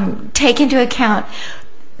we take into account,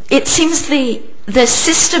 it seems the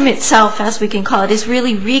system itself, as we can call it, is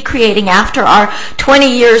really recreating, after our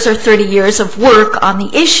 20 years or 30 years of work on the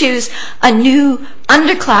issues, a new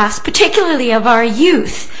underclass, particularly of our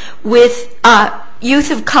youth, with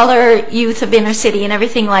youth of color, youth of inner city, and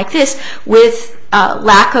everything like this, with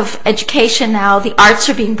lack of education now. The arts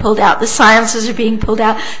are being pulled out, the sciences are being pulled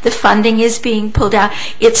out, the funding is being pulled out.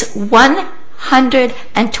 It's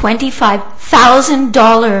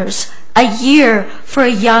 $125,000 a year for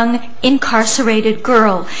a young incarcerated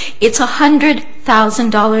girl. It's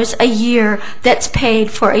 $100,000 a year that's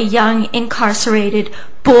paid for a young incarcerated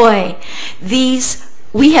boy.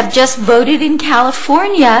 We have just voted in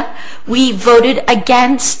California. We voted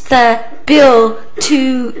against the bill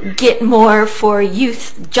to get more for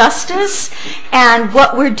youth justice. And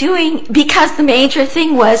what we're doing, because the major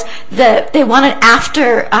thing was they wanted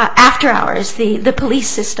after hours, the police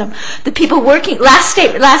system. The people working, last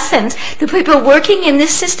sentence, the people working in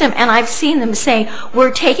this system, and I've seen them say,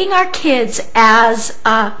 we're taking our kids as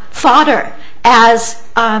fodder, as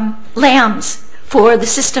lambs for the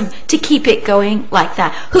system to keep it going like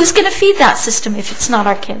that. Who's going to feed that system if it's not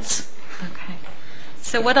our kids? Okay.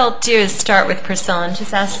 So what I'll do is start with Priscilla and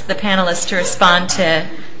just ask the panelists to respond to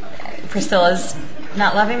Priscilla's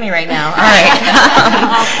not loving me right now. All right.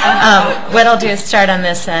 What I'll do is start on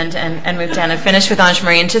this end and move down and finish with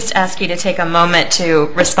Ange-Marie and just ask you to take a moment to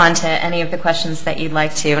respond to any of the questions that you'd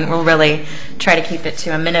like to. And we'll really try to keep it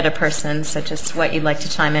to a minute a person, so just what you'd like to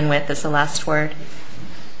chime in with as the last word.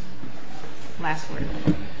 Last word.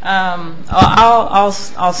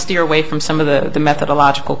 I'll steer away from some of the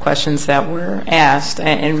methodological questions that were asked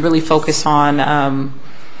and really focus on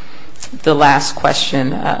the last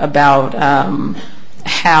question about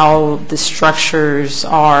how the structures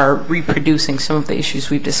are reproducing some of the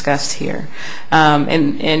issues we've discussed here.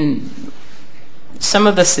 And some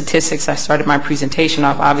of the statistics I started my presentation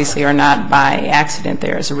off obviously are not by accident.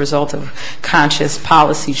 They're as a result of conscious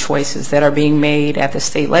policy choices that are being made at the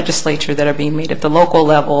state legislature, that are being made at the local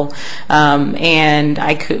level, and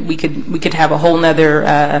we could have a whole nother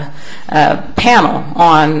panel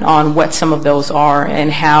on what some of those are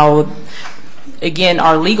and how, again,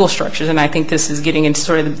 our legal structures, and I think this is getting into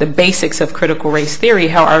sort of the basics of critical race theory,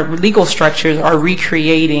 how our legal structures are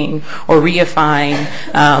recreating or reifying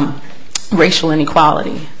racial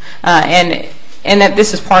inequality. And that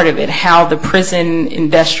this is part of it, how the prison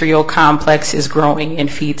industrial complex is growing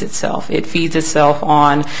and feeds itself. It feeds itself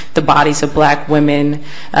on the bodies of black women,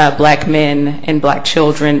 black men, and black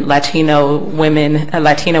children, Latino women,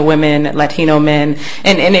 Latino men,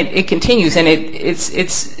 and it continues, and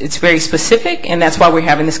it's very specific, and that's why we're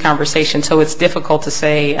having this conversation. So it's difficult to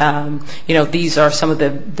say, these are some of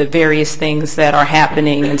the various things that are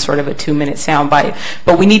happening in sort of a 2-minute soundbite,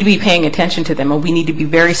 but we need to be paying attention to them, and we need to be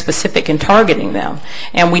very specific in targeting them,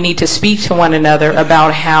 and we need to speak to one another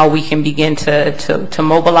about how we can begin to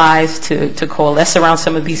mobilize, to coalesce around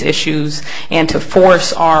some of these issues, and to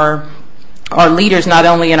force our leaders, not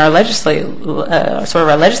only in our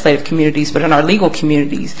legislative communities, but in our legal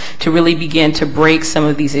communities, to really begin to break some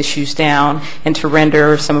of these issues down and to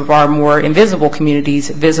render some of our more invisible communities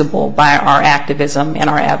visible by our activism and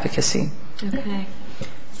our advocacy. Okay.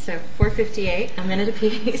 So 4:58, a minute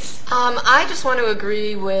apiece. I just want to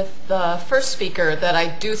agree with the first speaker that I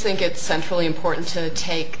do think it's centrally important to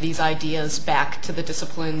take these ideas back to the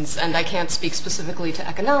disciplines, and I can't speak specifically to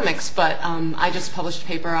economics, but I just published a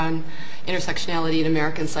paper on Intersectionality in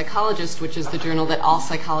American Psychologist, which is the journal that all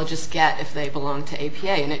psychologists get if they belong to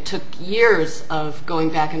APA, and it took years of going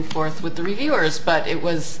back and forth with the reviewers, but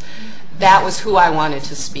that was who I wanted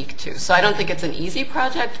to speak to. So I don't think it's an easy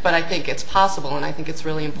project, but I think it's possible, and I think it's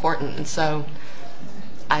really important. And so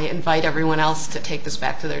I invite everyone else to take this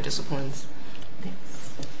back to their disciplines.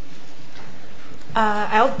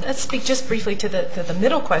 I'll speak just briefly to the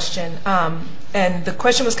middle question. And the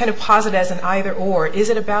question was kind of posited as an either or. Is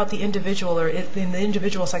it about the individual or in the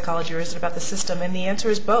individual psychology, or is it about the system? And the answer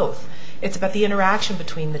is both. It's about the interaction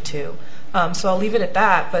between the two. So I'll leave it at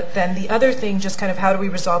that. But then the other thing, just kind of how do we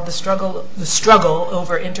resolve the struggle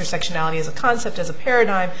over intersectionality as a concept, as a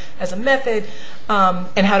paradigm, as a method,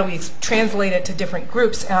 and how do we translate it to different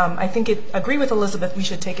groups? I agree with Elizabeth, we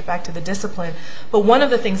should take it back to the discipline. But one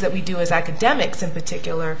of the things that we do as academics in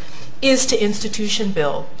particular is to institution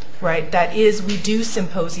build, right? That is, we do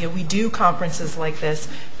symposia, we do conferences like this,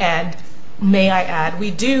 and may I add,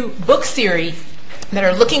 we do book series that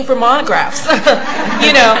are looking for monographs,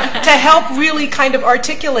 to help really kind of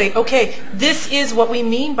articulate, okay, this is what we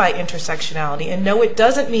mean by intersectionality. And no, it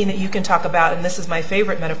doesn't mean that you can talk about, and this is my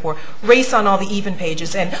favorite metaphor, race on all the even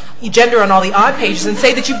pages and gender on all the odd pages and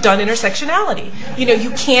say that you've done intersectionality.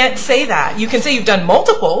 You can't say that. You can say you've done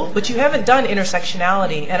multiple, but you haven't done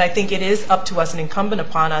intersectionality. And I think it is up to us and incumbent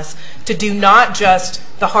upon us to do not just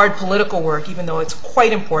the hard political work, even though it's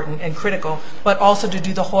quite important and critical, but also to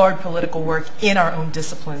do the hard political work in our own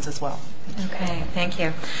disciplines as well. Okay, thank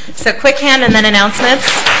you. So quick hand and then announcements.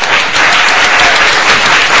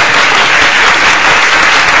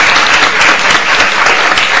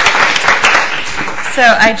 So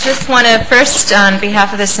I just want to first, on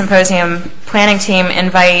behalf of the symposium planning team,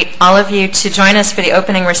 invite all of you to join us for the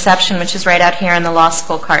opening reception, which is right out here in the law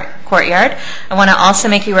school courtyard. I want to also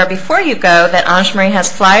make you aware before you go that Ange-Marie has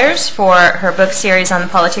flyers for her book series on the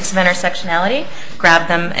politics of intersectionality. Grab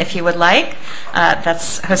them if you would like.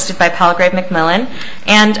 That's hosted by Palgrave Macmillan.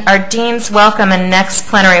 And our dean's welcome and next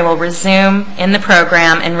plenary will resume in the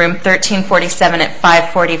program in room 1347 at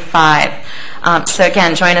 5:45. So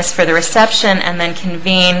again, join us for the reception and then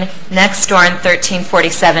convene next door in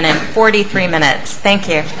 1347 in 43 minutes. Thank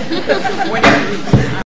you.